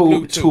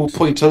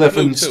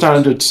 802.11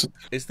 standards.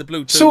 It's the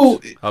Bluetooth.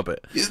 So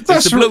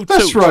that's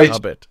right.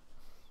 Hobbit.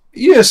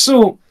 Yeah.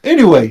 So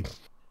anyway.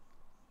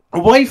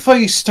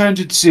 Wi-Fi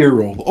Standard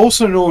 0,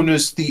 also known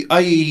as the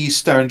IEEE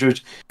Standard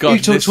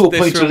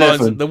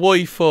 802.11. The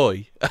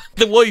Wi-Fi.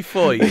 The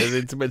Wi-Fi is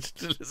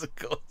interdimensional, of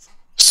course.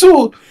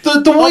 So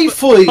the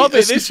Wi-Fi.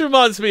 Hobbit, this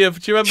reminds me of.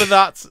 Do you remember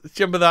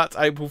that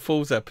April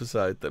Fool's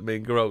episode that me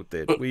and Geralt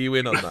did? Were you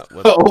in on that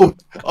one? Oh,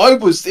 I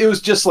was. It was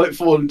just like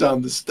falling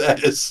down the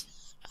stairs.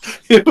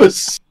 It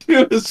was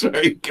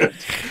very good.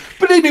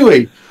 But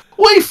anyway.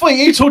 Wi-Fi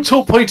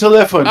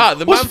 802.11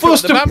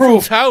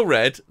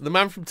 the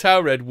man from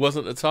Taured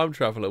wasn't a time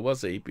traveller,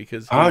 was he?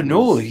 Because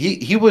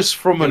he was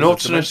from an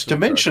alternate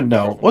dimension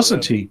now,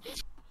 wasn't he?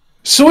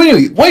 So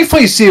anyway,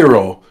 Wi-Fi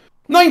 0,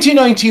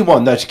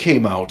 1991 that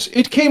came out.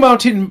 It came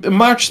out in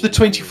March the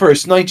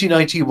 21st,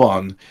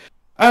 1991.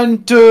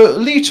 And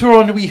later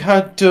on we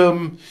had...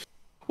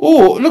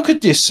 oh, look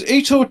at this,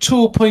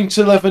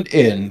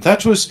 802.11n.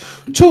 That was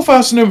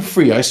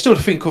 2003. I still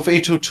think of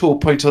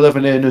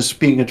 802.11n as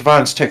being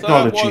advanced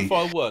technology. So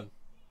Wi-Fi 1.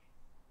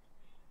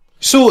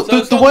 So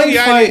the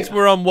Wi-Fi... If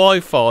were on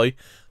Wi-Fi,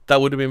 that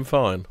would have been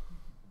fine.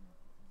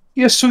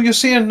 Yes, so you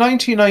see in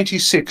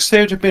 1996, they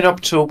would have been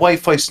up to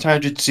Wi-Fi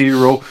Standard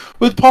 0,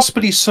 with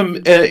possibly some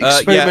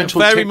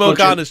experimental Fairy technology.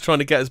 Morgana's trying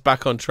to get us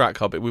back on track,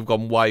 Hobbit. We've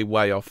gone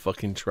way off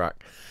fucking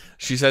track.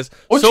 She says,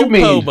 Saul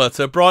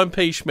Perlmutter, Brian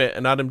P. Schmidt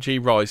and Adam G.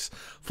 Rice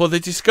for the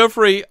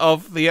discovery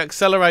of the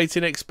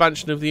accelerating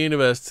expansion of the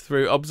universe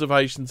through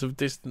observations of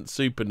distant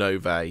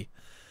supernovae.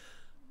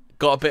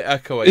 Got a bit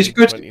echoey. It's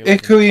got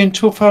echoey in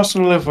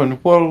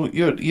 2011. Well,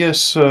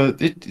 yes,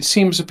 it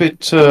seems a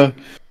bit.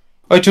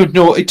 I don't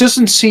know. It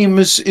doesn't seem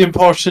as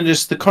important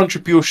as the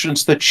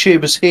contributions that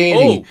Seamus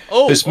Heaney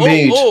has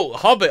made.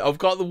 Hobbit, I've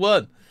got the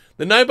one.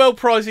 The Nobel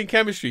Prize in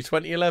Chemistry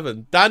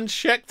 2011. Dan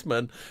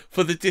Shechtman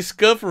for the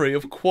discovery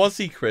of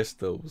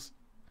quasicrystals.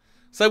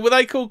 So were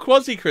they called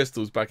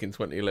quasicrystals back in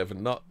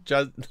 2011?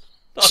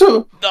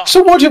 So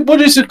what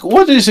is a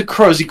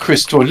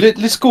quasicrystal?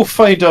 Let's go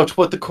find out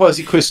what the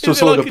quasicrystal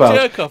is all about. A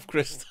jerk-off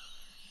crystal.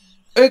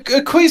 A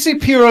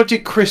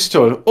quasi-periodic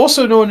crystal,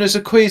 also known as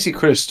a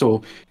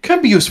quasicrystal,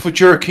 can be used for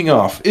jerking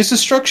off. It's a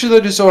structure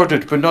that is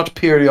ordered but not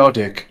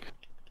periodic.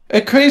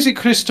 A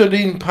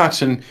quasi-crystalline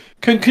pattern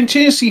can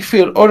continuously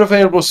fill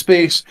unavailable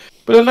space,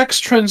 but it lacks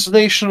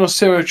translational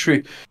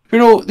symmetry. You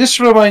know, this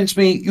reminds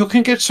me, you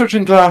can get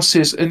certain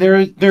glasses, and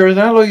they're an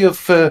alloy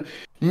of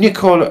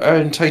nickel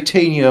and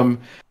titanium,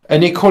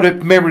 and they call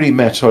it memory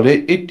metal.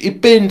 It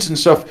bends and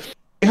stuff.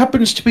 It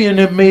happens to be an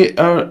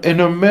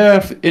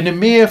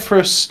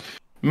amorphous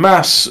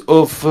mass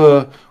of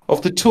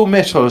the two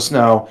metals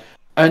now,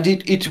 and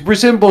it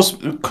resembles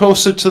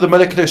closer to the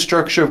molecular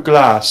structure of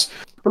glass.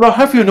 But I'll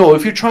have you know,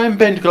 if you try and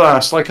bend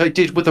glass like I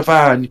did with the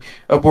van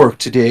at work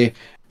today,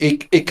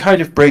 it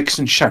kind of breaks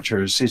and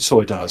shatters.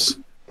 So it does.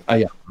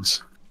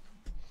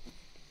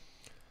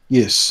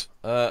 Yes.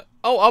 How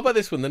about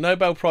this one? The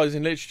Nobel Prize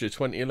in Literature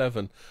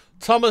 2011.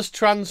 Thomas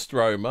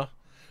Transtromer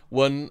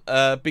won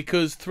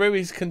because through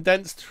his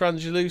condensed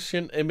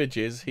translucent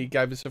images, he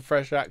gave us a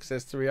fresh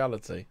access to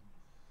reality.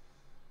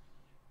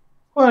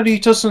 Well, he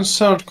doesn't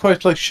sound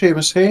quite like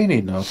Seamus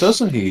Heaney now,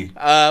 doesn't he?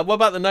 What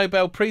about the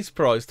Nobel Peace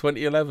Prize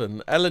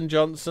 2011? Ellen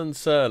Johnson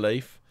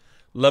Sirleaf,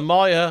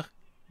 Lamaya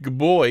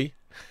Gboy,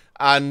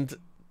 and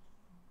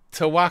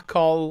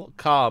Tawakkol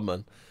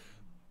Carmen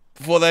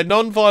for their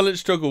non-violent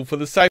struggle for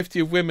the safety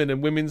of women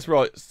and women's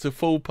rights to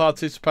full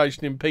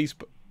participation in peace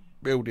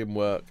building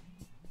work.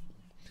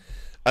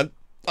 And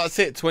that's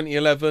it.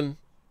 2011,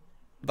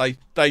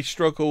 they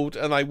struggled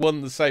and they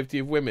won the safety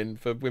of women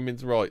for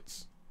women's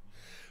rights,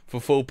 for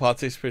full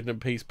participation in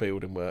peace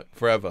building work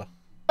forever.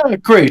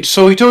 Great.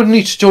 So we don't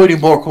need to do any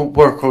more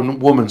work on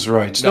women's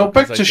rights. No, now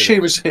back to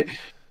Seamus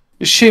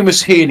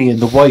Heaney and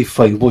the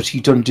Wi-Fi, what he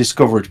done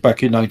discovered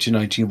back in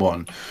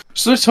 1991.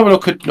 So let's have a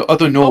look at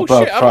other Nobel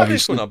Prizes. How about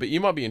this one? You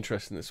might be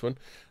interested in this one.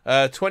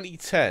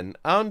 2010,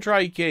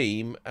 Andrei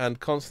Geim and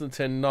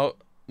Konstantin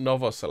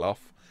Novoselov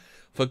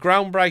for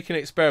groundbreaking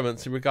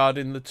experiments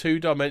regarding the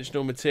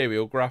two-dimensional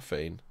material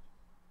graphene.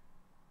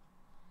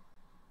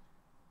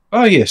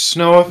 Ah, yes.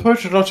 Now, I've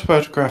heard a lot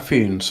about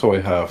graphene, so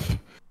I have.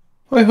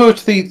 I heard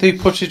they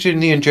put it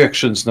in the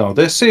injections now.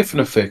 They're safe and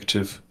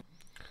effective.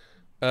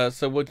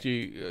 So what do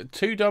you...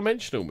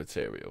 two-dimensional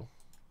material?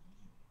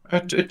 A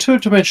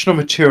two-dimensional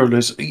material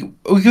is...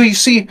 You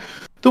see,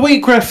 the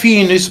way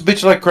graphene is a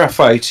bit like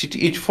graphite.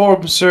 It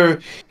forms...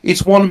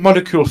 it's one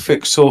molecule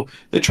fixed, so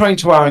they're trying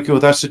to argue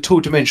that's a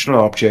two-dimensional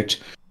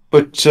object.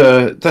 But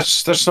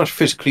that's not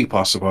physically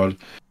possible.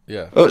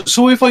 Yeah.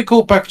 So if I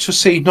go back to,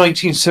 say,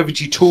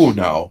 1972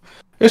 now,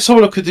 let's have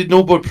a look at the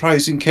Nobel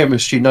Prize in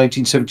Chemistry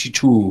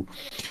 1972.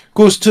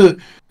 Goes to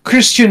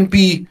Christian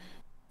B.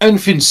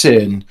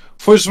 Anfinsen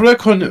for his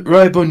work on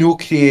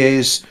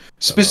ribonuclease,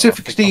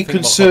 specifically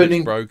concerning...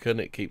 It's broken,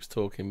 it keeps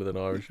talking with an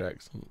Irish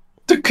accent.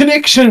 The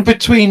connection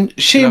between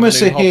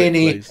Seamus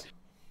Heaney,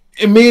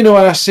 amino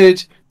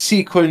acid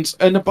sequence,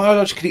 and a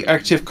biologically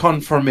active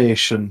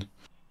conformation.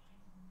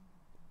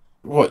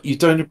 What, you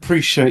don't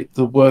appreciate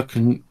the work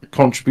and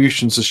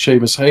contributions of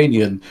Seamus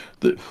Heaney? And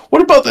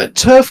what about that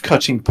turf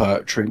cutting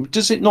poetry?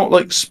 Does it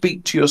not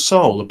speak to your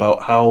soul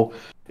about how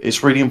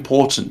it's really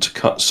important to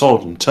cut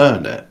sod and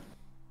turn it?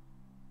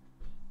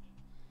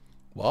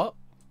 What?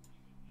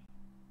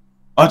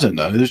 I don't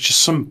know. There's just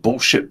some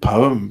bullshit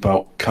poem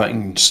about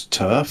cutting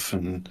turf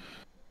and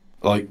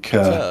turf. We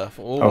can't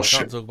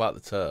talk about the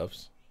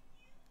turfs.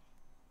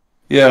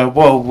 Yeah,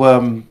 well,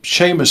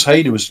 Seamus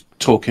Heaney was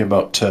talking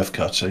about turf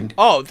cutting.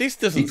 Oh, this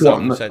doesn't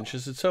sound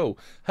pretentious at all.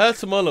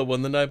 Herta Müller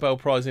won the Nobel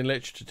Prize in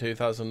Literature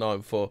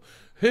 2009 for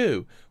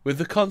who, with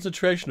the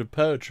concentration of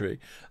poetry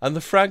and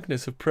the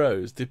frankness of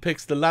prose,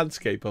 depicts the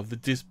landscape of the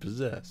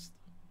dispossessed.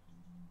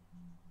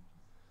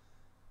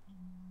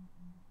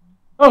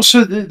 Oh,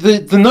 so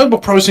the Nobel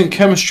Prize in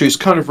Chemistry is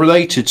kind of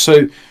related.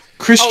 So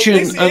Christian...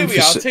 here we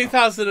are,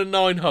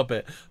 2009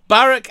 Hobbit.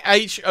 Barack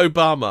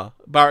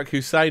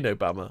Hussein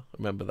Obama,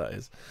 remember that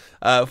is,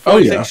 for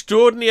his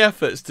extraordinary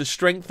efforts to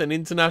strengthen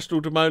international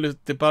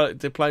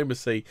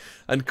diplomacy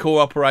and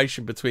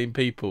cooperation between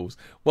peoples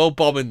while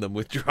bombing them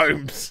with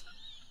drones.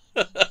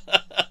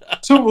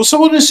 So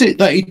what is it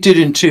that he did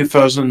in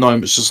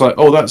 2009? It's just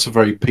that's a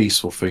very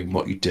peaceful thing,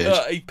 what he did.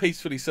 He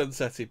peacefully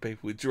sunsetted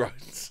people with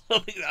drones. I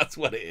think that's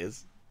what it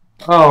is.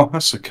 Oh,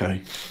 that's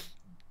okay.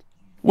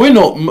 We're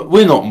not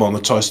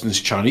monetizing this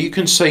channel. You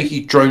can say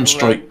he drone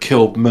strike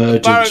killed,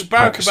 murdered Barack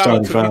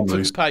Pakistani Obama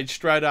families. took a page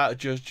straight out of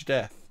Judge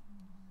Death.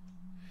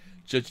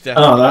 Judge Death.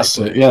 Oh, that's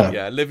it. Yeah.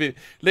 Yeah.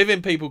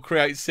 Living people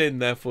create sin,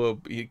 therefore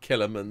you kill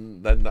them,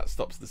 and then that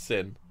stops the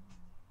sin.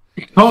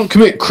 You can't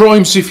commit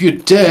crimes if you're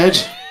dead.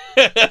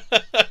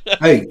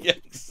 Hey, yeah,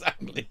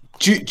 exactly.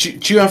 Do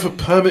you have a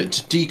permit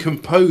to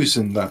decompose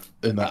in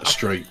that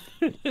street?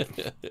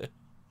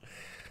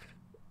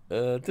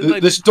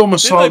 Did this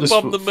domicile they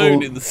bomb the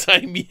moon in the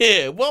same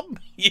year? What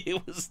year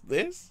was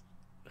this?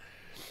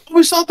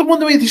 Was that the one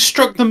where they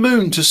struck the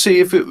moon to see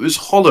if it was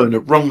hollow and it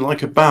rung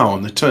like a bow,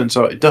 and it turns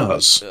out it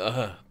does?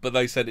 But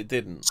they said it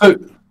didn't.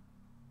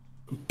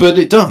 But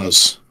it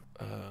does.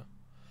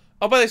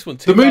 Oh, but this one,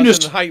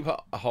 2008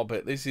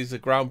 Hobbit. This is a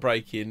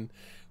groundbreaking,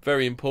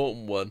 very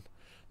important one.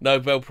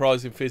 Nobel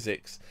Prize in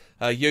Physics.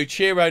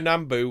 Yoichiro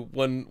Nambu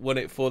won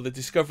it for the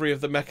discovery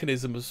of the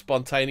mechanism of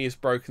spontaneous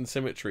broken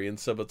symmetry in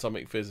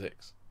subatomic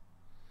physics.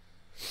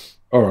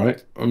 All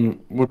right.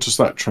 What does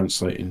that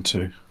translate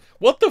into?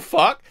 What the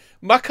fuck?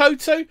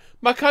 Makoto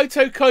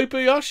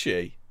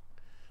Kobayashi?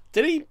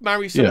 Did he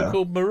marry someone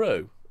called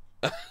Maru?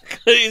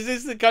 Is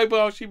this the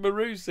Kobayashi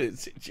Maru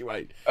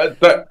situation?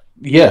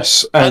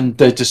 Yes, and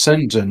their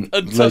descendant.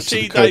 And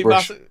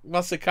Toshide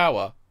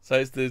Masakawa. So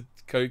it's the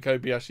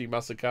Kobayashi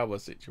Masakawa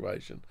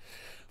situation.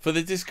 For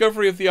the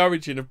discovery of the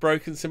origin of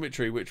broken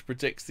symmetry, which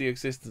predicts the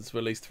existence of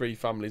at least 3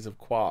 families of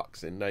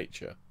quarks in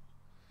nature.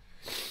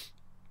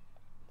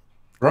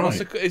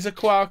 Right. Is a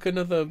quark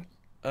another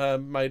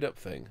made-up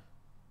thing?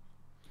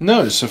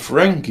 No, it's a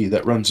Ferengi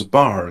that runs a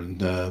bar in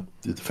the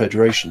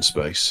Federation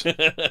space.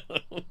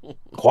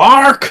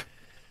 Quark!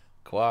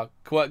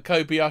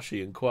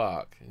 Kobayashi and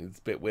quark. It's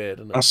a bit weird,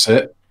 isn't it? That's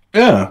it.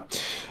 Yeah.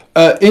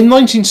 In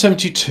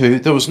 1972,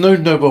 there was no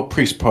Nobel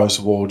Peace Prize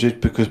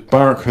awarded because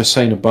Barack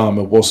Hussein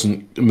Obama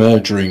wasn't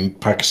murdering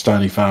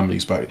Pakistani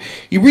families back.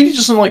 He really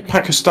doesn't like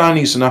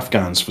Pakistanis and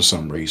Afghans for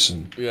some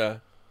reason. Yeah.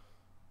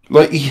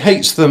 Like, he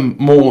hates them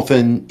more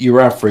than your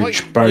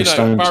average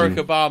Pakistani. Barack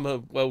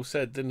Obama well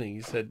said, didn't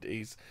he?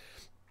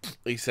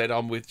 He said,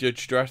 I'm with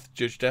Judge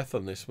Death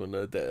on this one.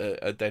 A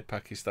dead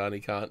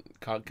Pakistani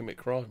can't commit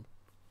crime.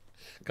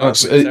 Can't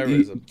commit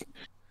terrorism.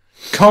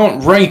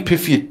 Can't rape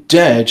if you're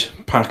dead,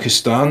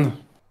 Pakistan.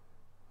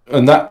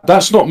 And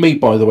that's not me,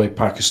 by the way,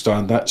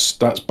 Pakistan. That's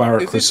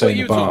Barack Hussein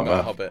Obama.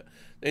 About, Hobbit?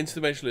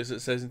 Interdimensionalist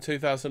that says in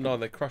 2009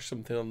 they crushed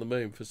something on the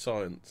moon for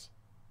science.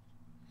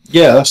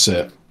 Yeah, that's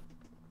it.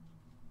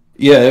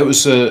 Yeah, it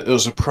was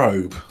a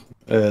probe.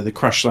 They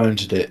crash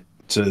landed it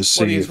to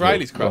see. Well, the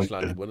Israelis crash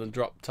landed one and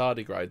dropped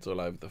tardigrades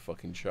all over the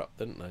fucking shop,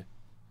 didn't they?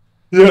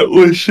 Yeah, it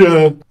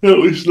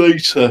was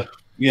later.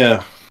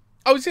 Yeah.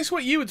 Oh, is this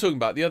what you were talking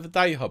about the other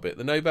day, Hobbit?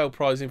 The Nobel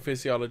Prize in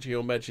Physiology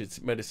or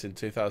Medicine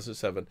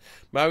 2007.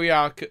 Mario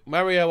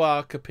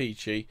R.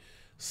 Capici,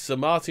 Sir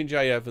Martin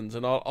J. Evans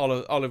and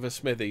Oliver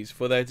Smithies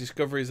for their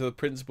discoveries of the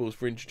principles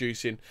for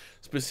introducing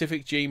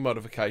specific gene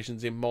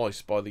modifications in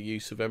mice by the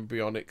use of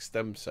embryonic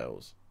stem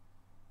cells.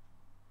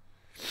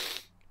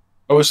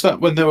 Oh, is that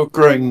when they were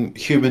growing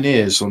human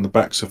ears on the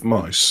backs of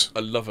mice?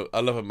 I love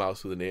a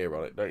mouse with an ear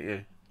on it, don't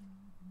you?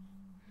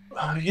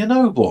 You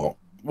know what?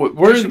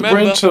 We're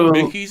into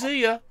Mickey's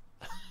ear.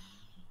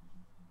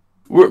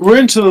 We're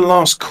into the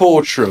last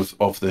quarter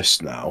of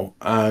this now,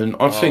 and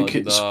I think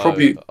it's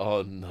probably.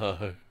 Oh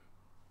no!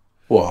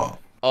 What?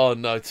 Oh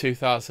no!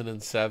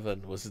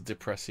 2007 was a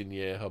depressing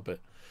year,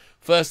 Hobbit.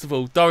 First of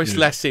all, Doris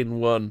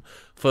Lessing won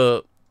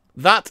for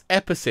that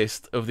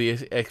epicist of the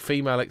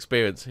female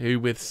experience, who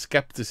with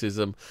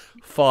skepticism,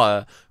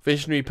 fire,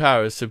 visionary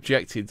powers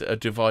subjected a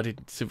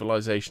divided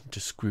civilization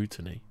to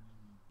scrutiny.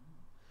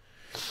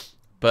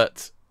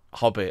 But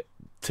Hobbit,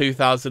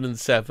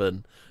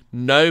 2007,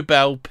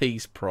 Nobel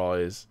Peace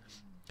Prize,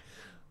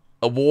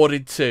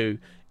 awarded to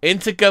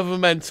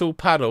Intergovernmental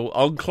Panel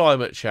on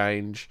Climate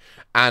Change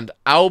and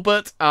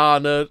Albert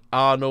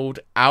Arnold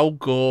Al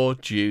Gore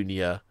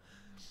Jr.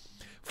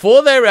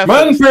 for their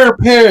efforts. Man, bear,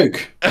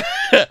 pig.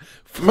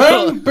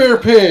 Man, bear,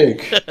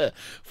 pig.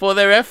 For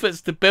their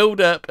efforts to build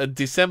up and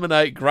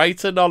disseminate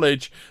greater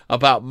knowledge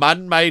about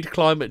man-made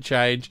climate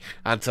change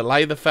and to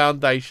lay the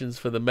foundations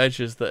for the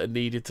measures that are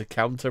needed to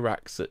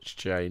counteract such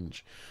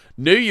change.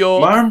 New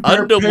York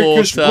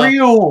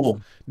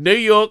underwater. New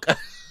York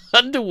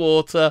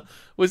underwater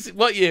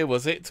what year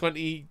was it?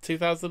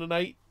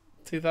 2008?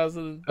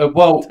 2000.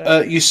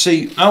 You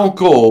see, Al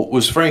Gore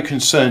was very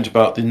concerned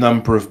about the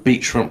number of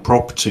beachfront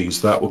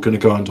properties that were going to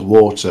go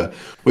underwater,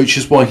 which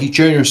is why he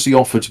generously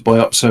offered to buy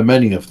up so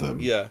many of them.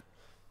 Yeah.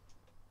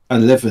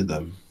 And live in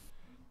them.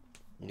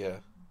 Yeah.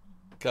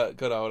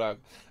 Good old Al.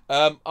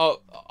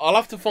 I'll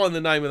have to find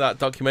the name of that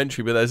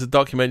documentary, but there's a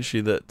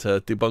documentary that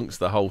debunks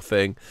the whole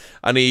thing,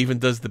 and he even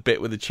does the bit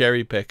with the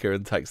cherry picker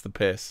and takes the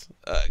piss,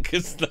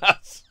 because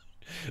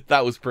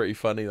that was pretty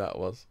funny. That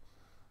was.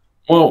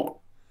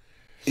 Well,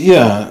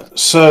 yeah.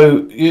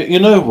 So you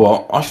know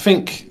what? I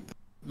think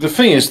the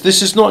thing is,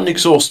 this is not an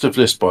exhaustive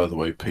list, by the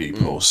way,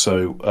 people.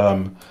 So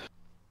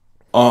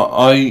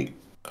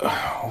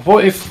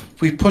what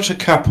if we put a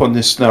cap on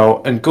this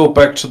now and go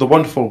back to the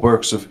wonderful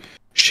works of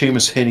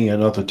Seamus Heaney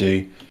another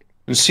day,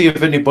 and see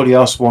if anybody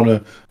else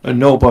won a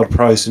Nobel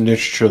Prize in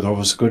Literature that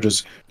was as good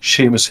as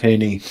Seamus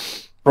Heaney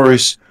for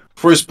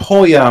his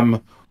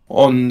poem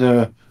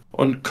on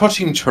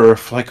cutting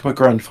turf, like my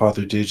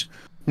grandfather did.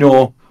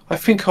 No, I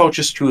think I'll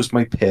just use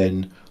my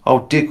pen.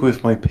 I'll dig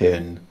with my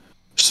pen.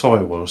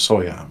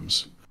 Sorry,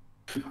 Ams.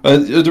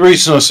 The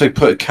reason I say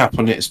put a cap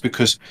on it is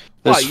because,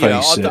 let's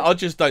face it... I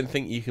just don't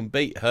think you can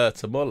beat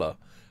Herta Müller,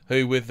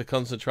 who, with the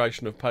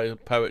concentration of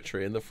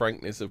poetry and the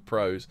frankness of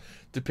prose,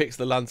 depicts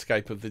the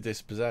landscape of the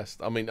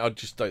dispossessed. I mean, I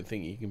just don't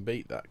think you can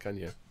beat that, can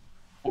you?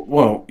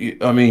 Well,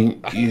 I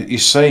mean, you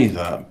say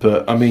that,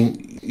 but, I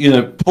mean,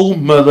 Paul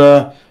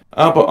Müller,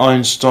 Albert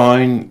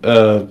Einstein,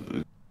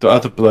 the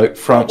other bloke,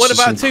 Francis...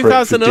 What about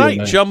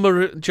 2008?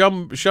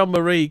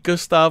 Jean-Marie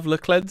Gustave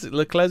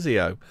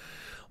Leclésio,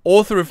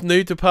 author of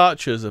New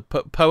Departures, a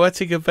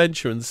poetic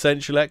adventure and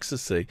sensual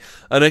ecstasy,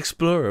 an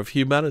explorer of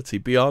humanity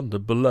beyond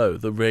and below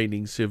the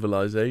reigning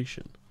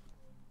civilization.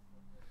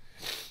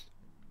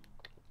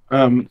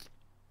 You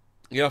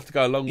have to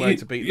go a long way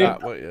to beat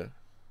that, won't you?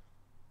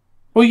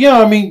 Well, yeah,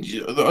 I mean,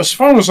 as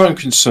far as I'm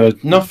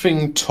concerned,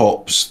 nothing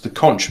tops the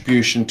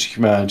contribution to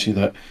humanity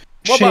that...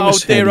 What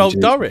about dear old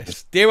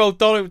Doris? Dear old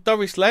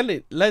Doris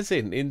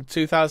Lessing in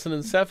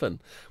 2007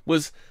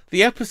 was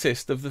the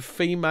epicist of the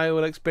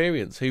female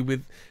experience, who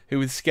with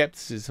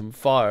scepticism,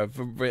 fire,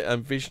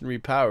 and visionary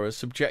power has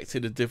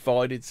subjected a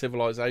divided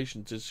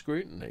civilization to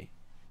scrutiny.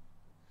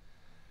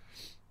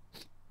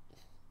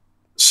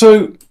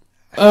 So,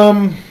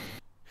 I'm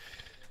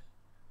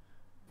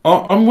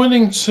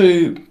willing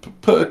to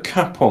put a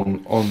cap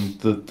on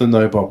the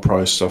Nobel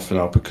Prize stuff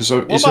now, because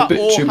it's a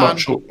bit too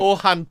much.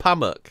 Orhan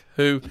Pamuk,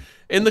 who,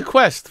 in the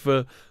quest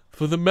for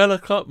the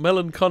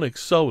melancholic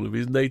soul of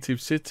his native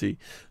city,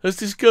 has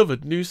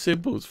discovered new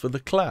symbols for the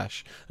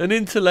clash and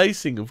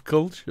interlacing of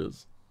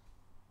cultures.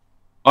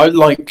 I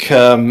like,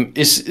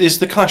 is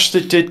the clash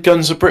that did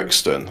Guns of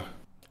Brixton?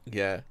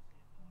 Yeah.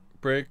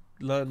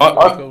 London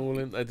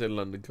Calling. They did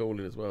London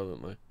Calling as well,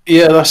 didn't they?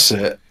 Yeah, that's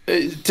it.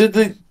 Did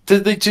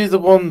they do the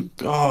one?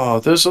 Oh,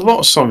 there's a lot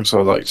of songs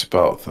I liked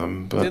about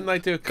them, but didn't they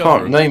do a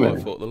cover of I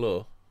Fought the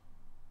Law?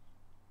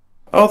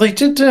 Oh, they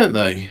did, didn't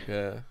they?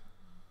 Yeah.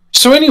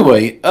 So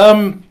anyway,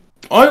 I'm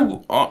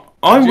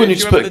willing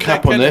to put a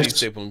cap on this.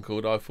 Did one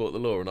called I Fought the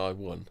Law and I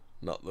Won,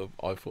 not the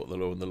I Fought the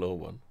Law and the Law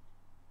Won.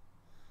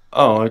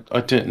 Oh,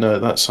 I didn't know.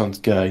 That sounds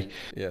gay.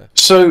 Yeah.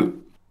 So,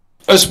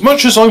 as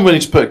much as I'm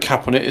willing to put a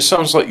cap on it, it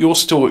sounds like you're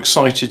still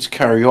excited to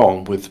carry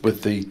on with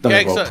the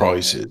Nobel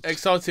Prizes.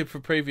 Excited for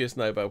previous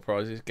Nobel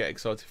Prizes, get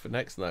excited for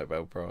next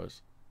Nobel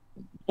Prize.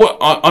 Well,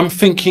 I'm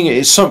thinking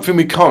it's something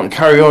we can't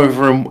carry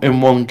over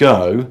in one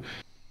go.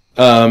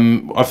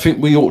 I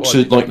think we ought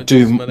to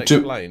do.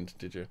 Explained,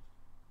 did you?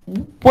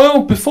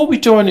 Well, before we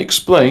do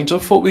Unexplained, I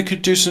thought we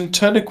could do some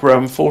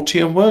Telegram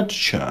Fortean Words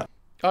chat.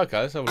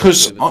 Okay, so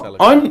because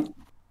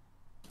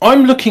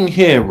I'm looking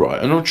here,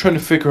 right, and I'm trying to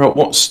figure out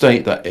what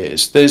state that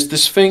is. There's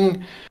this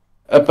thing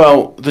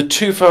about the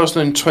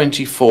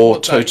 2024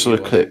 total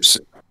eclipse.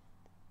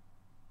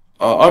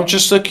 I'm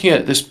just looking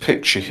at this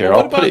picture here.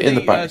 I'll put it in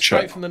the back chat.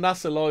 Straight from the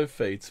NASA live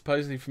feed,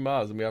 supposedly from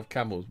Mars, and we have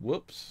camels.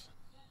 Whoops.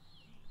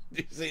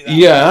 Did you see that?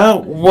 Yeah,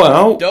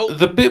 well,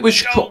 the bit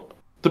which...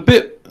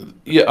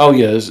 Yeah, oh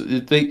yeah,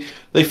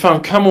 they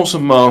found camels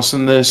on Mars,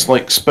 and there's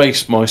like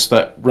space mice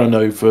that run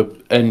over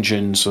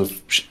engines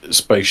of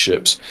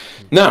spaceships.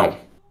 Now,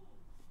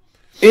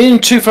 in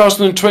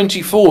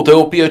 2024, there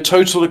will be a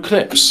total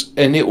eclipse,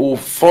 and it will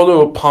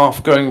follow a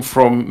path going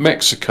from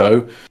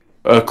Mexico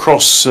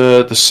across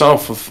the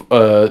south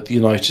of the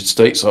United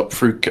States up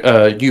through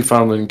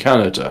Newfoundland,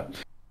 Canada.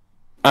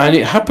 And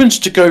it happens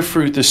to go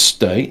through this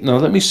state. Now,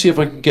 let me see if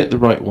I can get the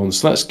right one.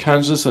 So that's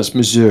Kansas, that's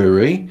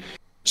Missouri.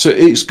 So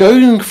it's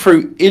going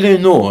through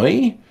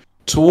Illinois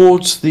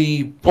towards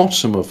the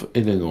bottom of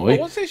Illinois.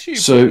 What's this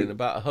you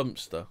about a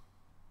humpster?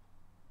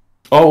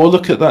 Oh, we'll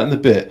look at that in a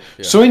bit.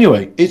 Yeah. So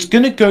anyway, it's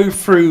going to go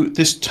through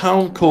this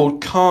town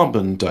called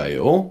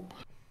Carbondale.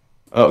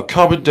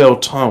 Carbondale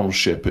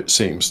Township, it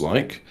seems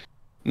like.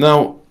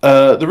 Now,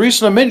 the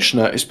reason I mention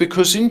that is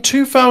because in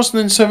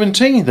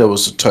 2017 there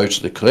was a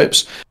total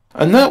eclipse,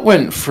 and that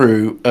went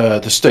through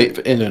the state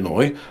of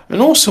Illinois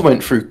and also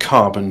went through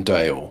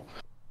Carbondale.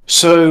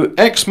 So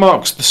X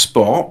marks the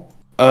spot.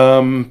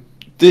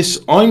 This,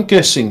 I'm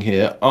guessing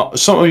here,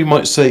 some of you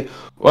might say,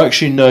 well,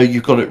 actually, no,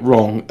 you got it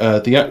wrong.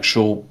 The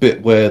actual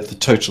bit where the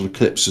total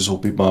eclipses will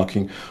be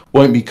marking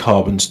won't be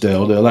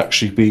Carbondale. They'll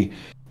actually be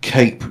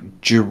Cape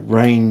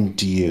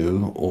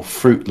Girardeau or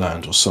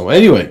Fruitland or somewhere.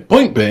 Anyway,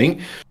 point being,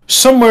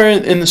 somewhere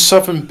in the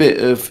southern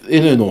bit of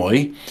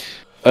Illinois,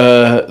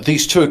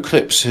 these two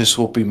eclipses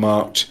will be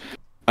marked.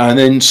 And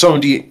then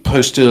somebody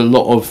posted a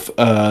lot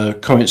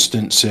of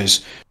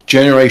coincidences.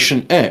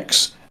 Generation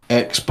X,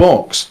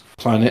 Xbox,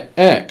 Planet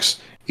X,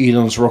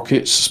 Elon's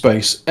rockets,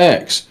 Space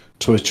X,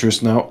 Twitter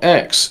is now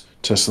X,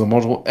 Tesla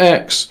Model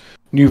X,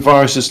 new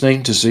viruses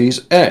named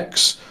Disease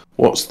X.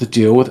 What's the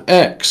deal with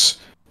X?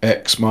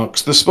 X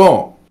marks the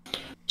spot.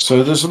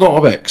 So there's a lot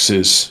of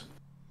X's.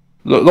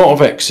 A lot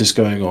of X's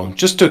going on.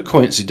 Just a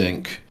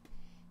coincidence.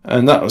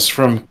 And that was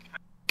from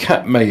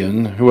Cat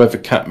Mayan, whoever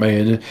Cat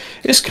Mayan is.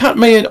 It's Cat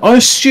Mayan. I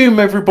assume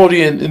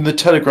everybody in the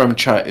Telegram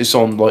chat is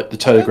on like the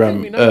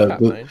Telegram.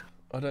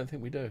 I don't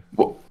think we do.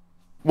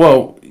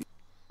 Well,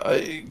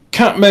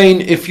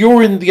 Catmain, if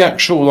you're in the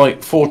actual like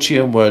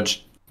Fortean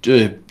Words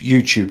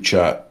YouTube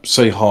chat,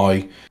 say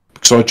hi,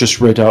 because I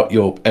just read out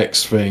your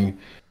X thing.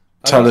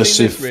 Tell us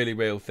if this really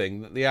real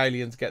thing that the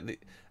aliens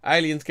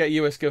get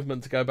US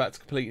government to go back to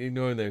completely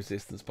ignoring their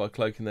existence by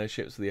cloaking their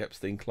ships with the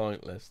Epstein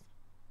client list.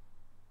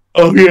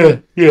 Oh yeah,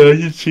 I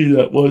did see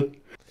that one.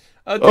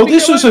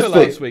 This was a thing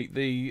last week.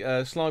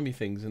 The slimy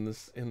things in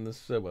the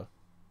sewer.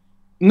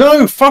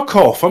 No, fuck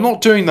off! I'm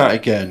not doing that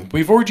again.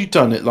 We've already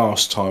done it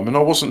last time, and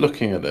I wasn't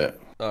looking at it.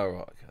 Oh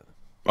right, okay.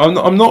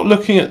 I'm not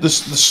looking at the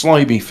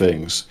slimy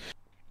things.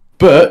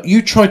 But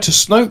you tried to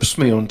snopes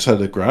me on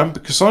Telegram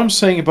because I'm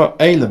saying about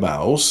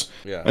alamals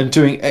and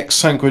doing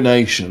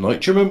exsanguination.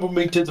 Like, do you remember when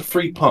we did the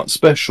 3-part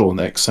special on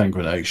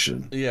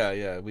exsanguination?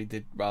 Yeah, we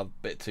did rather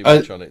a bit too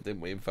much on it,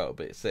 didn't we? And felt a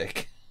bit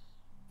sick.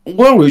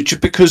 Well,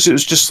 because it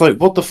was just like,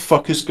 what the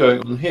fuck is going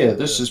on here?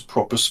 This is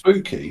proper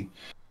spooky.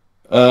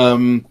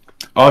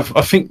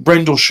 I think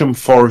Rendlesham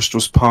Forest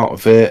was part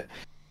of it.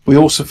 We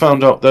also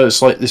found out that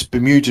it's like this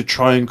Bermuda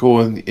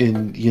Triangle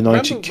in the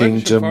United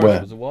Kingdom where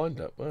it was a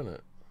wind-up, wasn't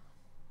it?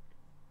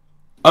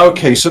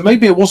 Okay, so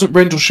maybe it wasn't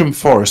Rendlesham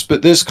Forest,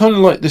 but there's kind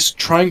of like this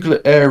triangular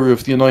area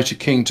of the United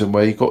Kingdom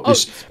where you got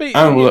this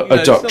animal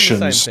abductions. It's not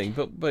the same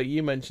thing, but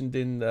you mentioned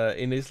in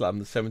Islam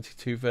the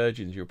 72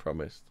 virgins you were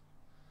promised.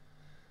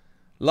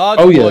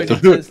 Large, wide,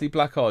 intensely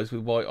black eyes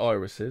with white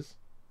irises,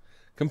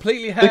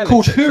 completely hairless. They're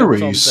called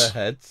Houris. Their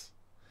heads.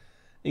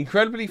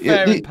 Incredibly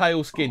fair and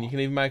pale skin, you can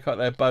even make out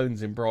their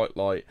bones in bright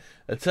light.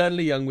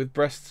 Eternally young with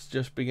breasts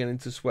just beginning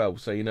to swell,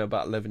 so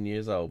about 11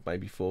 years old,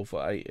 maybe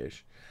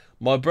 4'8"-ish.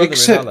 My brother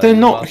Except they're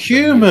not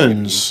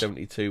humans.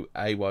 72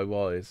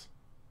 AYYs.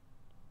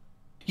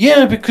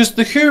 Yeah, because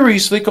the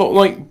Houris, they got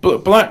like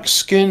black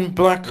skin,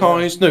 black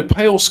eyes. No,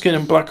 pale skin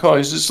and black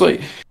eyes. It's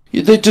like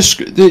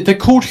they're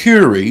called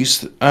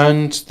Houris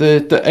and they're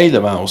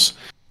alamals.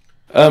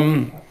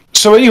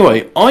 So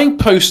anyway, I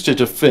posted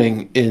a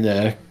thing in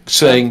there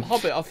saying...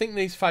 Hobbit, I think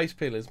these face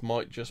peelers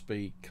might just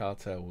be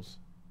cartels.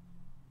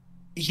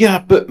 Yeah,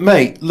 but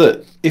mate,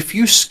 look, if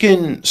you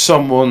skin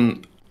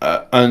someone,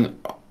 and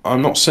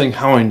I'm not saying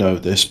how I know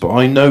this, but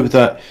I know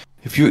that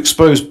if you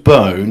expose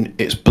bone,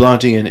 it's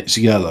bloody and it's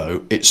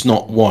yellow. It's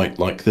not white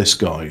like this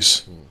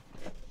guy's.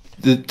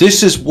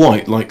 This is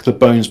white like the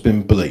bone's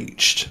been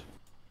bleached.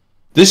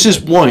 This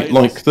is white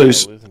like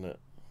those... Isn't it?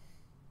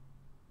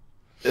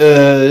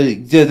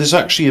 Yeah, there's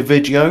actually a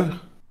video.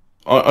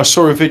 I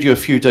saw a video a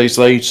few days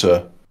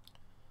later.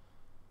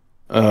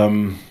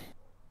 I'm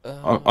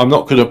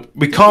not gonna.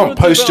 We can't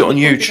post it on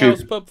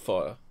YouTube. Pub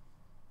fire?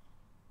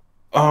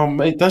 Oh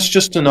mate, that's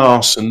just an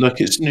arson.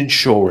 Look, it's an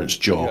insurance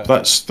job. Yeah.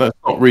 That's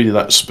not really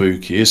that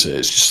spooky, is it?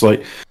 It's just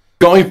like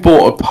guy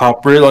bought a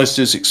pub, realised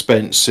it's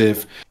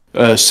expensive,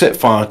 set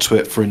fire to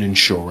it for an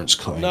insurance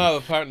claim. No,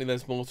 apparently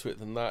there's more to it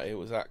than that. It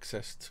was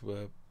access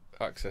to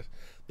access.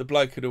 The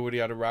bloke had already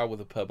had a row with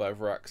the pub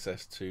over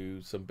access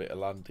to some bit of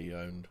land he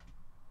owned.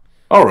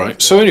 All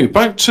right. So anyway,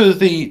 back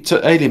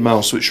to alien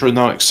mouse, which are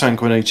now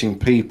exsanguinating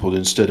people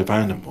instead of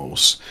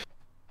animals.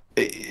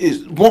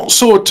 What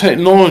sort of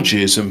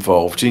technology is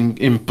involved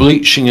in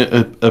bleaching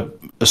a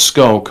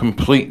skull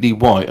completely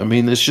white? I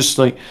mean,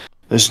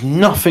 there's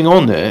nothing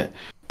on it.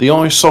 The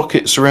eye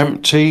sockets are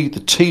empty.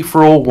 The teeth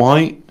are all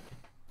white.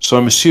 So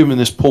I'm assuming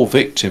this poor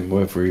victim,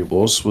 whoever he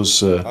was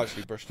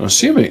actually brushed. I'm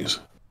assuming it's...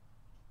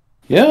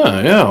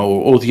 Yeah,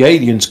 or the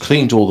aliens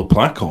cleaned all the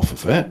black off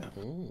of it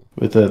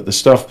with the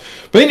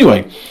stuff. But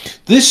anyway,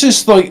 this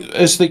is like,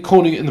 as they're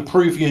calling it in the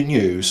Peruvian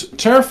news,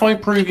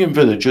 terrified Peruvian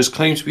villagers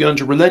claim to be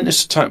under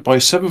relentless attack by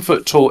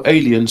 7-foot-tall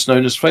aliens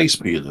known as face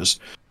peelers,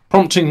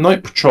 prompting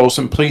night patrols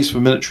and pleas for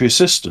military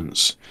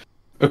assistance.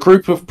 A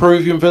group of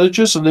Peruvian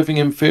villagers are living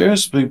in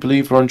fears we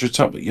believe are under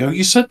attack. But,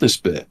 you said this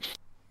bit.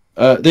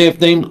 They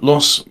have named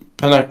Los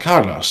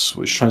Penacaras,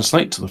 which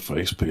translate to the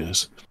face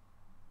peelers,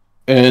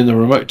 in the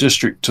remote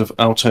district of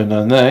Alto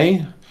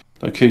Nanay,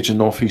 located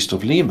northeast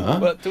of Lima.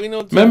 But do we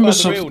not talk about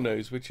the real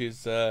news, which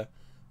is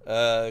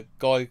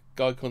guy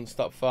couldn't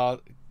stop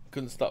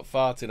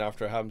farting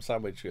after a ham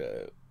sandwich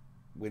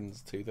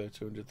wins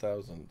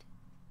 200,000.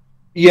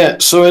 Yeah,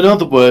 so in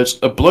other words,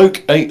 a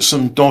bloke ate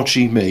some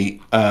dodgy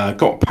meat,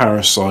 got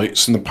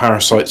parasites, and the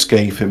parasites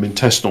gave him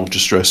intestinal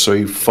distress, so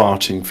he was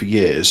farting for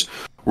years,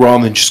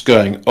 rather than just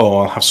going,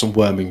 I'll have some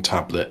worming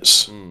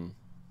tablets.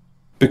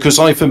 Because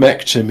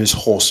ivermectin is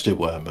horse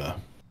dewormer.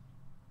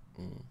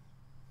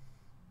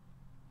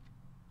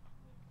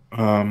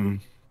 Oh,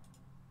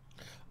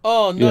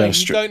 no,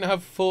 you don't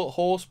have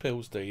horse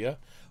pills, do you?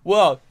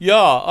 Well,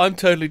 yeah, I'm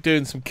totally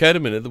doing some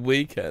ketamine at the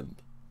weekend.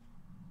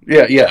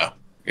 Yeah.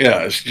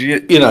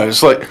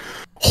 It's like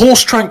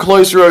horse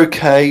tranquilizer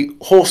okay,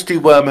 horse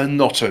dewormer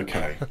not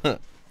okay.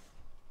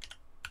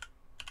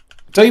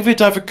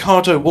 David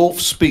Avocado Wolf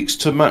speaks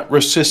to Matt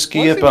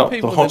Rosiski about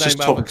the hottest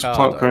topics of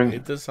plant growing.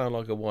 It does sound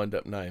like a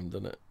wind-up name,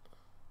 doesn't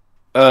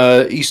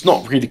it? He's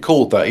not really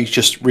called that. He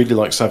just really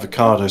likes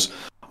avocados.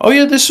 Oh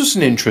yeah, this was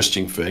an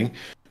interesting thing.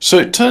 So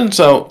it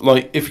turns out,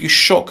 like, if you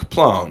shock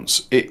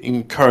plants, it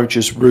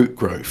encourages root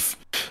growth.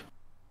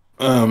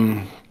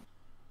 So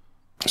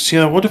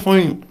yeah, what if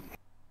I...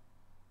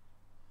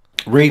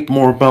 read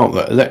more about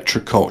that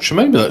electroculture.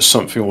 Maybe that's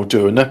something we'll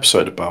do an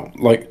episode about.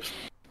 Like,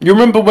 you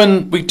remember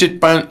when we did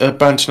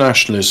banter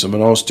nationalism,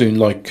 and I was doing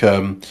like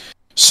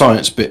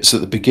science bits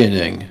at the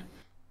beginning,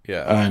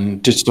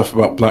 and did stuff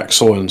about black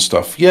soil and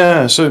stuff.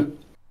 Yeah, so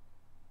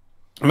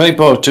maybe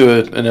I'll do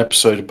an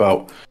episode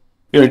about,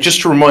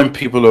 just to remind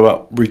people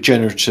about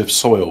regenerative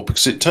soil,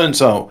 because it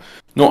turns out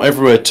not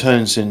everywhere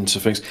turns into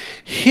things.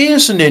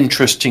 Here's an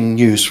interesting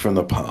news from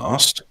the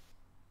past.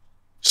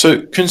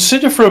 So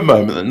consider for a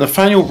moment that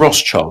Nathaniel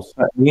Rothschild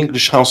sat in the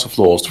English House of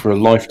Lords for a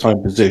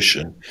lifetime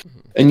position,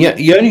 and yet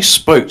he only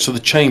spoke to the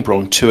Chamber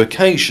on 2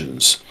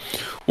 occasions.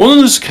 One of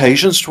those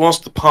occasions to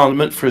ask the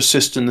Parliament for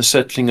assistance in the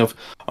settling of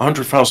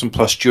 100,000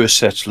 plus Jewish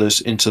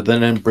settlers into the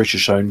then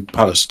British-owned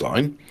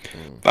Palestine.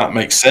 That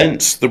makes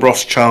sense. The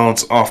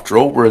Rothschilds, after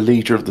all, were a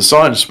leader of the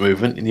Zionist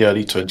movement in the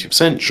early 20th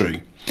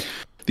century.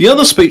 The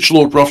other speech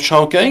Lord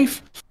Rothschild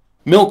gave?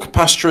 Milk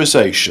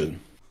pasteurisation.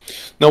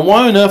 Now,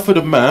 why on earth would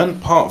a man,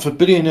 part of a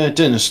billionaire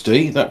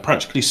dynasty that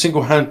practically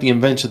single-handedly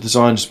invented the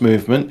Zionist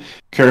movement,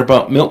 care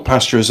about milk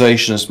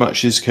pasteurisation as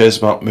much as he cares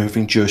about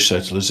moving Jewish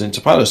settlers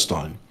into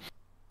Palestine?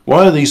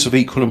 Why are these of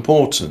equal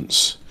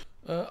importance?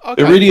 Okay.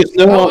 There really is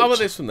no How about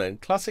this one then?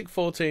 Classic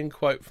Fortean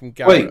quote from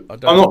Garrett.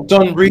 Wait, I'm not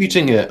done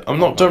reading it. I'm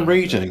not done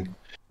reading.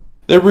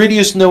 There really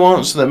is no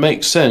answer that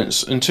makes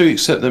sense until you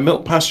accept that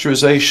milk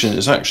pasteurisation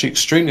is actually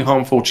extremely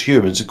harmful to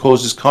humans. It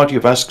causes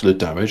cardiovascular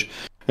damage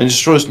and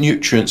destroys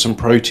nutrients and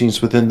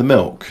proteins within the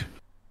milk.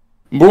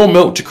 Raw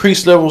milk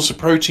decreased levels of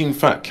protein,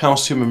 fat,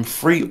 calcium, and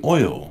free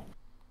oil.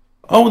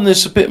 Oh, and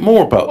there's a bit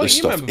more about this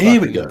stuff.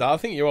 Here we go. I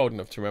think you're old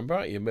enough to remember,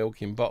 aren't you?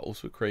 Milk in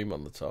bottles with cream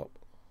on the top.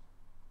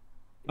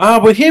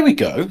 Well, here we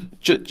go.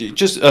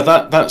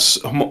 That's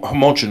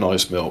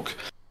homogenised milk.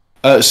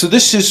 So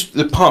this is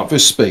the part of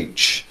his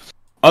speech.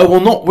 I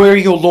will not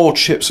weary your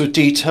lordships with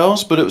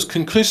details, but it was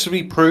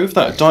conclusively proved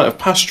that a diet of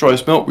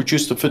pasteurised milk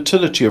reduced the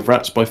fertility of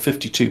rats by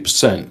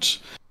 52%.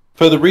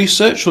 Further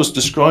research was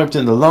described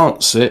in The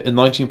Lancet in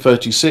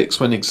 1936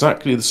 when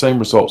exactly the same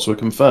results were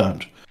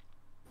confirmed.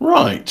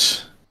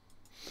 Right.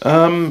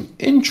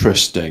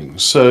 Interesting.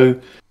 So,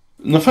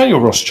 Nathaniel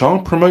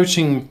Rothschild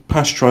promoting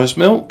pasteurised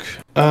milk,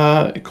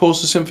 it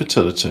causes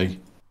infertility.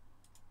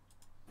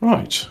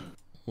 Right.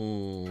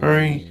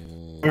 Very,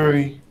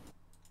 very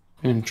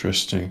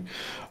interesting.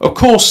 Of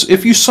course,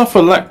 if you suffer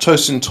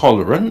lactose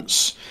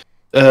intolerance,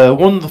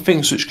 one of the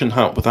things which can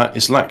help with that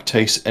is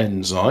lactase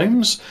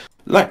enzymes.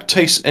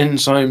 Lactase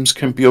enzymes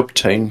can be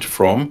obtained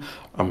from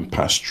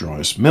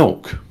unpasteurised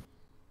milk.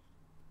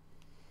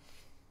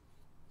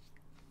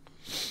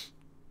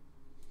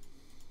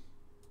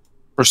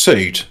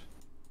 Proceed.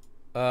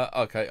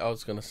 Okay, I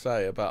was going to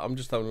say about. I'm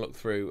just having a look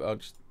through. I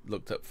just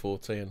looked at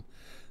Fortean.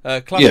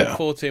 Classic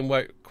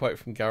Fortean quote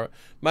from Garrett.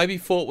 Maybe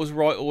Fort was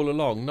right all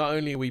along. Not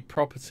only are we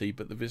property,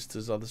 but the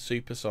visitors are the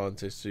super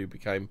scientists who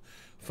became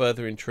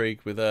further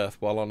intrigued with Earth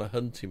while on a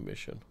hunting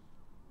mission.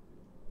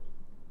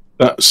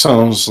 That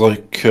sounds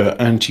like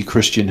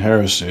anti-Christian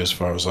heresy, as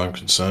far as I'm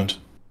concerned.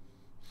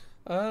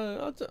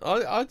 I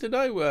don't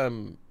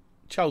know.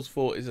 Charles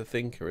Fort is a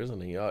thinker,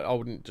 isn't he? I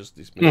wouldn't just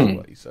dismiss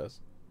what he says.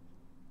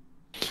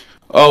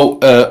 Oh,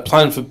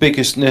 plan for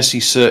biggest Nessie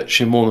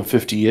search in more than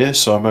 50 years,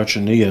 so I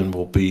imagine Ian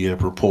will be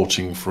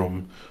reporting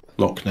from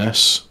Loch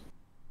Ness.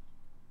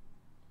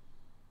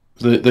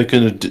 They're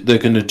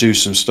gonna do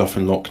some stuff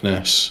in Loch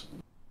Ness.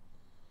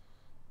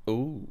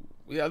 Ooh,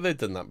 yeah, they've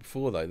done that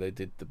before though. They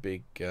did the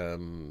big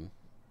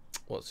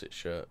what's it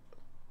shirt?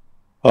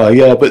 Oh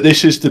yeah, but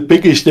this is the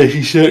biggest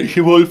Nessie search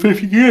in more than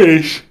 50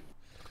 years.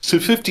 So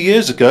 50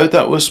 years ago,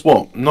 that was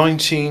what,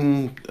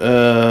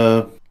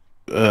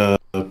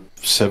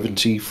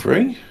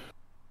 1973?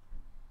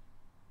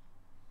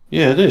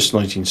 Yeah, it is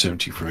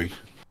 1973.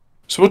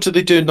 So what did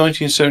they do in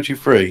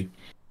 1973?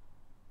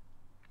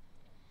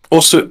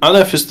 Also,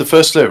 Aleph is the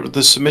first letter of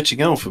the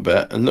Semitic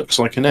alphabet and looks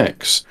like an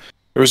X.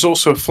 There is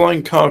also a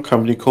flying car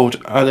company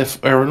called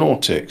Aleph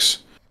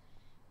Aeronautics.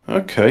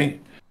 Okay.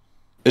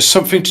 It's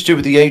something to do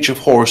with the age of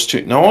Horus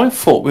too. Now, I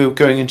thought we were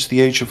going into the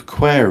age of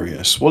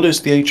Aquarius. What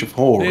is the age of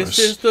Horus?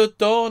 This is the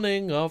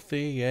dawning of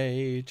the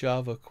age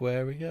of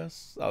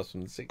Aquarius. That was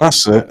from the 60s.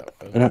 That's it.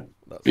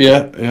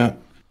 Yeah.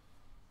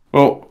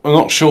 Well, I'm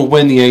not sure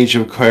when the age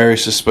of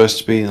Aquarius is supposed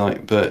to be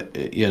like, but,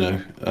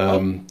 it's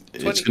going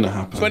to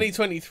happen.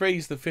 2023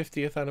 is the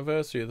 50th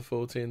anniversary of the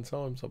 14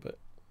 Times, I bet.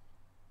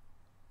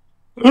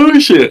 Oh,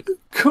 shit.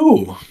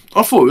 Cool.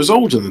 I thought it was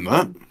older than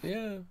that.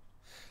 Yeah.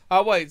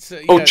 Oh, wait. So,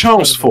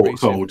 Charles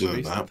Fort's older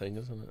than that. Thing,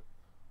 isn't it?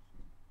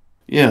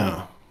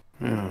 Yeah,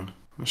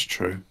 that's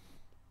true.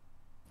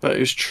 That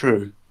is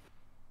true.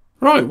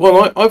 Right.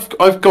 Well,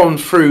 I've gone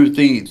through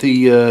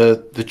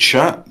the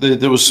chat.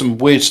 There was some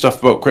weird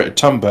stuff about Greta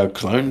Thunberg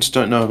clones.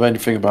 Don't know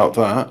anything about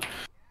that.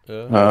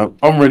 Yeah.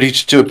 I'm ready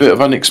to do a bit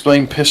of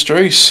unexplained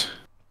histories.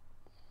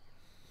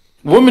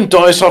 Woman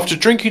dies after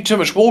drinking too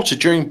much water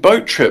during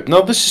boat trip.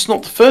 Now, this is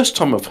not the first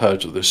time I've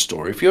heard of this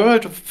story. Have you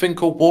heard of a thing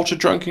called water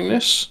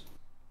drunkenness?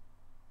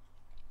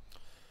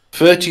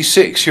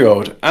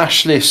 36-year-old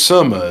Ashley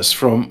Summers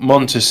from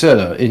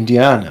Monticello,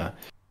 Indiana,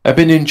 had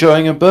been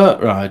enjoying a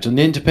boat ride on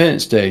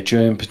Independence Day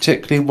during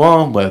particularly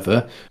warm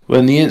weather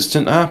when the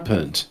incident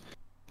happened.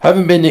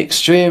 Having been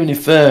extremely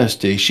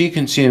thirsty, she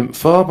consumed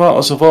 4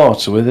 bottles of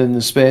water within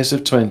the space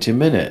of 20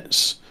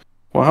 minutes.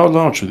 Well, how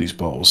large were these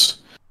bottles?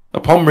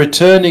 Upon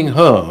returning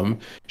home,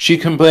 she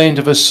complained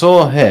of a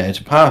sore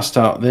head, passed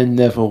out, then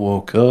never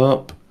woke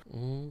up.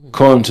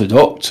 According to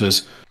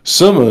doctors,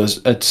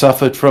 Summers had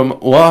suffered from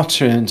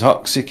water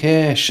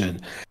intoxication,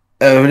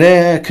 a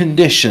rare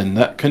condition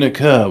that can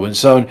occur when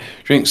someone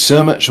drinks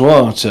so much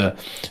water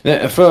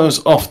that it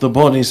throws off the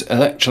body's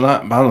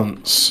electrolyte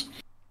balance.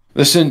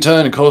 This in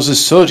turn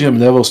causes sodium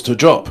levels to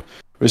drop,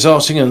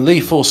 resulting in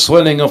lethal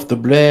swelling of the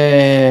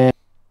brain.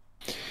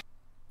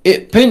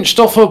 It pinched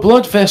off her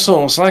blood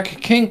vessels like a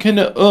kink in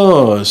a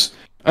hose,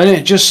 and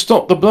it just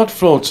stopped the blood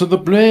flow to the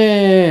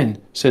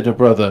brain, said her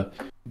brother,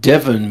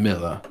 Devon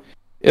Miller.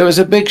 It was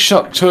a big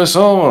shock to us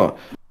all.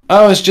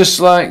 I was just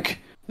like,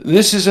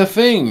 this is a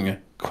thing?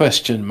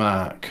 Question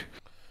mark.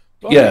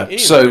 Well, yeah,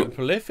 so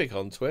prolific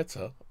on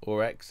Twitter,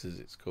 or X as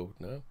it's called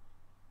now.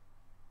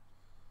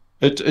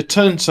 It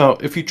turns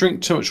out if you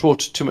drink too much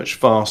water too much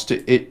fast,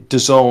 it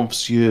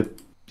dissolves your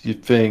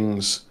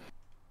things.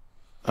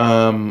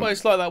 Well,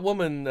 it's like that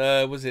woman.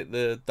 Was it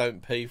the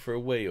 "Don't pee for a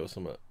wee" or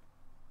something?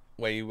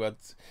 Where you had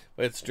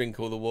to drink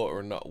all the water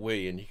and not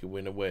wee, and you could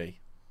win a wee.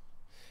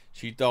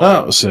 She died.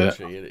 That was it.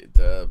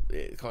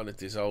 It kind of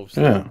dissolves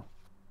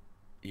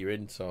your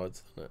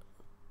insides, doesn't it?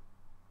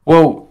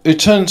 Well, it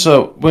turns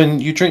out when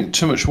you drink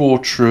too much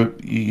water,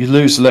 you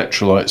lose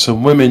electrolytes,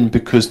 and women,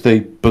 because they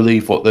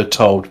believe what they're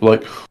told,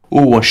 like,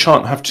 oh, I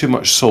shan't have too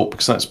much salt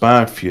because that's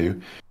bad for you.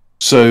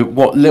 So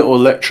what little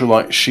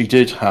electrolytes she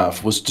did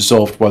have was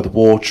dissolved by the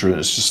water, and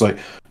it's just like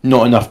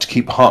not enough to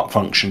keep heart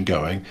function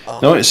going.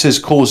 Now it says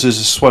causes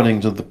a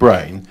swelling to the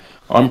brain.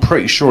 I'm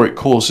pretty sure it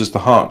causes the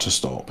heart to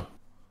stop.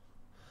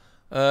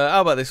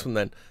 How about this one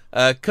then?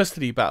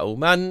 Custody battle.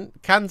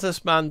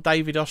 Kansas man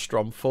David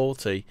Ostrom,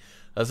 40,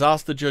 has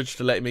asked the judge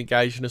to let him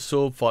engage in a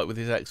sword fight with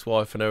his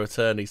ex-wife and her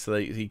attorney so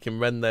that he can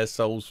rend their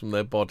souls from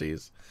their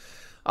bodies.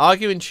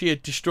 Arguing she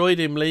had destroyed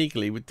him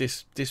legally with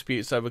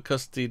disputes over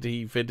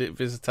custody,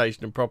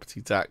 visitation and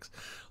property tax,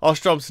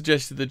 Ostrom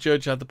suggested the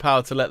judge had the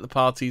power to let the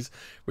parties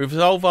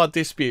resolve our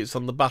disputes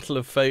on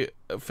the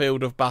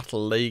field of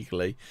battle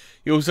legally.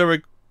 He also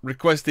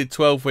requested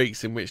 12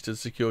 weeks in which to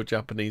secure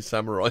Japanese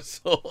samurai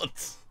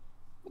swords.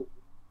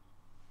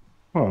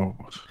 Oh,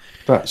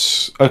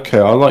 that's okay.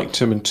 I liked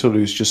him until he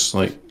was just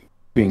like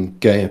being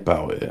gay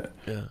about it.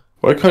 Yeah.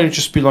 Why can't you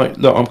just be like,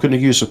 look, I'm going to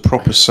use a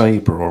proper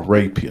saber or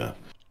rapier?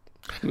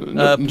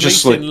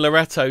 Police in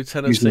Loretto,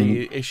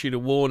 Tennessee, issued a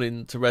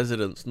warning to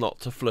residents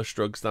not to flush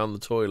drugs down the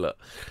toilet,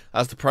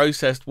 as the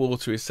processed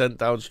water is sent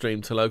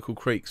downstream to local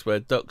creeks where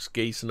ducks,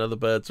 geese, and other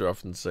birds are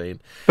often seen.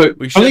 But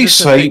we shudder to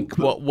think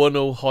what one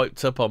all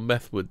hyped up on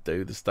meth would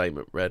do, the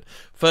statement read.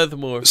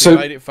 Furthermore, if you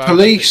made it found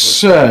police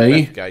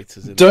say,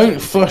 don't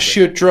flush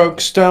your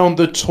drugs down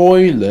the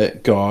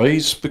toilet,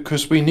 guys,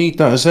 because we need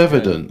that as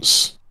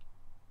evidence.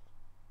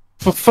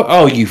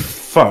 Oh, you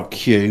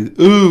fuck you.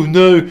 Oh,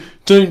 no,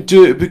 don't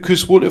do it,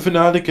 because what if an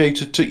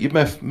alligator took your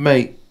meth,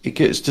 mate? It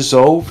gets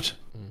dissolved.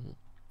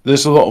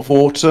 There's a lot of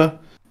water.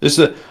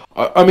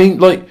 I mean,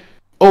 like,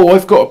 oh,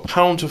 I've got a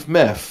pound of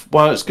meth.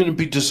 Well, it's going to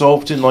be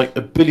dissolved in like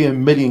 1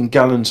 billion million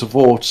gallons of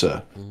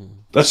water.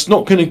 That's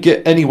not going to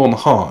get anyone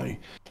high.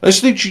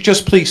 That's literally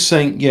just police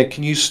saying, yeah,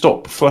 can you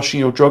stop flushing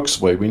your drugs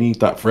away? We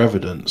need that for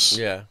evidence.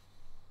 Yeah.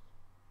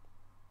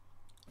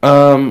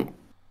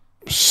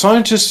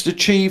 Scientists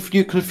achieve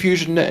nuclear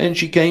fusion net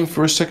energy gain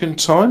for a second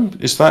time.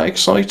 Is that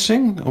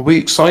exciting? Are we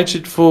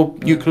excited for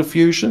nuclear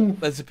fusion?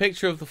 There's a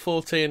picture of the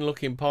Fortean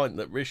looking pint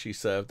that Rishi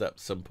served up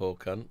some poor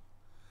cunt.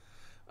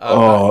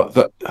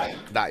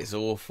 That is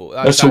awful.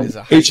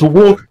 It's a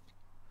war.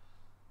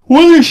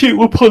 What is it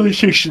with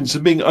politicians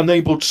and being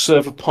unable to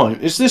serve a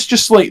pint? Is this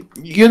just like,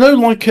 you know,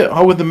 like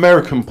how with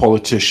American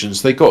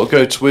politicians, they got to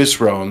go to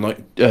Israel and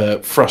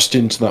like thrust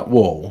into that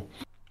wall?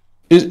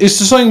 It's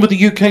the same with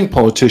the UK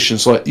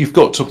politicians. Like, you've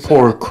got to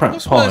pour a crap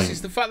pint. What's worse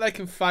is the fact they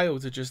can fail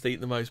to just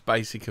eat the most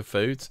basic of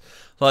foods.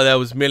 Like, there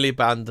was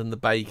Miliband and the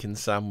bacon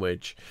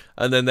sandwich,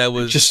 and then there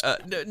was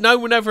no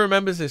one ever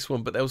remembers this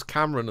one, but there was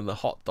Cameron and the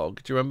hot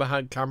dog. Do you remember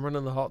how Cameron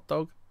and the hot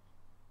dog?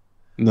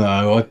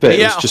 No, I bet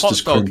it was just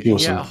as crude. He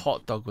ate a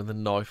hot dog with a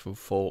knife and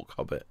fork,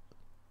 Hobbit.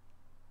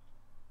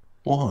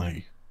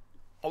 Why?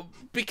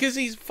 Because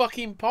he's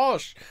fucking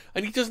posh,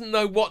 and he doesn't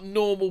know what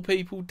normal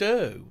people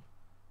do.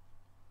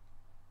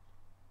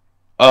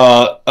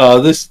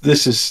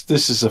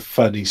 This is a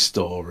funny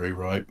story,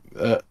 right?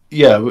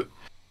 Yeah,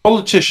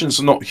 politicians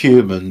are not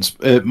humans.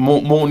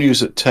 More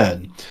news at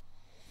 10.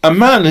 A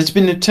man has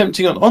been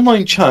attempting an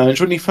online challenge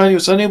when he found he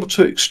was unable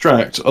to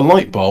extract a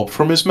light bulb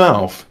from his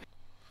mouth.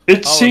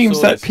 It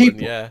seems that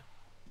people. Yeah,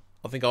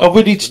 I think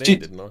I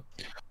didn't I?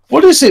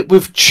 What is it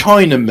with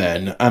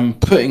Chinamen and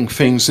putting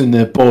things in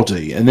their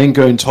body and then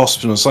going to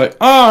hospital? It's like,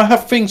 I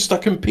have things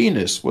stuck in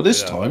penis. Well,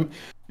 this time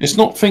it's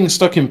not things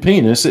stuck in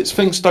penis; it's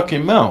things stuck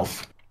in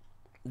mouth.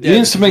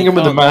 Yeah,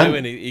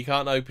 he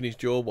can't open his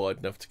jaw wide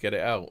enough to get it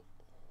out.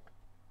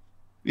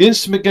 The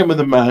incident began with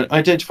a man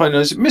identified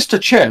as Mr.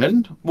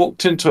 Chen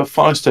walked into a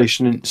fire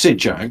station in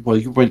Zhejiang. Well,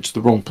 you went to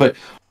the wrong place.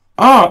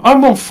 Ah,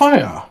 I'm on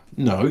fire.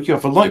 No, you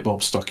have a light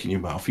bulb stuck in your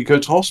mouth. You go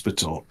to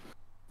hospital.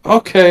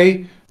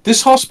 Okay,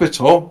 this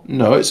hospital?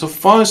 No, it's a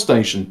fire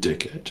station,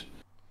 dickhead.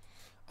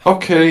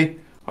 Okay,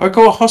 I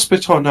go to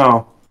hospital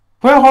now.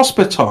 Where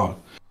hospital?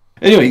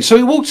 Anyway, so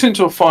he walks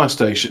into a fire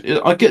station.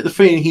 I get the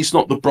feeling he's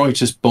not the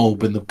brightest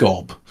bulb in the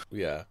gob.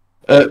 Yeah.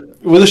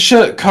 With a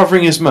shirt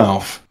covering his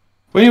mouth.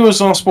 When he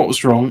was asked what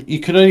was wrong, he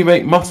could only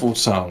make muffled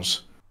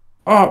sounds.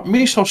 Ah,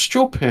 me so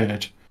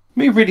stupid.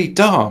 Me really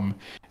dumb.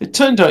 It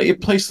turned out he had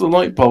placed the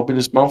light bulb in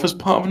his mouth as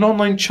part of an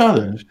online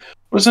challenge,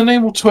 was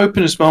unable to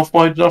open his mouth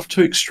wide enough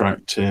to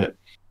extract it.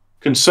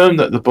 Concerned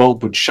that the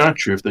bulb would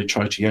shatter if they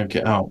tried to yank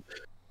it out,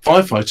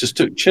 firefighters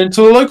took Chen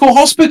to the local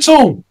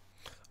hospital.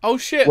 Oh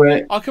shit!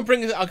 Where... I can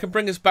bring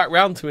us back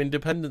round to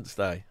Independence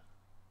Day.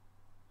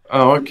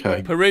 Oh,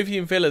 okay.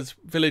 Peruvian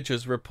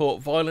villagers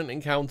report violent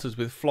encounters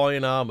with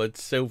flying armoured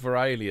silver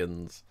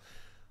aliens.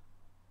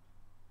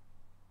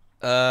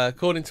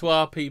 According to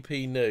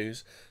RPP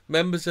News,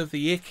 members of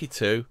the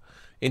Iquitu,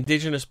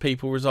 indigenous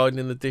people residing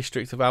in the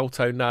district of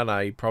Alto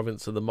Nane,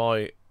 province of the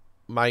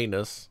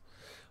Maynas,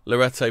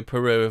 Loreto,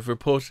 Peru, have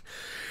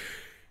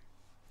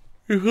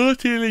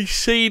reportedly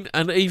seen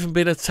and even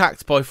been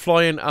attacked by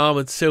flying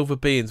armoured silver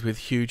beings with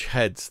huge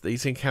heads.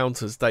 These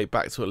encounters date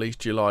back to at least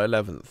July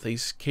 11th.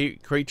 These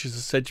creatures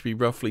are said to be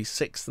roughly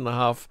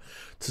 6.5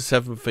 to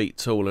 7 feet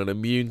tall and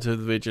immune to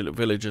the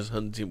villagers'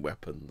 hunting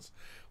weapons.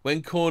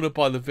 When cornered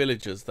by the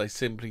villagers, they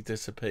simply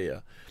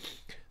disappear.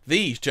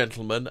 These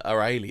gentlemen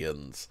are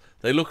aliens.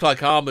 They look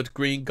like armoured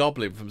green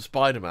goblin from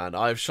Spider-Man.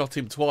 I have shot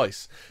him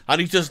twice, and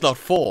he does not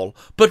fall,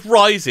 but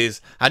rises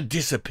and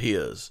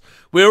disappears.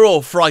 We are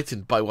all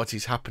frightened by what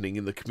is happening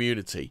in the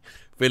community.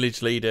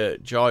 Village leader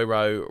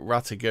Jairo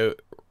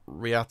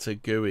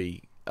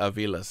Riatagui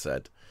Avila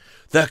said.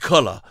 Their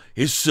colour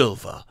is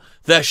silver.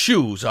 Their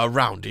shoes are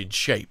round in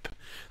shape.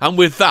 And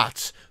with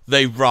that,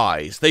 they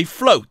rise. They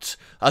float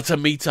at a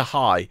metre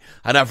high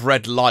and have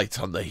red light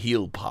on the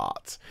heel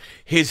part.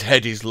 His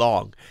head is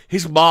long.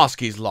 His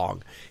mask is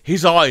long.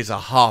 His eyes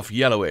are half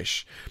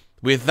yellowish.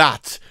 With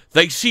that,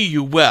 they see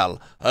you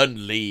well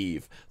and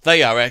leave.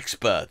 They are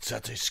experts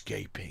at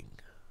escaping.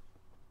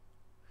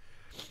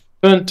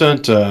 Dun,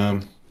 dun,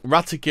 dun.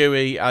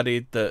 Ratatouille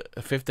added that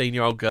a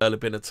 15-year-old girl had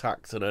been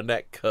attacked and her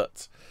neck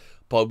cut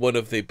by one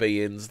of the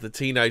beings. The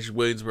teenage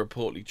wounds were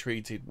reportedly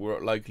treated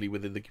locally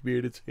within the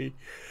community.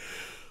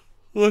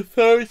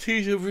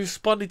 Authorities have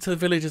responded to the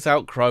villagers'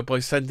 outcry by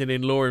sending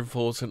in law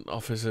enforcement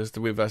officers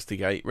to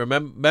investigate.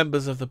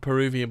 Members of the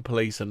Peruvian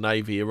police and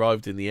navy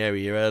arrived in the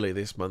area earlier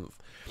this month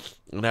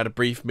and had a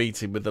brief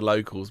meeting with the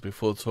locals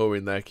before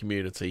touring their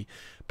community,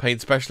 paying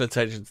special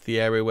attention to the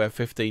area where a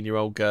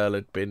 15-year-old girl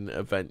had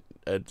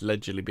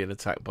allegedly been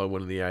attacked by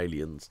one of the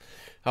aliens.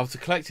 After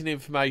collecting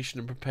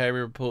information and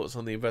preparing reports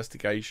on the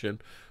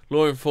investigation,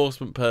 law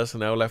enforcement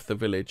personnel left the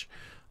village.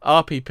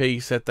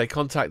 RPP said they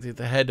contacted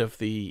the head of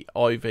the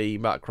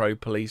IV Macro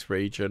Police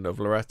Region of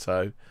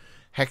Loreto,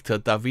 Hector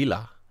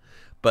Davila,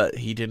 but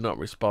he did not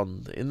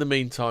respond. In the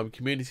meantime,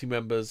 community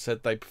members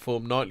said they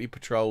performed nightly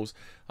patrols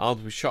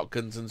armed with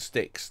shotguns and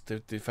sticks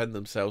to defend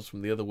themselves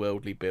from the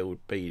otherworldly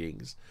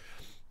beings.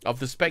 Of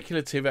the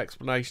speculative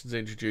explanations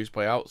introduced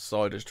by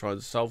outsiders trying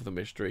to solve the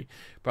mystery,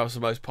 perhaps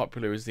the most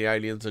popular is the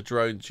aliens are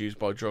drones used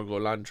by drug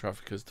or land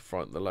traffickers to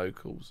frighten the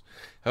locals.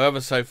 However,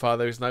 so far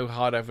there is no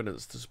hard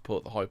evidence to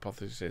support the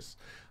hypothesis,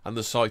 and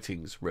the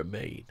sightings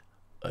remain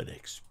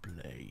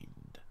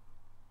unexplained.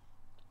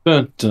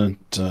 Dun, dun,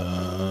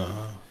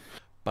 dun.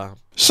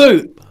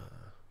 So,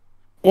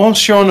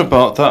 whilst you're on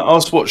about that, I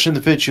was watching the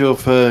video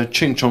of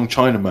Ching Chong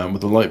Chinaman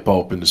with a light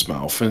bulb in his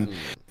mouth, and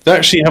they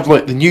actually have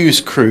like the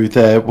news crew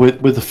there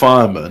with the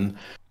firemen,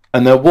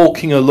 and they're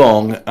walking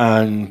along,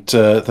 and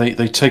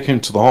they take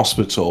him to the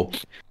hospital.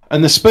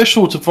 And the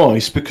special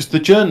device, because the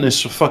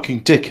journalists are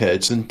fucking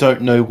dickheads and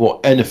don't know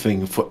what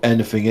anything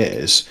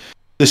is,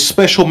 this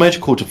special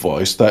medical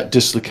device that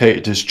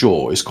dislocated his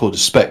jaw is called a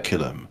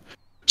speculum.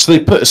 So they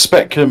put a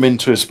speculum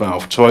into his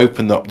mouth to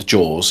open up the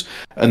jaws,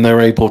 and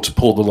they're able to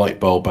pull the light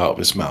bulb out of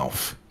his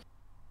mouth.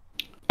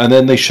 And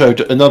then they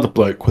showed another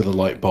bloke with a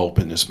light bulb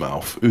in his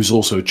mouth, who's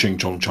also a Ching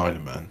Chong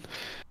Chinaman.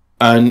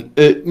 And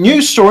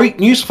news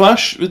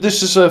flash,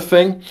 this is a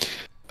thing.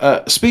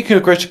 Speaking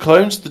of greater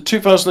clones, the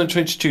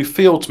 2022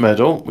 Fields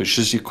Medal, which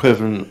is the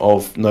equivalent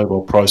of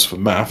Nobel Prize for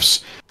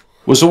Maths,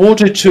 was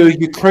awarded to a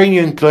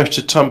Ukrainian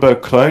Greta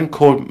Thunberg clone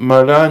called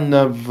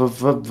Marana.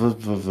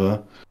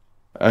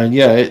 And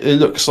yeah, it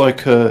looks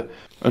like an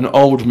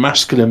old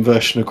masculine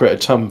version of Greta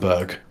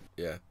Thunberg.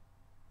 Yeah.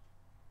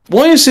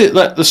 Why is it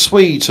that the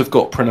Swedes have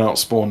got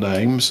pronounceable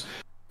names,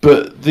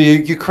 but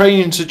the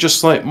Ukrainians are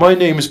just like, my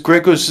name is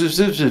Gregor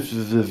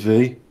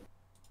Zivziv?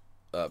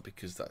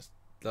 Because that's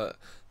not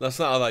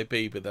how they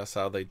be, but that's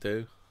how they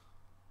do.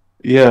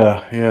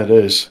 Yeah, it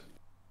is.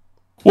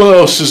 What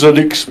else is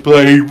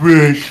unexplained?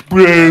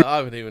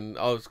 I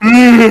was going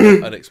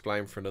to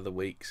unexplained for another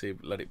week, so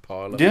let it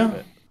pile up a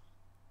bit.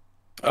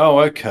 Oh,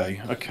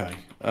 okay.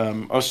 I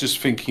was just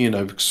thinking,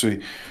 because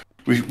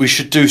we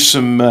should do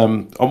some.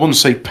 I wouldn't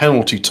say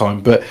penalty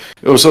time, but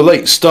it was a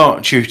late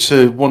start due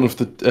to one of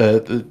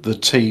the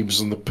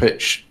teams on the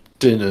pitch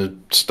dinner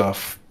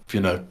stuff.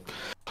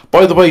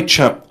 By the way,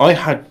 chap, I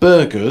had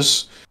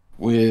burgers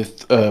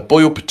with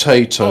boiled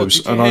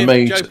potatoes, and I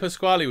made. Joe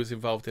Pasquale was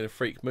involved in a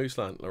freak moose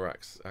antler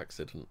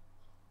accident.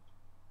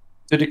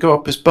 Did it go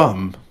up his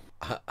bum?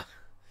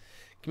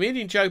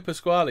 Comedian Joe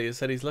Pasquale has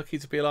said he's lucky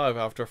to be alive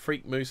after a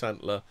freak moose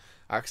antler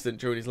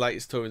accident during his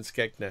latest tour in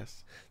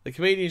Skegness. The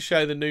comedian's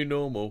show, The New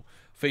Normal,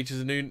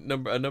 features a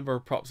number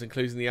of props,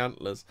 including the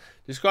antlers.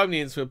 Describing the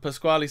incident,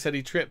 Pasquale said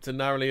he tripped and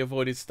narrowly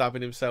avoided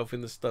stabbing himself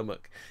in the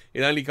stomach.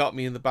 It only got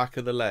me in the back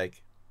of the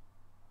leg.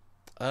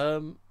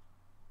 Okay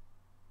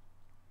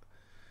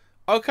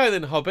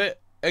then, Hobbit.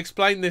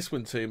 Explain this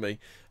one to me.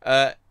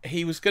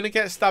 He was going to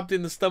get stabbed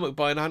in the stomach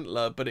by an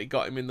antler, but it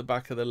got him in the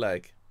back of the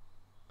leg.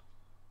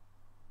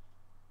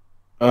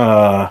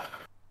 All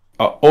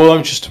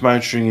I'm just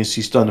imagining is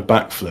he's done a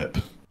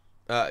backflip.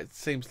 It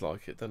seems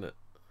like it, doesn't it?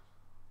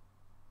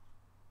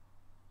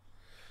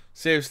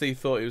 Seriously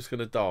thought he was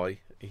going to die,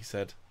 he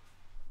said.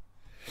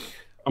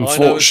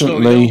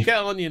 Unfortunately... Get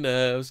on your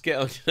nerves.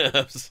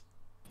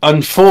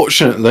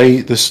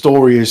 Unfortunately, the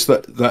story is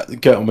that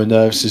get on my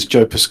nerves is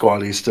Joe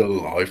Pasquale is still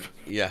alive.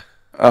 Yeah.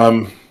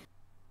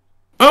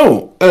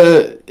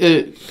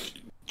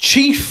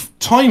 Chief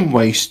time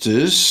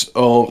wasters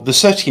of the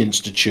SETI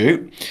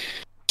Institute,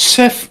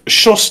 Seth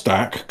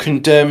Shostak,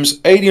 condemns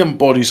alien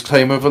bodies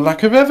claim of a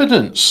lack of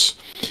evidence.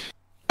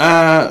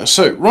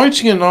 So,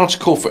 writing an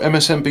article for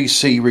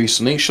MSNBC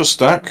recently,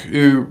 Shostak,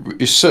 who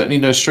is certainly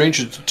no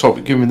stranger to the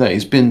topic, given that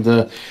he's been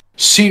the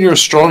senior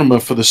astronomer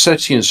for the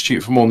SETI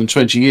Institute for more than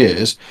 20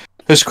 years,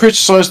 has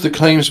criticised the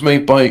claims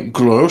made by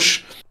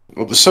Grosh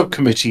of the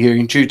subcommittee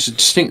hearing due to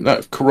distinct lack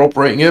of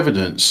corroborating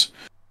evidence.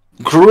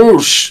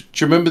 Grosh,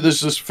 do you remember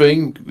there's this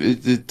thing,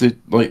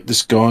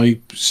 this guy,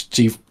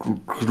 Steve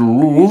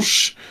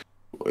Grosh,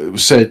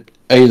 said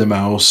alien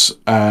mouse,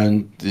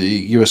 and the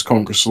US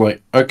Congress were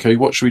like, okay,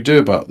 what should we do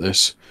about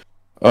this?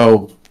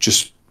 Oh,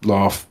 just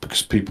laugh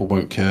because people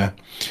won't care.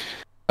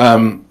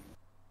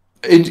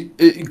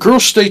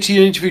 Gross stated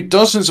he interviewed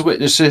dozens of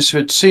witnesses who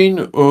had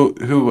seen or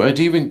who had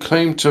even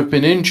claimed to have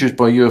been injured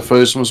by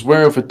UFOs and was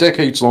aware of a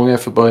decades-long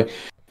effort by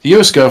the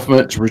US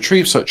government to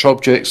retrieve such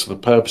objects for the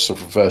purpose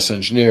of reverse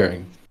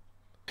engineering.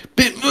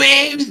 But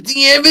where's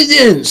the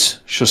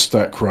evidence?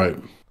 Shostak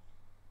wrote.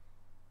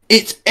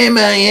 It's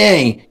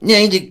MIA.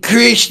 Now the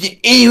Christian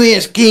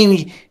US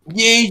came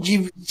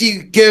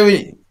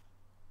going.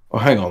 Oh,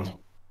 hang on.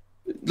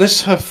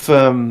 Let's have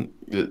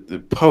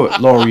the poet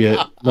laureate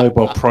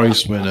Nobel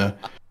Prize winner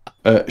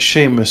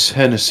Seamus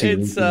Hennessy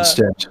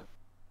instead.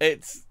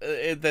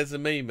 There's a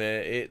meme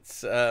here.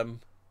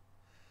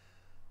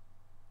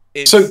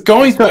 It's so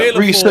guy that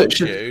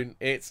researched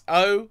it's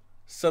O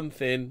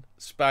something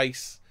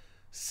space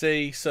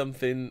C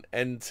something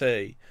NT,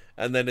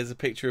 and then there's a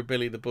picture of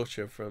Billy the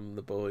Butcher from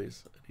The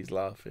Boys. He's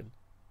laughing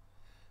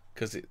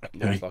because it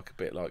looks like a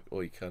bit like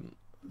 "Oi cunt."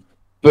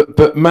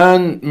 But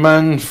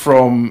man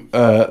from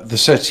the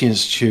SETI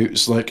Institute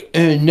is like,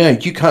 no,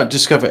 you can't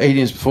discover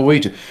aliens before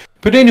we do.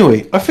 But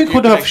anyway, I think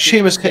we'll have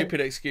Seamus...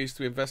 Stupid excuse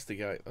to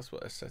investigate. That's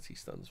what SETI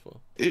stands for.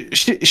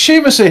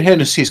 Seamus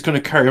Hennessy is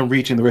going to carry on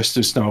reading the rest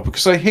of this now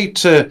because I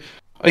hate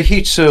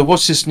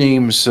what's his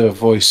name's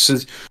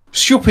voice?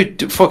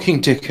 Stupid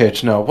fucking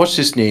dickhead now. What's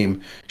his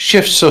name?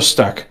 Chef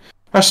Sustak.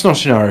 That's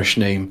not an Irish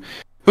name.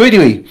 But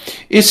anyway,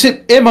 it's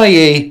at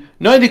MIA.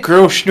 Neither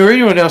Grosh nor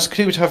anyone else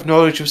claimed to have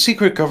knowledge of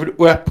secret government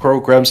WAP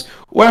programs.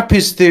 WAP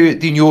is the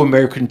new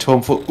American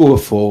term for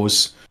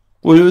UFOs.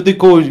 Well, they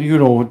go,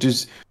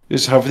 just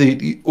have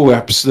the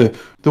WAPs,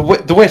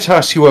 the wet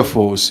ass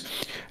UFOs,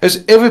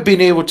 has ever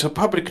been able to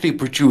publicly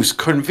produce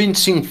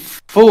convincing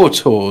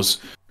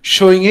photos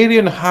showing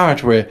alien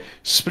hardware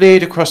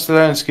splayed across the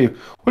landscape.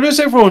 Well, as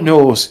everyone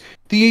knows,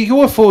 the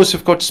UFOs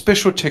have got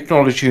special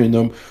technology in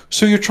them,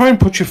 so you try and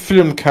put your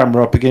film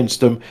camera up against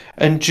them,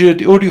 and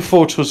all your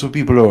photos will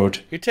be blurred.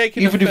 You're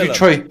taking Even a film. If you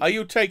try, are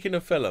you taking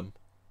a film?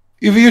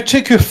 If you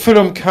take a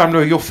film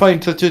camera, you'll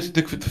find that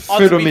the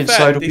film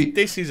inside will be...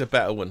 This is a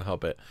better one,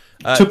 Hobbit.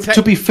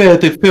 To be fair,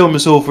 the film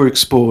is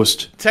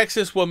overexposed.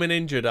 Texas woman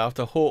injured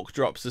after hawk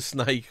drops a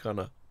snake on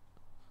her.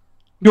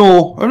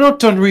 No, I'm not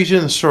done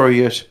reading the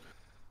story yet.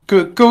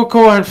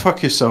 Go on,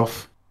 fuck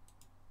yourself.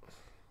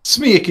 It's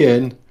me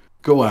again.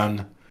 Go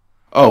on.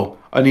 Oh,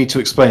 I need to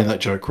explain that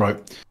joke, right?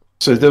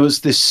 So there was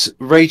this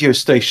radio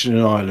station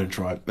in Ireland,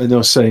 right? And they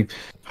were saying,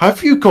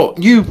 have you got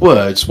new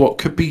words what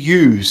could be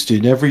used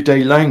in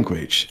everyday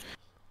language?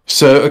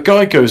 So a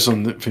guy goes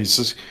on the and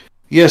says,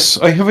 yes,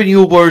 I have a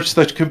new word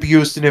that can be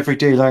used in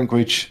everyday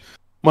language.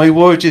 My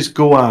word is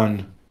go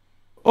on.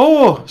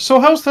 Oh, so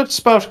how's that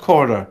spelled,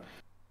 Corner?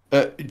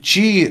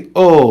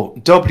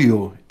 Gowan.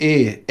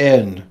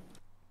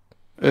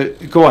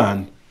 Go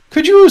on.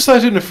 Could you use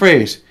that in a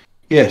phrase?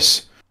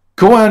 Yes.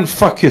 Go on,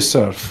 fuck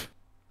yourself.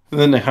 And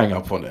then they hang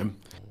up on him.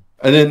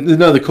 And then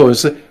another caller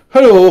says,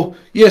 Hello.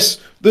 Yes,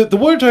 the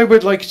word I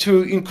would like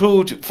to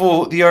include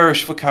for the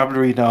Irish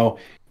vocabulary now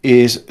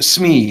is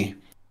smee.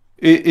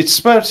 It's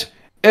spelled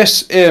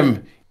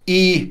S-M-E-E.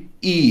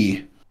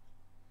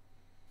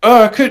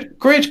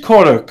 Great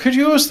caller. Could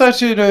you use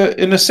that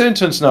in a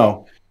sentence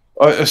now?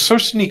 I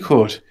certainly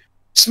could.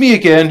 Smee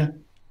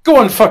again.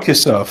 Go and fuck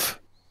yourself.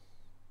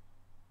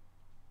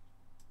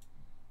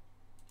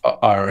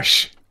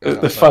 Irish.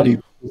 They're funny.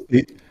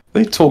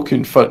 They talk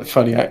in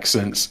funny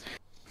accents.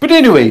 But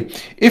anyway,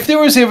 if there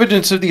was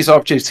evidence of these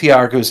objects, he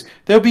argues,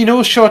 there'll be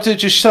no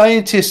shortage of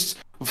scientists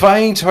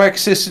vying to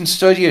access and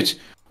study it.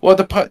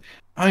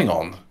 Hang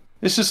on.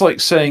 This is like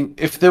saying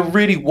if there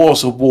really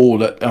was a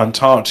wall at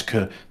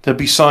Antarctica, there'd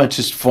be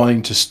scientists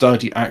vying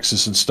to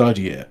access and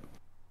study it.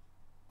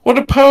 What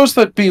the powers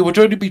that be would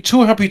only be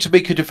too happy to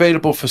make it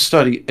available for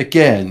study.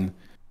 Again,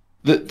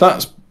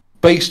 that's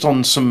based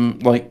on some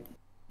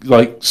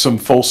some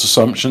false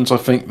assumptions, I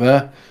think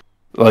there.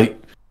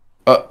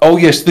 Oh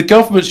yes, the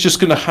government's just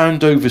going to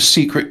hand over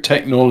secret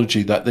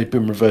technology that they've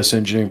been reverse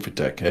engineering for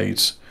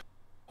decades.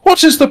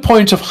 What is the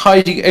point of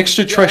hiding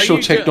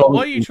extraterrestrial technology?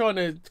 Why are you trying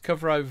to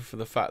cover over for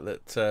the fact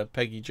that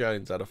Peggy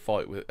Jones had a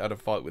fight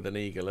with an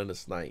eagle and a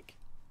snake?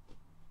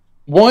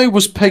 Why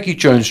was Peggy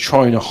Jones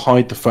trying to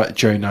hide the fact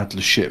Jerry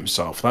Nadler shit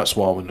himself? That's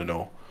what I want to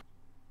know.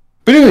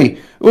 But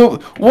anyway, well,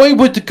 why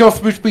would the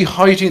government be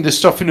hiding the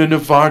stuff in a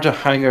Nevada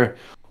hangar?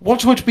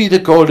 What would be the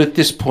goal at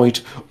this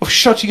point of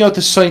shutting out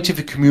the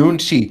scientific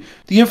community?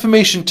 The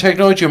information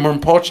technology, and more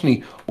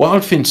importantly,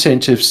 wealth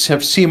incentives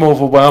have seemed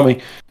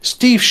overwhelming.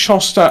 Steve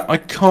Shostak, I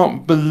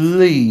can't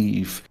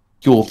believe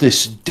you're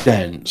this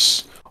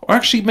dense. Or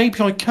actually,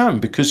 maybe I can,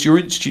 because your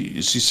institute,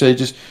 as you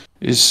said,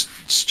 is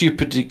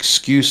stupid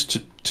excuse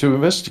to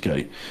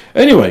investigate.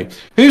 Anyway,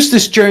 who's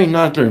this Jerry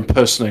Nadler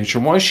impersonator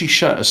and why she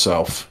shot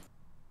herself?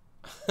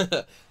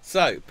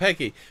 So,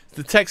 Peggy,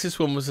 the Texas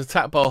woman was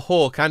attacked by a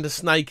hawk and a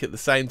snake at the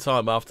same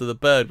time after the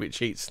bird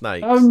which eats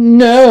snakes. Oh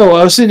no,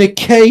 I was in a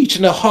cage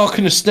and a hawk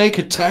and a snake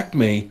attacked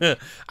me.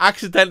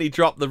 Accidentally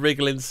dropped the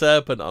wriggling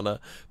serpent on her.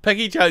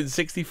 Peggy Jones,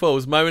 64,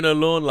 was mowing her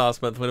lawn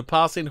last month when a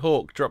passing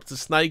hawk dropped a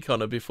snake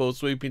on her before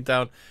swooping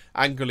down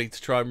angrily to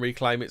try and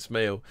reclaim its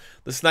meal.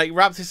 The snake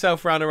wrapped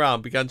itself around her arm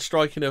and began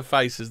striking her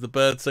face as the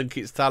bird sunk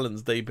its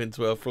talons deep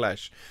into her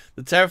flesh.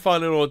 The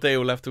terrifying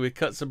ordeal left her with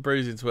cuts and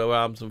bruising to her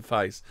arms and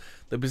face.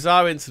 The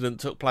bizarre incident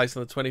took place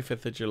on the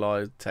 25th of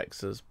July,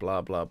 Texas,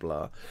 blah, blah,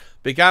 blah.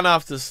 Began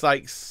after the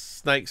snake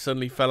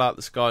suddenly fell out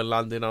the sky and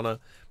landed on her.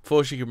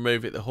 Before she could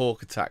move it, the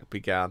hawk attack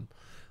began.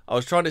 I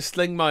was trying to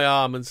sling my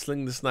arm and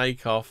sling the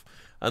snake off,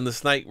 and the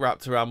snake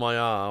wrapped around my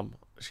arm,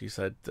 she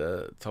said,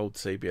 told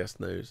CBS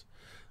News.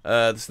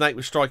 The snake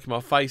was striking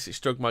my face. It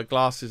struck my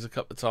glasses a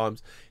couple of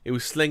times. It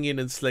was slinging,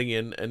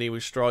 and he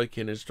was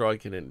striking, and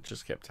it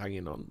just kept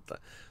hanging on.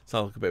 That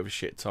sounds like a bit of a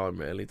shit time,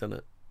 really, doesn't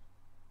it?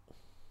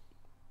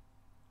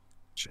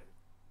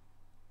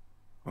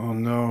 Oh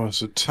no, I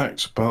was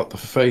attacked about the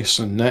face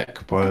and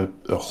neck by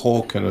a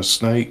hawk and a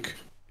snake.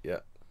 Yeah.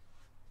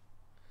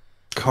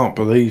 Can't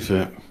believe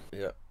it.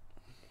 Yeah.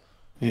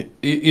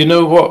 You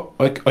know what?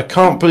 I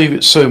can't believe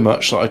it so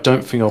much that I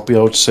don't think I'll be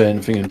able to say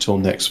anything until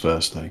next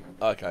Thursday.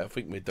 Okay, I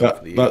think we're done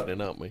for the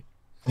evening, aren't we?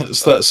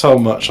 That's how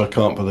much I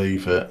can't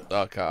believe it.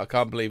 Okay, I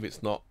can't believe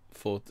it's not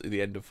the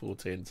end of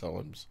 14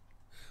 times.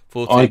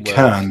 14 I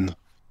can.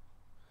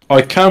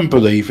 I can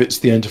believe it's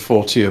the end of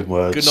Fortean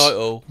Words. Good night,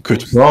 all.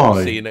 Goodbye.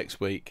 We'll see you next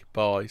week.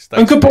 Bye.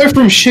 And goodbye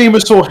from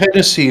Seamus or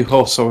Hennessy.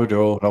 Oh, sorry,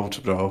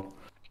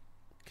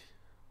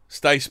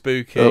 Stay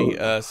spooky.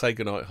 Say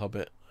goodnight,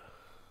 Hobbit.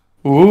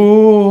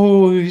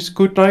 Oh, it's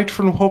good night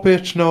from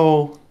Hobbit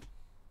now.